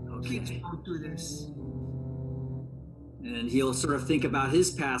 Okay. Please don't do this. And he'll sort of think about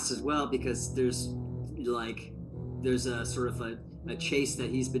his past as well, because there's a sort of a chase that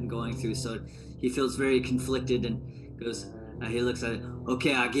he's been going through. So he feels very conflicted and goes, he looks at it.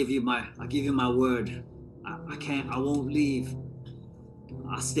 Okay, I'll give you my word. I won't leave.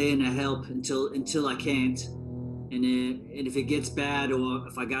 I'll stay and help until I can't. And if it gets bad or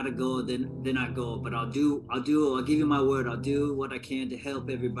if I gotta go, then I go. But I'll give you my word. I'll do what I can to help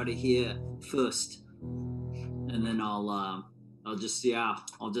everybody here first. And then I'll just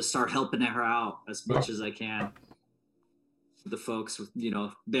start helping her out as much as I can. The folks with,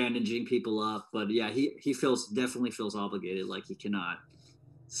 bandaging people up. But yeah, he definitely feels obligated, like he cannot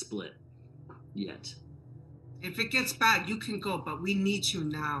split yet. If it gets bad, you can go, but we need you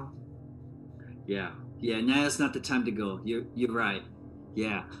now. Yeah, now's not the time to go. You're right.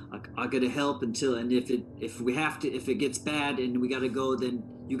 Yeah, I gotta help until, and if it gets bad and we gotta go, then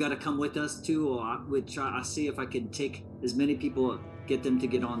you gotta come with us too, or I see if I can take as many people, get them to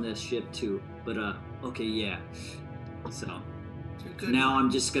get on this ship too. But okay, yeah. So now I'm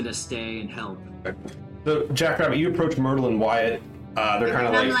just gonna stay and help. So Jackrabbit, you approach Myrtle and Wyatt. They're kind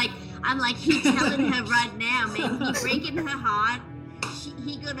of I'm like, he telling her right now, man. He breaking her heart.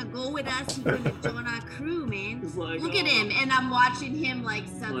 He gonna go with us. He gonna join our crew, man. Look at him, and I'm watching him like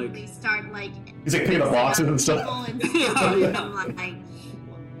suddenly start like. He's like picking up boxes and stuff. I'm like,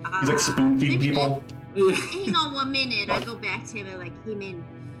 he's like spoon feeding people. Hang on 1 minute. I go back to him and like, hey man,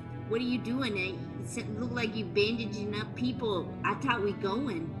 what are you doing? It look like you bandaging up people. I thought we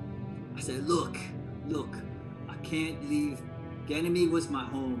going. I said, look, I can't leave. Ganymede was my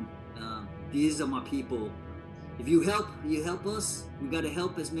home. These are my people. If you help us. We got to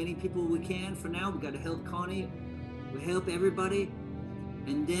help as many people we can for now. We got to help Connie. We help everybody.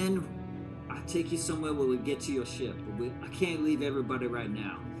 And then I'll take you somewhere where we get to your ship. I can't leave everybody right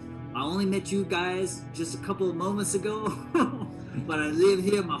now. I only met you guys just a couple of moments ago, but I live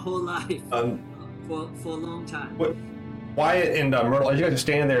here my whole life for a long time. What? Wyatt and Myrtle, as you guys are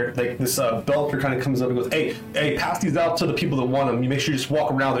standing there, like this Belter kind of comes up and goes, hey, pass these out to the people that want them. You make sure you just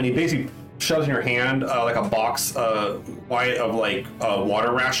walk around, and he basically shoves in your hand like a box, Wyatt, of like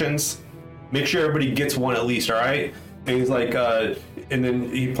water rations. Make sure everybody gets one at least, all right? And he's like, and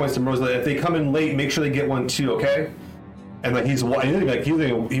then he points to Myrtle, like, if they come in late, make sure they get one too, okay? And like he doesn't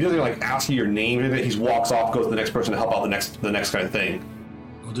like ask you your name or anything. He just walks off, goes to the next person to help out the next kind of thing.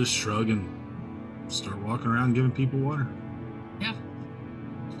 I'll just shrug and start walking around giving people water. Yeah.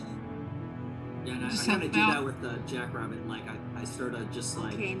 Yeah, and I Just kind of help do out. that with Jackrabbit. Like I sort of just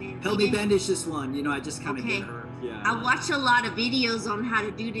like, Okay, man. help me bandage this one. I just kind of Okay. get her. Yeah. I watch a lot of videos on how to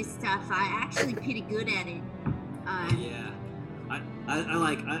do this stuff. I actually pretty good at it. Yeah.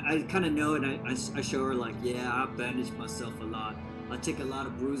 I kind of know, and I show her like, yeah, I bandaged myself a lot. I took a lot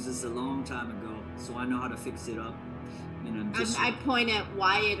of bruises a long time ago, so I know how to fix it up. I point at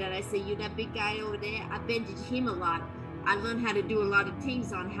Wyatt and I say, you that big guy over there? I bandaged him a lot. I learned how to do a lot of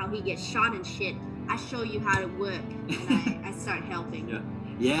things on how he gets shot and shit. I show you how to work, and I start helping.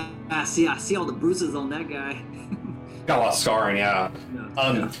 Yeah. I see all the bruises on that guy. Got a lot of scarring, yeah.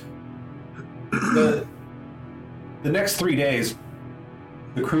 The next 3 days,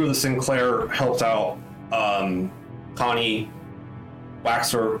 the crew of the Sinclair helps out Connie,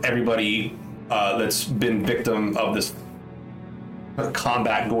 Waxer, everybody that's been victim of this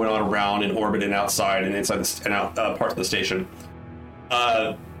combat going on around in orbit and outside and inside and out parts of the station.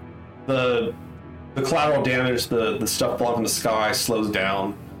 The collateral damage, the stuff falling from the sky slows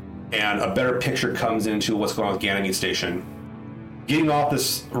down, and a better picture comes into what's going on with Ganymede Station. Getting off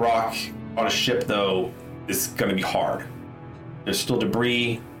this rock on a ship, though, is going to be hard. There's still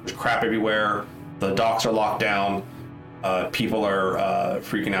debris, there's crap everywhere, the docks are locked down, people are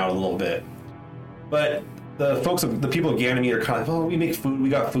freaking out a little bit. But the people of Ganymede are kind of like, oh, we make food,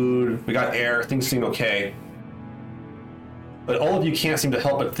 we got air, things seem okay. But all of you can't seem to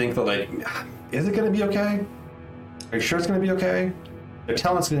help but think that, like, is it going to be okay? Are you sure it's going to be okay? They're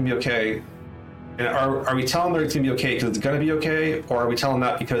telling us it's going to be okay. And are we telling them it's gonna be okay because it's gonna be okay, or are we telling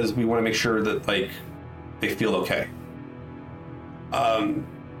that because we want to make sure that like they feel okay?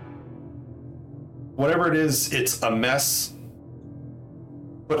 Whatever it is, it's a mess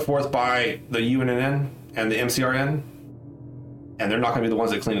put forth by the UNN and the MCRN, and they're not gonna be the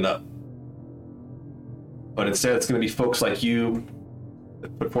ones that clean it up. But instead, it's gonna be folks like you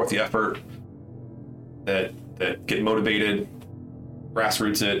that put forth the effort, that get motivated,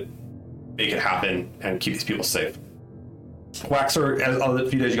 grassroots it, make it happen, and keep these people safe. Waxer, as on the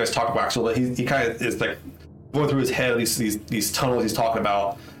few days you guys talk Waxer, he kind of is like going through his head these tunnels he's talking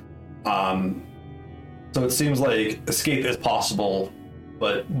about. So it seems like escape is possible,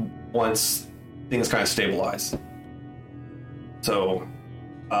 but once things kind of stabilize. So,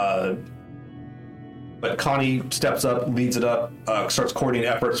 but Connie steps up, leads it up, starts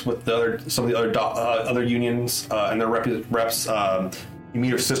coordinating efforts with some of the other unions and their reps. You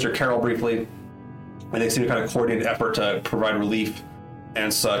meet her sister Carol briefly, and they seem to kind of coordinate an effort to provide relief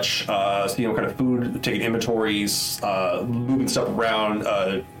and such. So, kind of food, taking inventories, moving stuff around,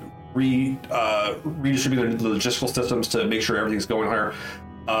 redistributing the logistical systems to make sure everything's going higher.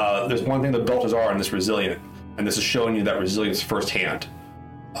 There's one thing the Belters are, and it's resilient, and this is showing you that resilience firsthand.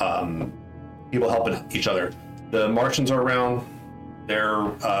 People helping each other. The Martians are around.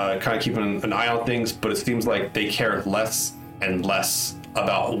 They're kind of keeping an eye on things, but it seems like they care less and less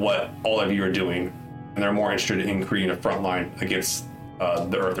about what all of you are doing, and they're more interested in creating a front line against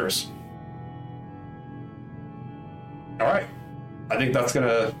the Earthers. All right, I think that's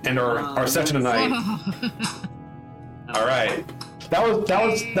gonna end our session tonight. All right, that was a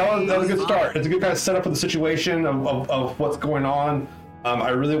good start. It's a good kind of setup for the situation of what's going on.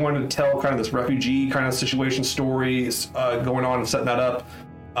 I really wanted to tell kind of this refugee kind of situation stories going on and setting that up,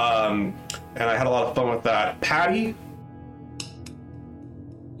 and I had a lot of fun with that. Patti.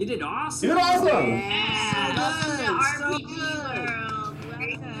 You did awesome. You did awesome. Yeah, welcome to RPG good. World.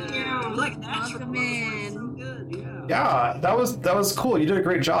 Welcome. You like natural. Welcome in. So good. Yeah, that was cool. You did a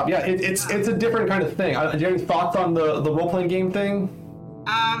great job. Yeah, it's a different kind of thing. Do you have any thoughts on the role playing game thing?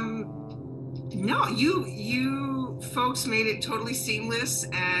 No, you folks made it totally seamless,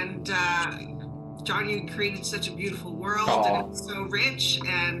 and John, you created such a beautiful world, and it's so rich,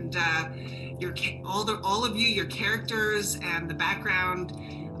 and all of you, your characters and the background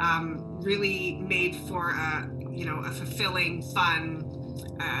really made for a fulfilling, fun,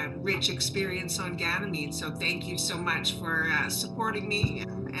 rich experience on Ganymede. So thank you so much for supporting me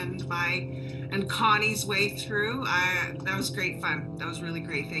and Connie's way through. That was great fun. That was really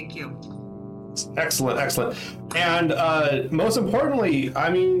great. Thank you. Excellent. And most importantly, I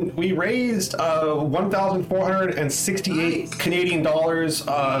mean, we raised 1,468 Canadian dollars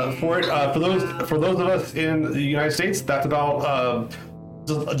for it. For those of us in the United States, that's about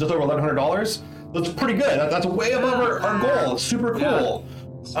just over $1,100. That's pretty good. That's way above our goal. It's super cool.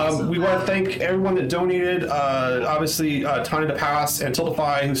 We want to thank everyone that donated. Obviously, Tiny DePass and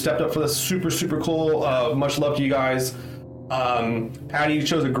Tiltify, who stepped up for this. Super cool. Much love to you guys. Patti, you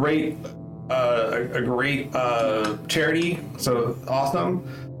chose a great charity, so awesome.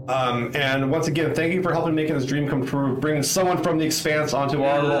 And once again, thank you for helping making this dream come true, bringing someone from the Expanse onto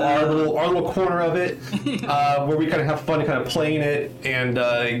our little corner of it, where we kind of have fun and kind of playing it and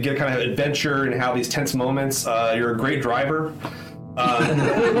get a kind of adventure and have these tense moments. You're a great driver.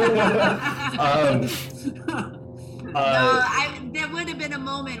 There would have been a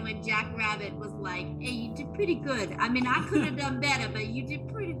moment when Jack Rabbit was like, "Hey, you did pretty good. I mean, I could have done better, but you did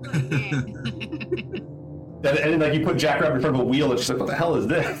pretty good." Yeah. And like you put Jack Rabbit in front of a wheel, and she's like, "What the hell is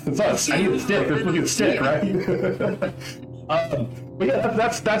this? It's us. I need a stick. There's supposed to be a stick, right?" But yeah,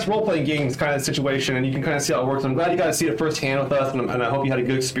 that's role playing games kind of situation, and you can kind of see how it works. I'm glad you got to see it firsthand with us, and I hope you had a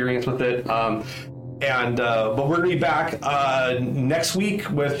good experience with it. But we're gonna be back next week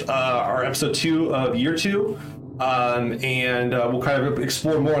with our episode 2 of year 2. And we'll kind of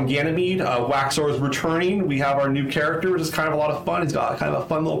explore more on Ganymede. Waxor is returning. We have our new character, which is kind of a lot of fun. He's got kind of a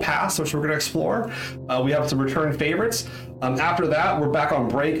fun little past, which we're going to explore. We have some return favorites. After that, we're back on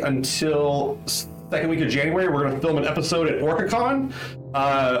break until second week of January. We're going to film an episode at OrcaCon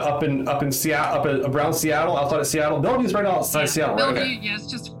up in Seattle, around Seattle, outside of Seattle. Bellevue's right outside Seattle, right? Bellevue, yeah, it's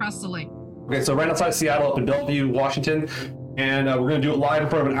just across the lake. Okay, so right outside Seattle, up in Bellevue, Washington. And we're going to do it live in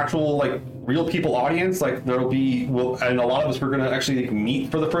front of an actual, real people audience. And a lot of us we're going to actually meet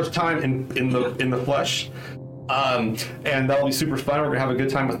for the first time in the flesh. And that'll be super fun. We're going to have a good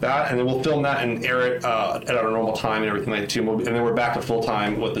time with that. And then we'll film that and air it at our normal time and everything like that too. And then we're back to full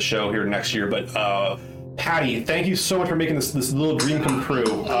time with the show here next year. But Patti, thank you so much for making this little dream come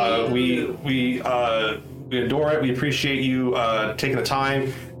true. We We adore it. We appreciate you taking the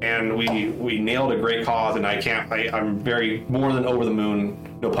time, and we nailed a great cause. And I'm very more than over the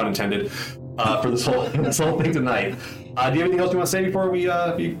moon, no pun intended, for this whole thing tonight. Do you have anything else you want to say before we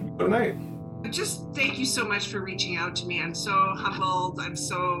go tonight? Just thank you so much for reaching out to me. I'm so humbled. I'm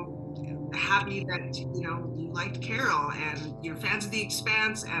so happy that you liked Carol and you're fans of The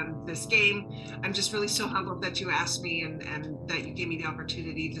Expanse and this game. I'm just really so humbled that you asked me and that you gave me the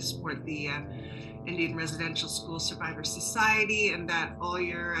opportunity to support the Indian Residential School Survivor Society, and that all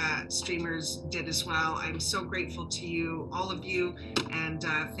your streamers did as well. I'm so grateful to you, all of you, and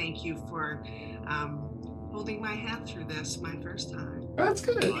thank you for holding my hand through this my first time. That's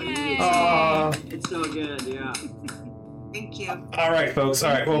good. It's so good, yeah. Thank you. All right, folks.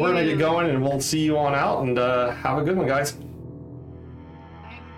 All right, well, we're going to get going, and we'll see you on out, and have a good one, guys.